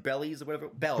Brooklyn Bellies or whatever.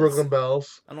 Bells. Brooklyn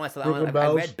Bells. I don't know why I said Brooklyn I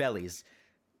Bells. read Bellies.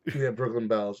 Yeah, Brooklyn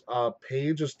Bells.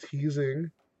 Paige is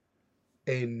teasing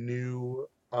a new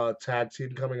tag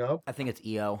team coming up. I think it's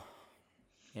EO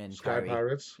and Sky Kyrie.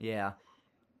 Pirates. Yeah.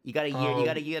 You got a year. You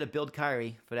got to build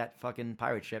Kyrie for that fucking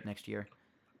pirate ship next year.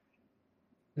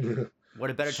 What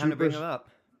a better time to bring him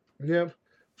up. Yep.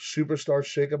 Superstar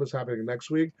Shakeup is happening next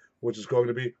week, which is going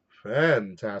to be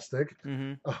fantastic.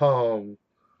 Mm-hmm.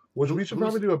 Which we should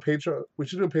probably do a Patreon. We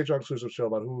should do a Patreon exclusive show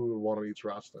about who we would want on each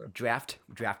roster. Draft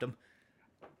him.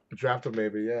 Draft them,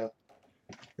 maybe. Yeah.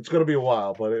 It's going to be a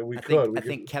while, but we could. I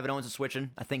think Kevin Owens is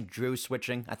switching. I think Drew's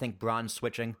switching. I think Braun's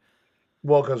switching.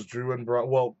 Well, because Drew and Braun.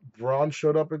 Well, Braun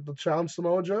showed up at the challenge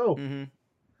Samoa Joe, Mm-hmm.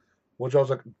 which I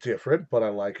was like, different, but I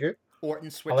like it. Orton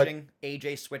switching.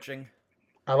 AJ switching.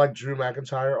 I like Drew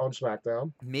McIntyre on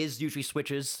SmackDown. Miz usually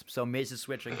switches, so Miz is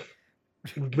switching.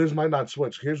 Miz might not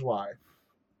switch. Here's why.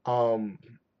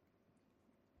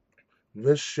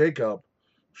 This shakeup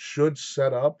should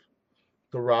set up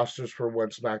the rosters for when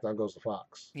SmackDown goes to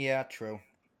Fox. Yeah, true.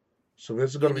 So this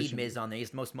is You going to be need Miz on there.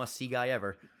 He's the most must-see guy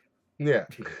ever. yeah.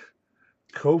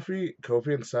 Kofi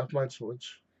and Seth might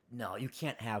switch. No, you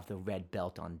can't have the red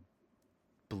belt on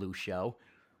Blue Show.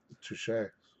 Touche.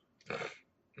 But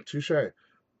the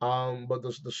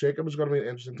shakeup is going to be an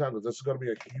interesting time because this is going to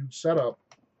be a huge setup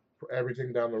for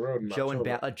everything down the road. In Joe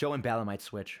October. and Balor might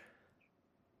switch.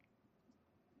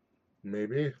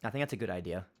 Maybe. I think that's a good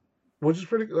idea. Which is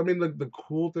pretty. I mean, the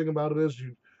cool thing about it is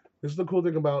this is the cool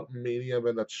thing about Mania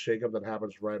and that shakeup that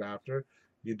happens right after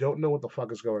You don't know what the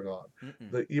fuck is going on.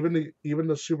 Mm-mm. Even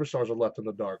the superstars are left in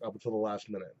the dark up until the last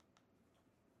minute.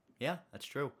 Yeah, that's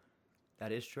true.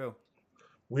 That is true.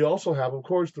 We also have, of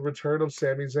course, the return of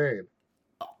Sami Zayn.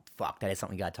 Oh, fuck, that is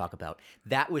something we gotta talk about.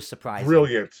 That was surprising.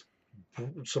 Brilliant,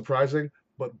 surprising,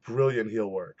 but brilliant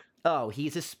heel work. Oh,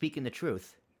 he's just speaking the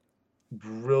truth.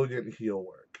 Brilliant heel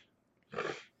work.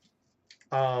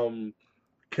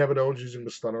 Kevin Owens using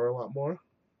the stunner a lot more.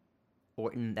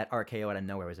 Orton, that RKO out of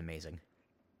nowhere was amazing.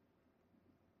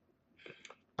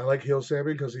 I like heel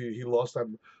Sammy because he lost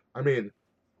that. I mean,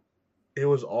 it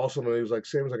was awesome. And he was like,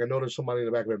 Sammy's like, I noticed somebody in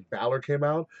the back when Balor came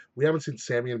out. We haven't seen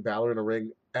Sammy and Balor in a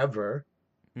ring ever.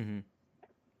 Mm-hmm.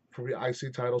 For the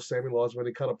IC title, Sammy lost when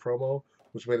he cut a promo,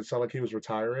 which made it sound like he was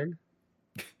retiring.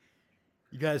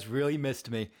 You guys really missed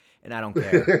me, and I don't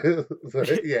care.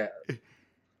 Yeah.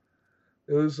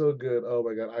 It was so good. Oh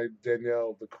my god.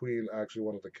 Danielle, the queen, actually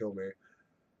wanted to kill me.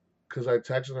 Because I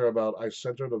texted her I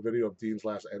sent her the video of Dean's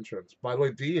last entrance. By the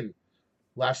way, Dean,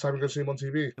 last time you're going to see him on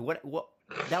TV. What?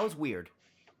 That was weird.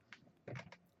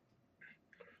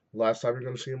 Last time you're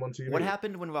going to see him on TV. What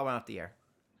happened when Raw went off the air?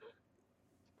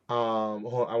 Hold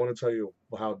on, I want to tell you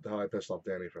how I pissed off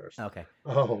Danny first. Okay.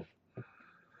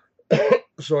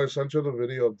 So I sent her the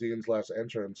video of Dean's last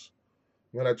entrance.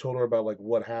 Then I told her about like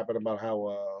what happened, about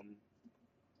how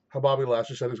Bobby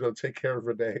Lashley said he's going to take care of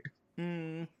Renee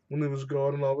when he was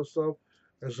gone and all this stuff.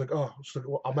 And she's like, well,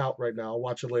 I'm out right now. I'll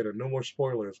watch it later. No more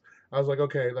spoilers. I was like,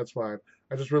 okay, that's fine.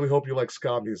 I just really hope you like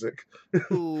ska music.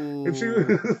 Ooh. And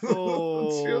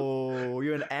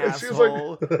You're an and she was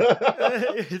asshole.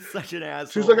 like, You're such an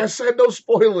asshole. she's like, I said no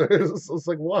spoilers. I was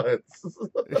like, what?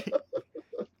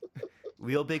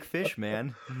 Real big fish,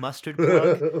 man. Mustard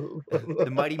plug. The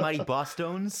Mighty Mighty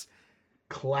Bosstones.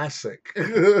 Classic.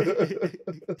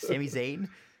 Sami Zayn.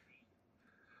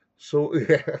 So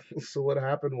what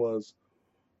happened was,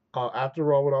 after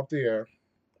Raw went off the air,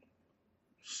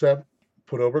 Seth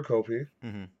put over Kofi.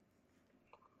 Mm-hmm.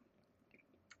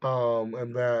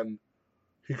 And then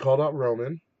he called out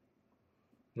Roman.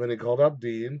 Then he called out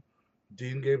Dean.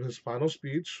 Dean gave his final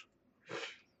speech.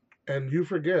 And you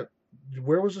forget,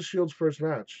 where was the Shield's first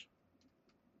match?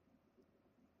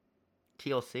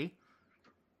 TLC.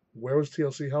 Where was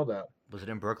TLC held at? Was it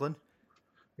in Brooklyn?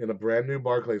 In a brand new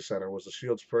Barclays Center was the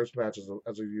Shield's first match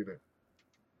as a unit.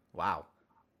 Wow.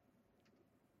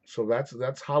 So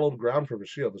that's hallowed ground for the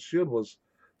Shield. The Shield was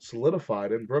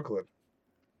solidified in Brooklyn.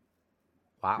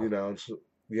 Wow. You know,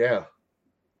 yeah.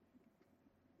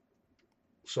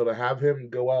 So to have him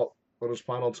go out on his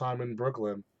final time in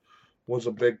Brooklyn was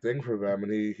a big thing for them,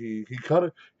 and he cut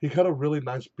a really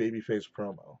nice babyface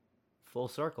promo. Full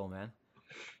circle, man.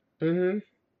 Mm-hmm.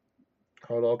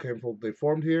 How it all came full. They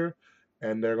formed here,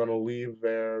 and they're gonna leave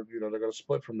there. You know, they're gonna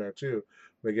split from there too.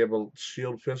 They gave a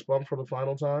Shield fist bump for the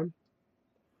final time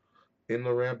in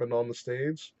the ramp and on the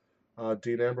stage.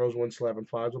 Dean Ambrose went slapping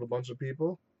fives with a bunch of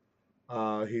people.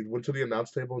 He went to the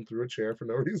announce table and threw a chair for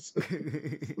no reason.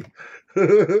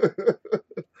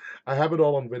 I have it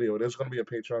all on video. It is going to be a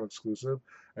Patreon exclusive.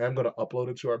 I am going to upload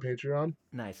it to our Patreon.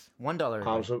 Nice.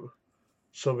 $1.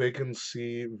 So they can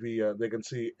see they can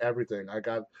see everything I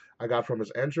got from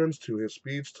his entrance to his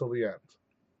speech till the end.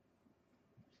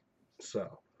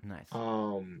 So Nice.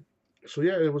 So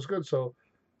yeah, it was good. So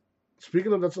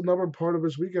speaking of, that's another part of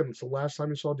his weekend. It's the last time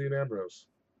you saw Dean Ambrose.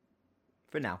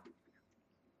 For now.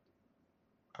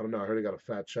 I don't know. I heard he got a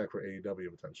fat check for AEW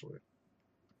potentially.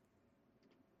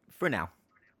 For now.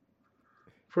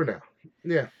 For now,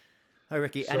 yeah. All right,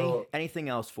 Ricky. So- Anything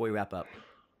else before we wrap up?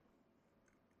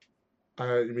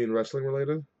 You mean wrestling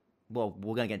related? Well,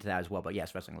 we're gonna get into that as well, but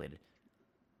yes, wrestling related.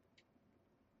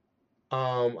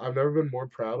 I've never been more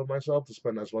proud of myself to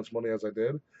spend as much money as I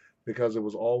did, because it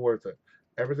was all worth it.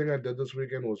 Everything I did this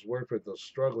weekend was worth it. The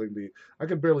struggling, I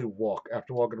could barely walk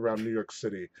after walking around New York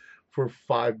City for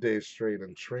 5 days straight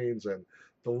in trains, and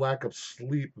the lack of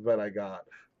sleep that I got.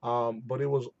 But it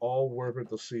was all worth it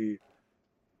to see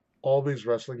all these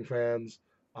wrestling fans,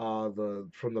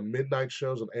 from the midnight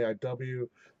shows on AIW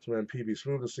to when PB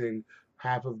Smooth, to seeing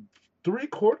half of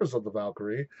 3/4 of the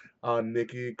Valkyrie,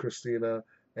 Nikki, Christina,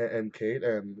 and Kate,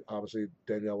 and obviously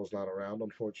Danielle was not around,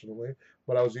 unfortunately,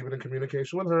 but I was even in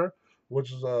communication with her,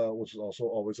 which is also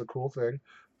always a cool thing.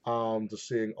 To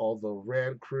seeing all the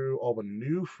Rand crew, all the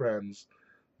new friends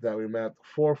that we met, the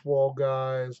Fourth Wall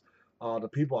guys, the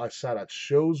people I sat at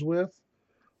shows with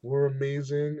were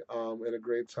amazing, and a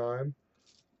great time.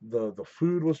 The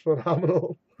food was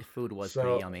phenomenal. The food was So-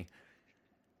 pretty yummy.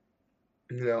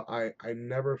 You know, I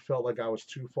never felt like I was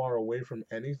too far away from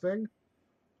anything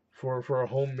for a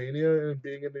home mania and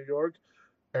being in New York.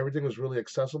 Everything was really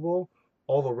accessible.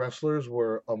 all the wrestlers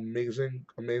were amazing,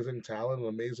 amazing talent, and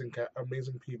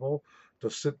amazing people to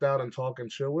sit down and talk and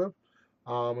chill with.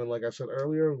 And like I said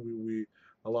earlier, we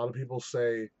a lot of people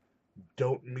say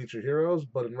don't meet your heroes,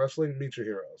 but in wrestling, meet your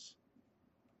heroes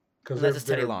because Unless it's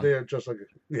Teddy Long. they're just like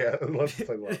yeah, unless it's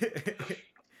Teddy Long.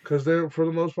 Because they're for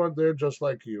the most part they're just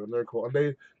like you and they're cool. And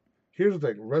they here's the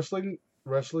thing, wrestling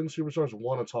superstars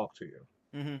want to talk to you.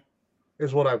 Mm-hmm.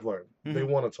 Is what I've learned. They Mhm.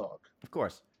 want to talk. Of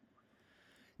course.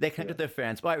 They connect with their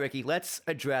fans. All right, Ricky, let's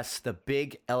address the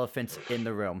big elephant in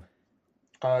the room.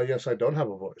 Yes, I don't have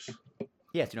a voice.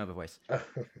 Yes, you don't have a voice.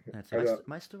 That's I it. got-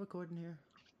 Am I still recording here?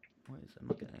 I'm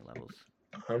not getting any levels.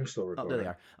 I'm still Oh, recording. there they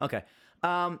are. Okay.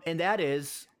 And that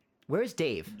is, where's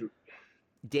Dave?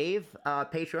 Dave,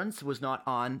 Patrons, was not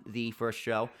on the first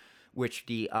show, which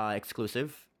the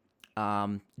exclusive.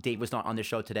 Dave was not on the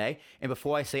show today. And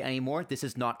before I say any more, this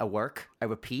is not a work. I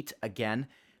repeat again,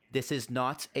 this is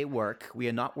not a work. We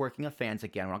are not working on fans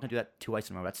again. We're not going to do that twice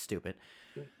in a row. That's stupid.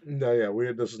 No,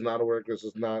 yeah, this is not a work. This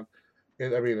is not.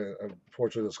 I mean,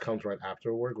 unfortunately, this comes right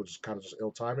after work, which is kind of just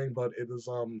ill timing. But it is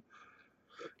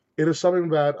something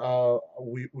that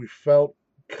we felt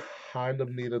kind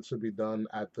of needed to be done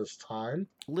at this time.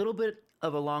 A little bit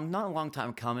of not a long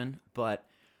time coming, but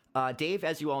Dave,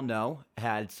 as you all know,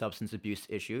 had substance abuse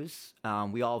issues.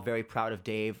 We all very proud of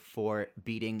Dave for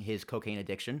beating his cocaine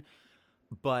addiction,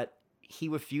 but he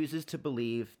refuses to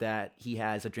believe that he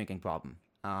has a drinking problem.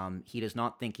 He does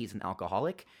not think he's an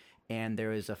alcoholic, and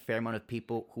there is a fair amount of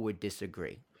people who would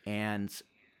disagree. And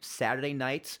Saturday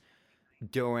night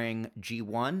during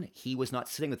G1, he was not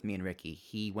sitting with me and Ricky.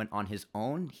 He went on his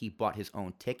own. He bought his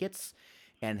own tickets.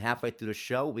 And halfway through the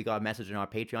show, we got a message in our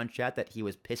Patreon chat that he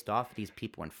was pissed off at these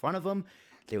people in front of him.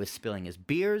 They were spilling his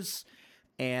beers.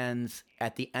 And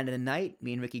at the end of the night,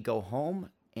 me and Ricky go home.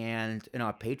 And in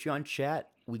our Patreon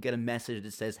chat, we get a message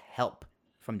that says help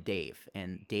from Dave.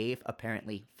 And Dave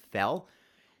apparently fell,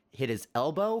 hit his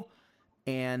elbow,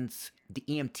 and the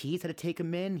EMTs had to take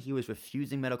him in. He was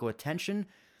refusing medical attention.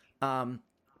 And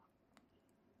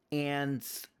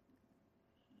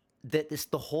that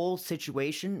the whole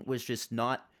situation was just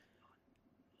not,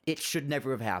 it should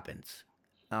never have happened.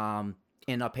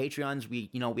 In our Patreons, we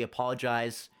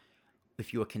apologize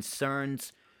if you were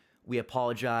concerned. We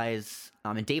apologize,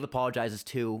 and Dave apologizes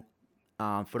too,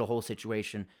 for the whole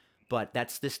situation, but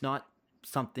that's just not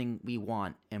something we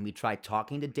want. And we tried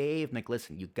talking to Dave, like,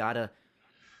 listen,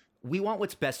 we want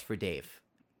what's best for Dave.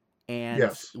 And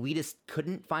Yes. we just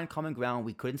couldn't find common ground.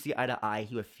 We couldn't see eye to eye.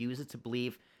 He refuses to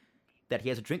believe that he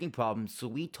has a drinking problem. So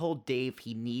we told Dave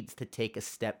he needs to take a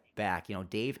step back.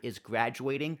 Dave is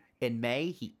graduating in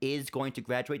May. He is going to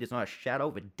graduate. There's not a shadow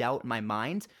of a doubt in my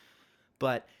mind.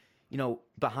 But,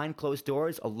 behind closed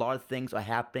doors, a lot of things are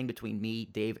happening between me,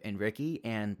 Dave, and Ricky.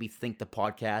 And we think the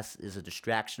podcast is a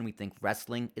distraction. We think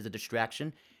wrestling is a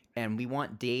distraction. And we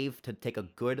want Dave to take a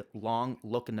good, long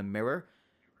look in the mirror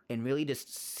and really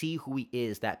just see who he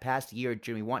is. That past year,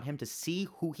 Jim, we want him to see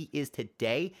who he is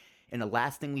today. And the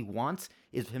last thing we want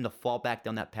is for him to fall back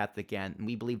down that path again. And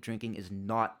we believe drinking is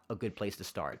not a good place to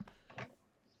start.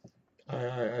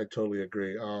 I totally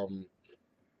agree.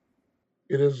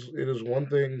 It is one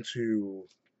thing to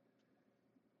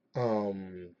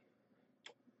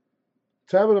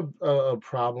have a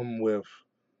problem with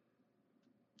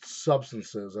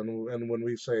substances, and when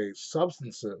we say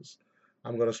substances,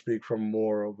 I'm going to speak from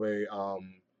more of a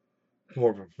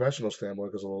professional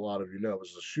standpoint, because a lot of this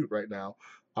is a shoot right now.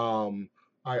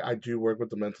 I do work with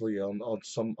the mentally ill, and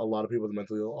a lot of people with the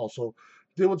mentally ill also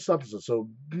deal with substances. So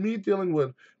me dealing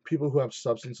with people who have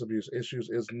substance abuse issues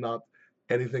is not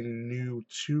anything new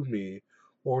to me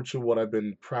or to what I've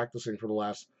been practicing for the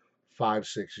last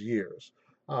 5-6 years.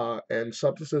 And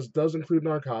substances does include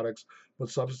narcotics, but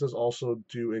substances also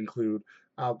do include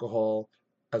alcohol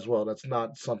as well. That's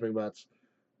not something that's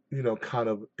kind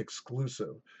of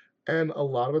exclusive. And a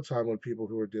lot of the time when people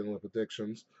who are dealing with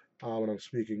addictions, and I'm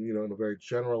speaking, in a very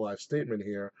generalized statement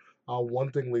here,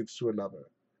 one thing leads to another.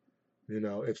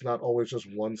 It's not always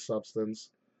just one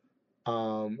substance.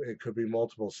 It could be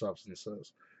multiple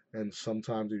substances. And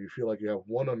sometimes if you feel like you have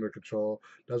one under control,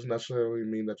 doesn't necessarily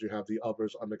mean that you have the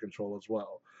others under control as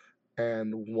well.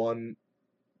 And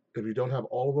if you don't have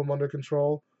all of them under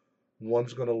control,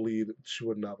 one's going to lead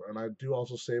to another. And I do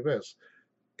also say this,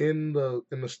 in the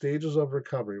stages of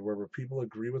recovery, whether people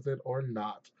agree with it or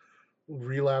not,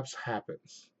 relapse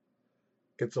happens.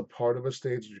 It's a part of a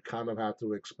stage you kind of have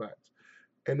to expect.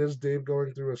 And is Dave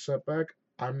going through a setback?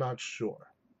 I'm not sure.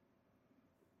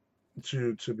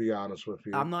 To be honest with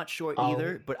you, I'm not sure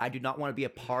either, but I do not want to be a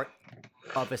part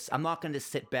of I'm not going to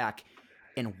sit back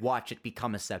and watch it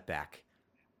become a setback.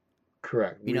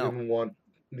 Correct. We didn't want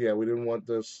yeah, we didn't want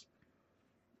this.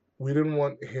 We didn't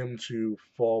want him to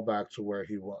fall back to where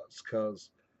he was, because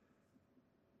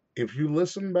if you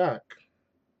listen back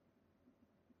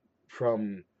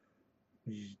from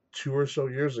 2 or so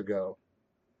years ago,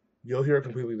 you'll hear a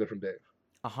completely different Dave.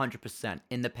 100%.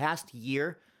 In the past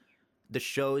year, the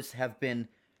shows have been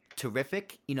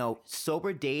terrific. You know,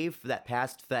 Sober Dave for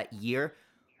that year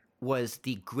is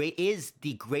the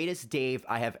greatest Dave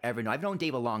I have ever known. I've known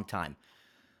Dave a long time.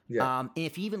 Yeah, And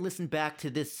if you even listen back to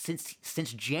this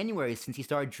since January, since he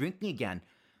started drinking again,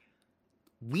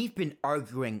 we've been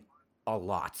arguing a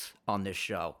lot on this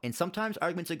show. And sometimes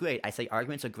arguments are great. I say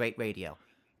arguments are great radio,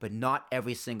 but not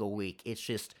every single week. It's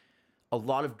just a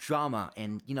lot of drama.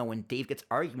 And, you know, when Dave gets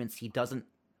arguments, he doesn't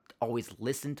always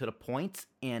listen to the point,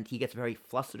 and he gets very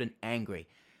flustered and angry.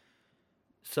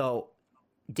 So,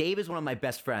 Dave is one of my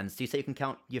best friends. You say you can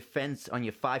count your friends on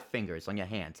your 5 fingers on your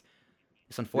hand.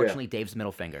 It's unfortunately Dave's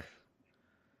middle finger.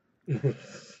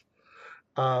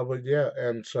 but yeah,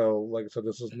 and so like I said,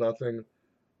 this is nothing.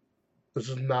 This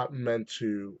is not meant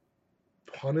to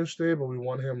punish Dave, but we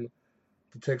want him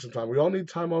to take some time. We all need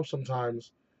time off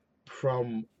sometimes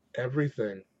from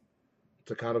everything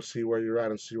to kind of see where you're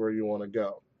at and see where you want to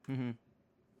go. Mm-hmm.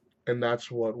 And that's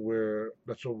what we're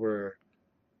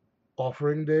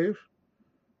offering Dave.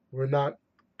 We're not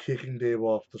kicking Dave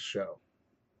off the show.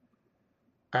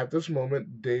 At this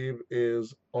moment, Dave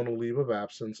is on a leave of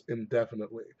absence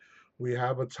indefinitely. We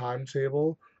have a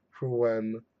timetable for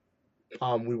when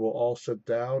we will all sit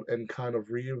down and kind of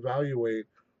reevaluate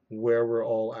where we're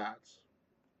all at.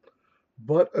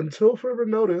 But until further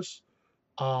notice,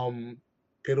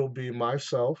 it'll be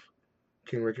myself,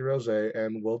 King Ricky Rose,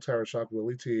 and Will Tarashok,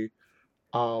 Willie T,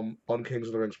 on Kings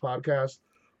of the Rings podcast.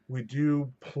 We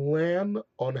do plan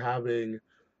on having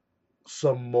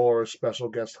some more special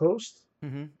guest hosts.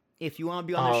 Mm-hmm. If you want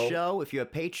to be on the show, if you're a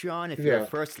Patreon, if you're a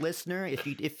first listener,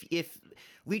 if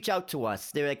reach out to us.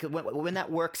 They're like, when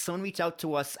that works, someone reach out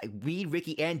to us. We,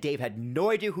 Ricky, and Dave had no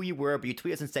idea who you were, but you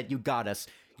tweeted us and said you got us.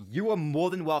 You are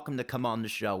more than welcome to come on the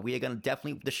show. We are going to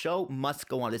definitely, the show must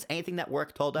go on. If there's anything that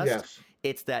work told us, Yes.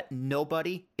 It's that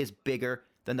nobody is bigger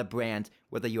than the brand,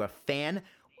 whether you're a fan,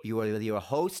 whether you're a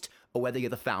host, or whether you're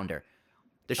the founder.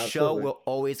 The show Absolutely. will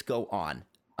always go on.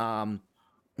 And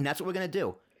that's what we're going to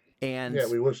do. And Yeah,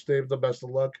 we wish Dave the best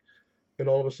of luck in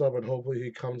all of this stuff, and hopefully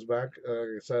he comes back. Like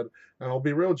I said, and I'll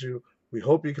be real with you, we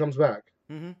hope he comes back.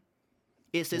 Mm-hmm.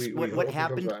 Is this We what hope he comes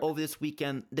happened back. over this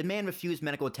weekend? The man refused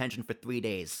medical attention for 3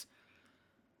 days.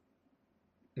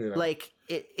 You know? Like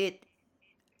it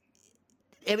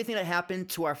everything that happened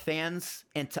to our fans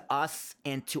and to us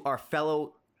and to our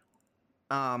fellow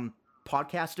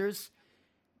podcasters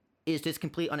is just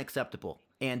completely unacceptable,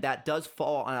 and that does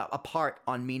fall apart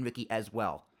on me and Ricky as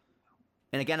well.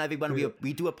 And again, everyone,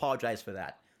 we do apologize for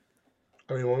that.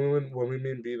 I mean, when we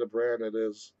mean be the brand, it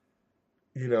is,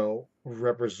 you know,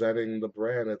 representing the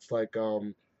brand. It's like,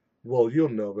 well, you'll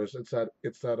know this. It's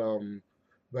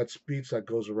that speech that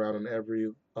goes around in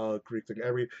every Greek thing.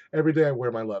 Every day I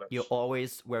wear my letters. You're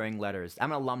always wearing letters.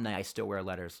 I'm an alumni. I still wear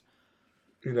letters.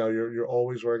 You know, you're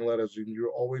always wearing letters.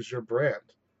 You're always your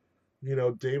brand. You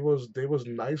know, Dave was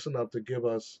nice enough to give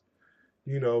us,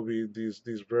 you know, these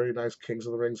very nice Kings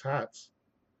of the Rings hats.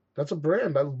 That's a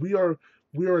brand that we are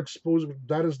exposing.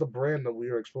 That is the brand that we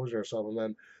are exposing ourselves. And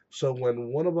then, so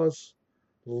when one of us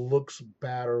looks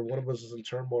bad, or one of us is in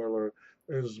turmoil, or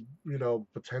is, you know,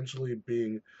 potentially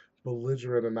being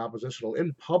belligerent and oppositional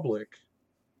in public,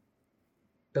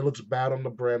 it looks bad on the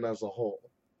brand as a whole.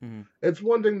 Mm-hmm. It's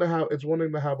one thing to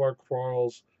have our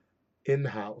quarrels in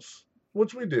house,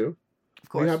 which we do. Of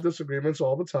course, We have disagreements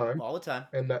all the time, all the time.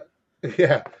 and that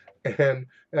yeah, and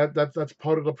that's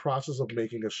part of the process of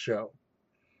making a show.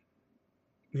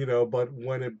 You know, but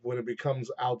when it becomes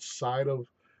outside of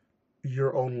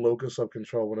your own locus of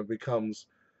control, when it becomes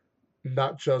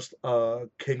not just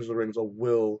Kings of the Rings, a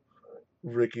Will,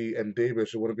 Ricky, and Dave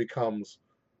issue, when it becomes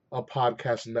a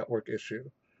podcast network issue,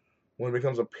 when it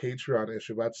becomes a Patreon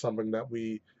issue, that's something that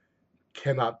we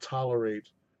cannot tolerate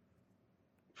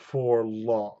for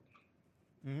long,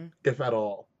 Mm-hmm. if at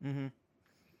all. Mm-hmm.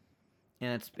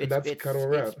 And that's kind of where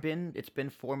we're at. it's been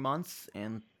 4 months,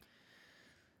 and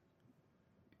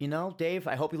you know, Dave,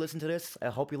 I hope you listen to this. I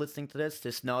hope you're listening to this.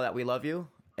 Just know that we love you,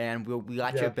 and we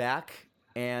got your back,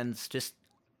 and just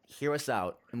hear us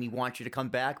out. And we want you to come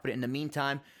back. But in the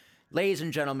meantime, ladies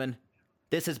and gentlemen,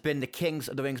 this has been the Kings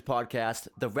of the Rings podcast,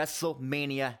 the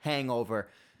WrestleMania Hangover.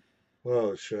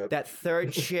 Oh shit! That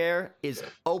third chair is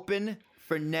open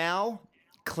for now.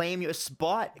 Claim your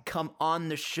spot. Come on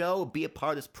the show. Be a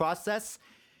part of this process.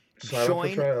 Sign up for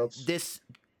Join tryouts. this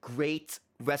great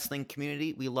wrestling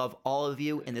community. We love all of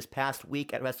you. And this past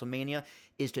week at WrestleMania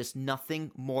is just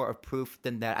nothing more of proof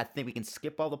than that. I think we can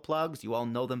skip all the plugs. You all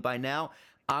know them by now.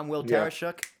 I'm Will Yeah.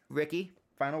 Tarashuk. Ricky,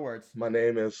 final words. My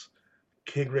name is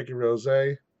King Ricky Rose.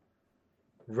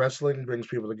 Wrestling brings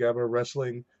people together.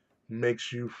 Wrestling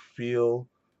makes you feel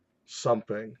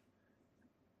something.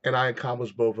 And I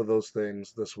accomplished both of those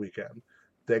things this weekend.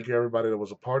 Thank you, everybody that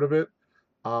was a part of it.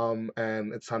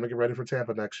 And it's time to get ready for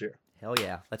Tampa next year. Hell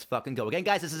yeah. Let's fucking go. Again,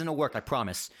 guys, this isn't a work, I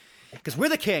promise. Because we're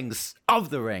the kings of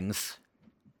the rings.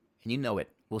 And you know it.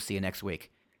 We'll see you next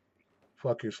week.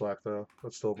 Fuck you, Slack, though.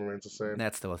 That still remains the same.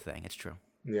 That's still a thing. It's true.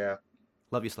 Yeah.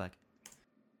 Love you, Slack.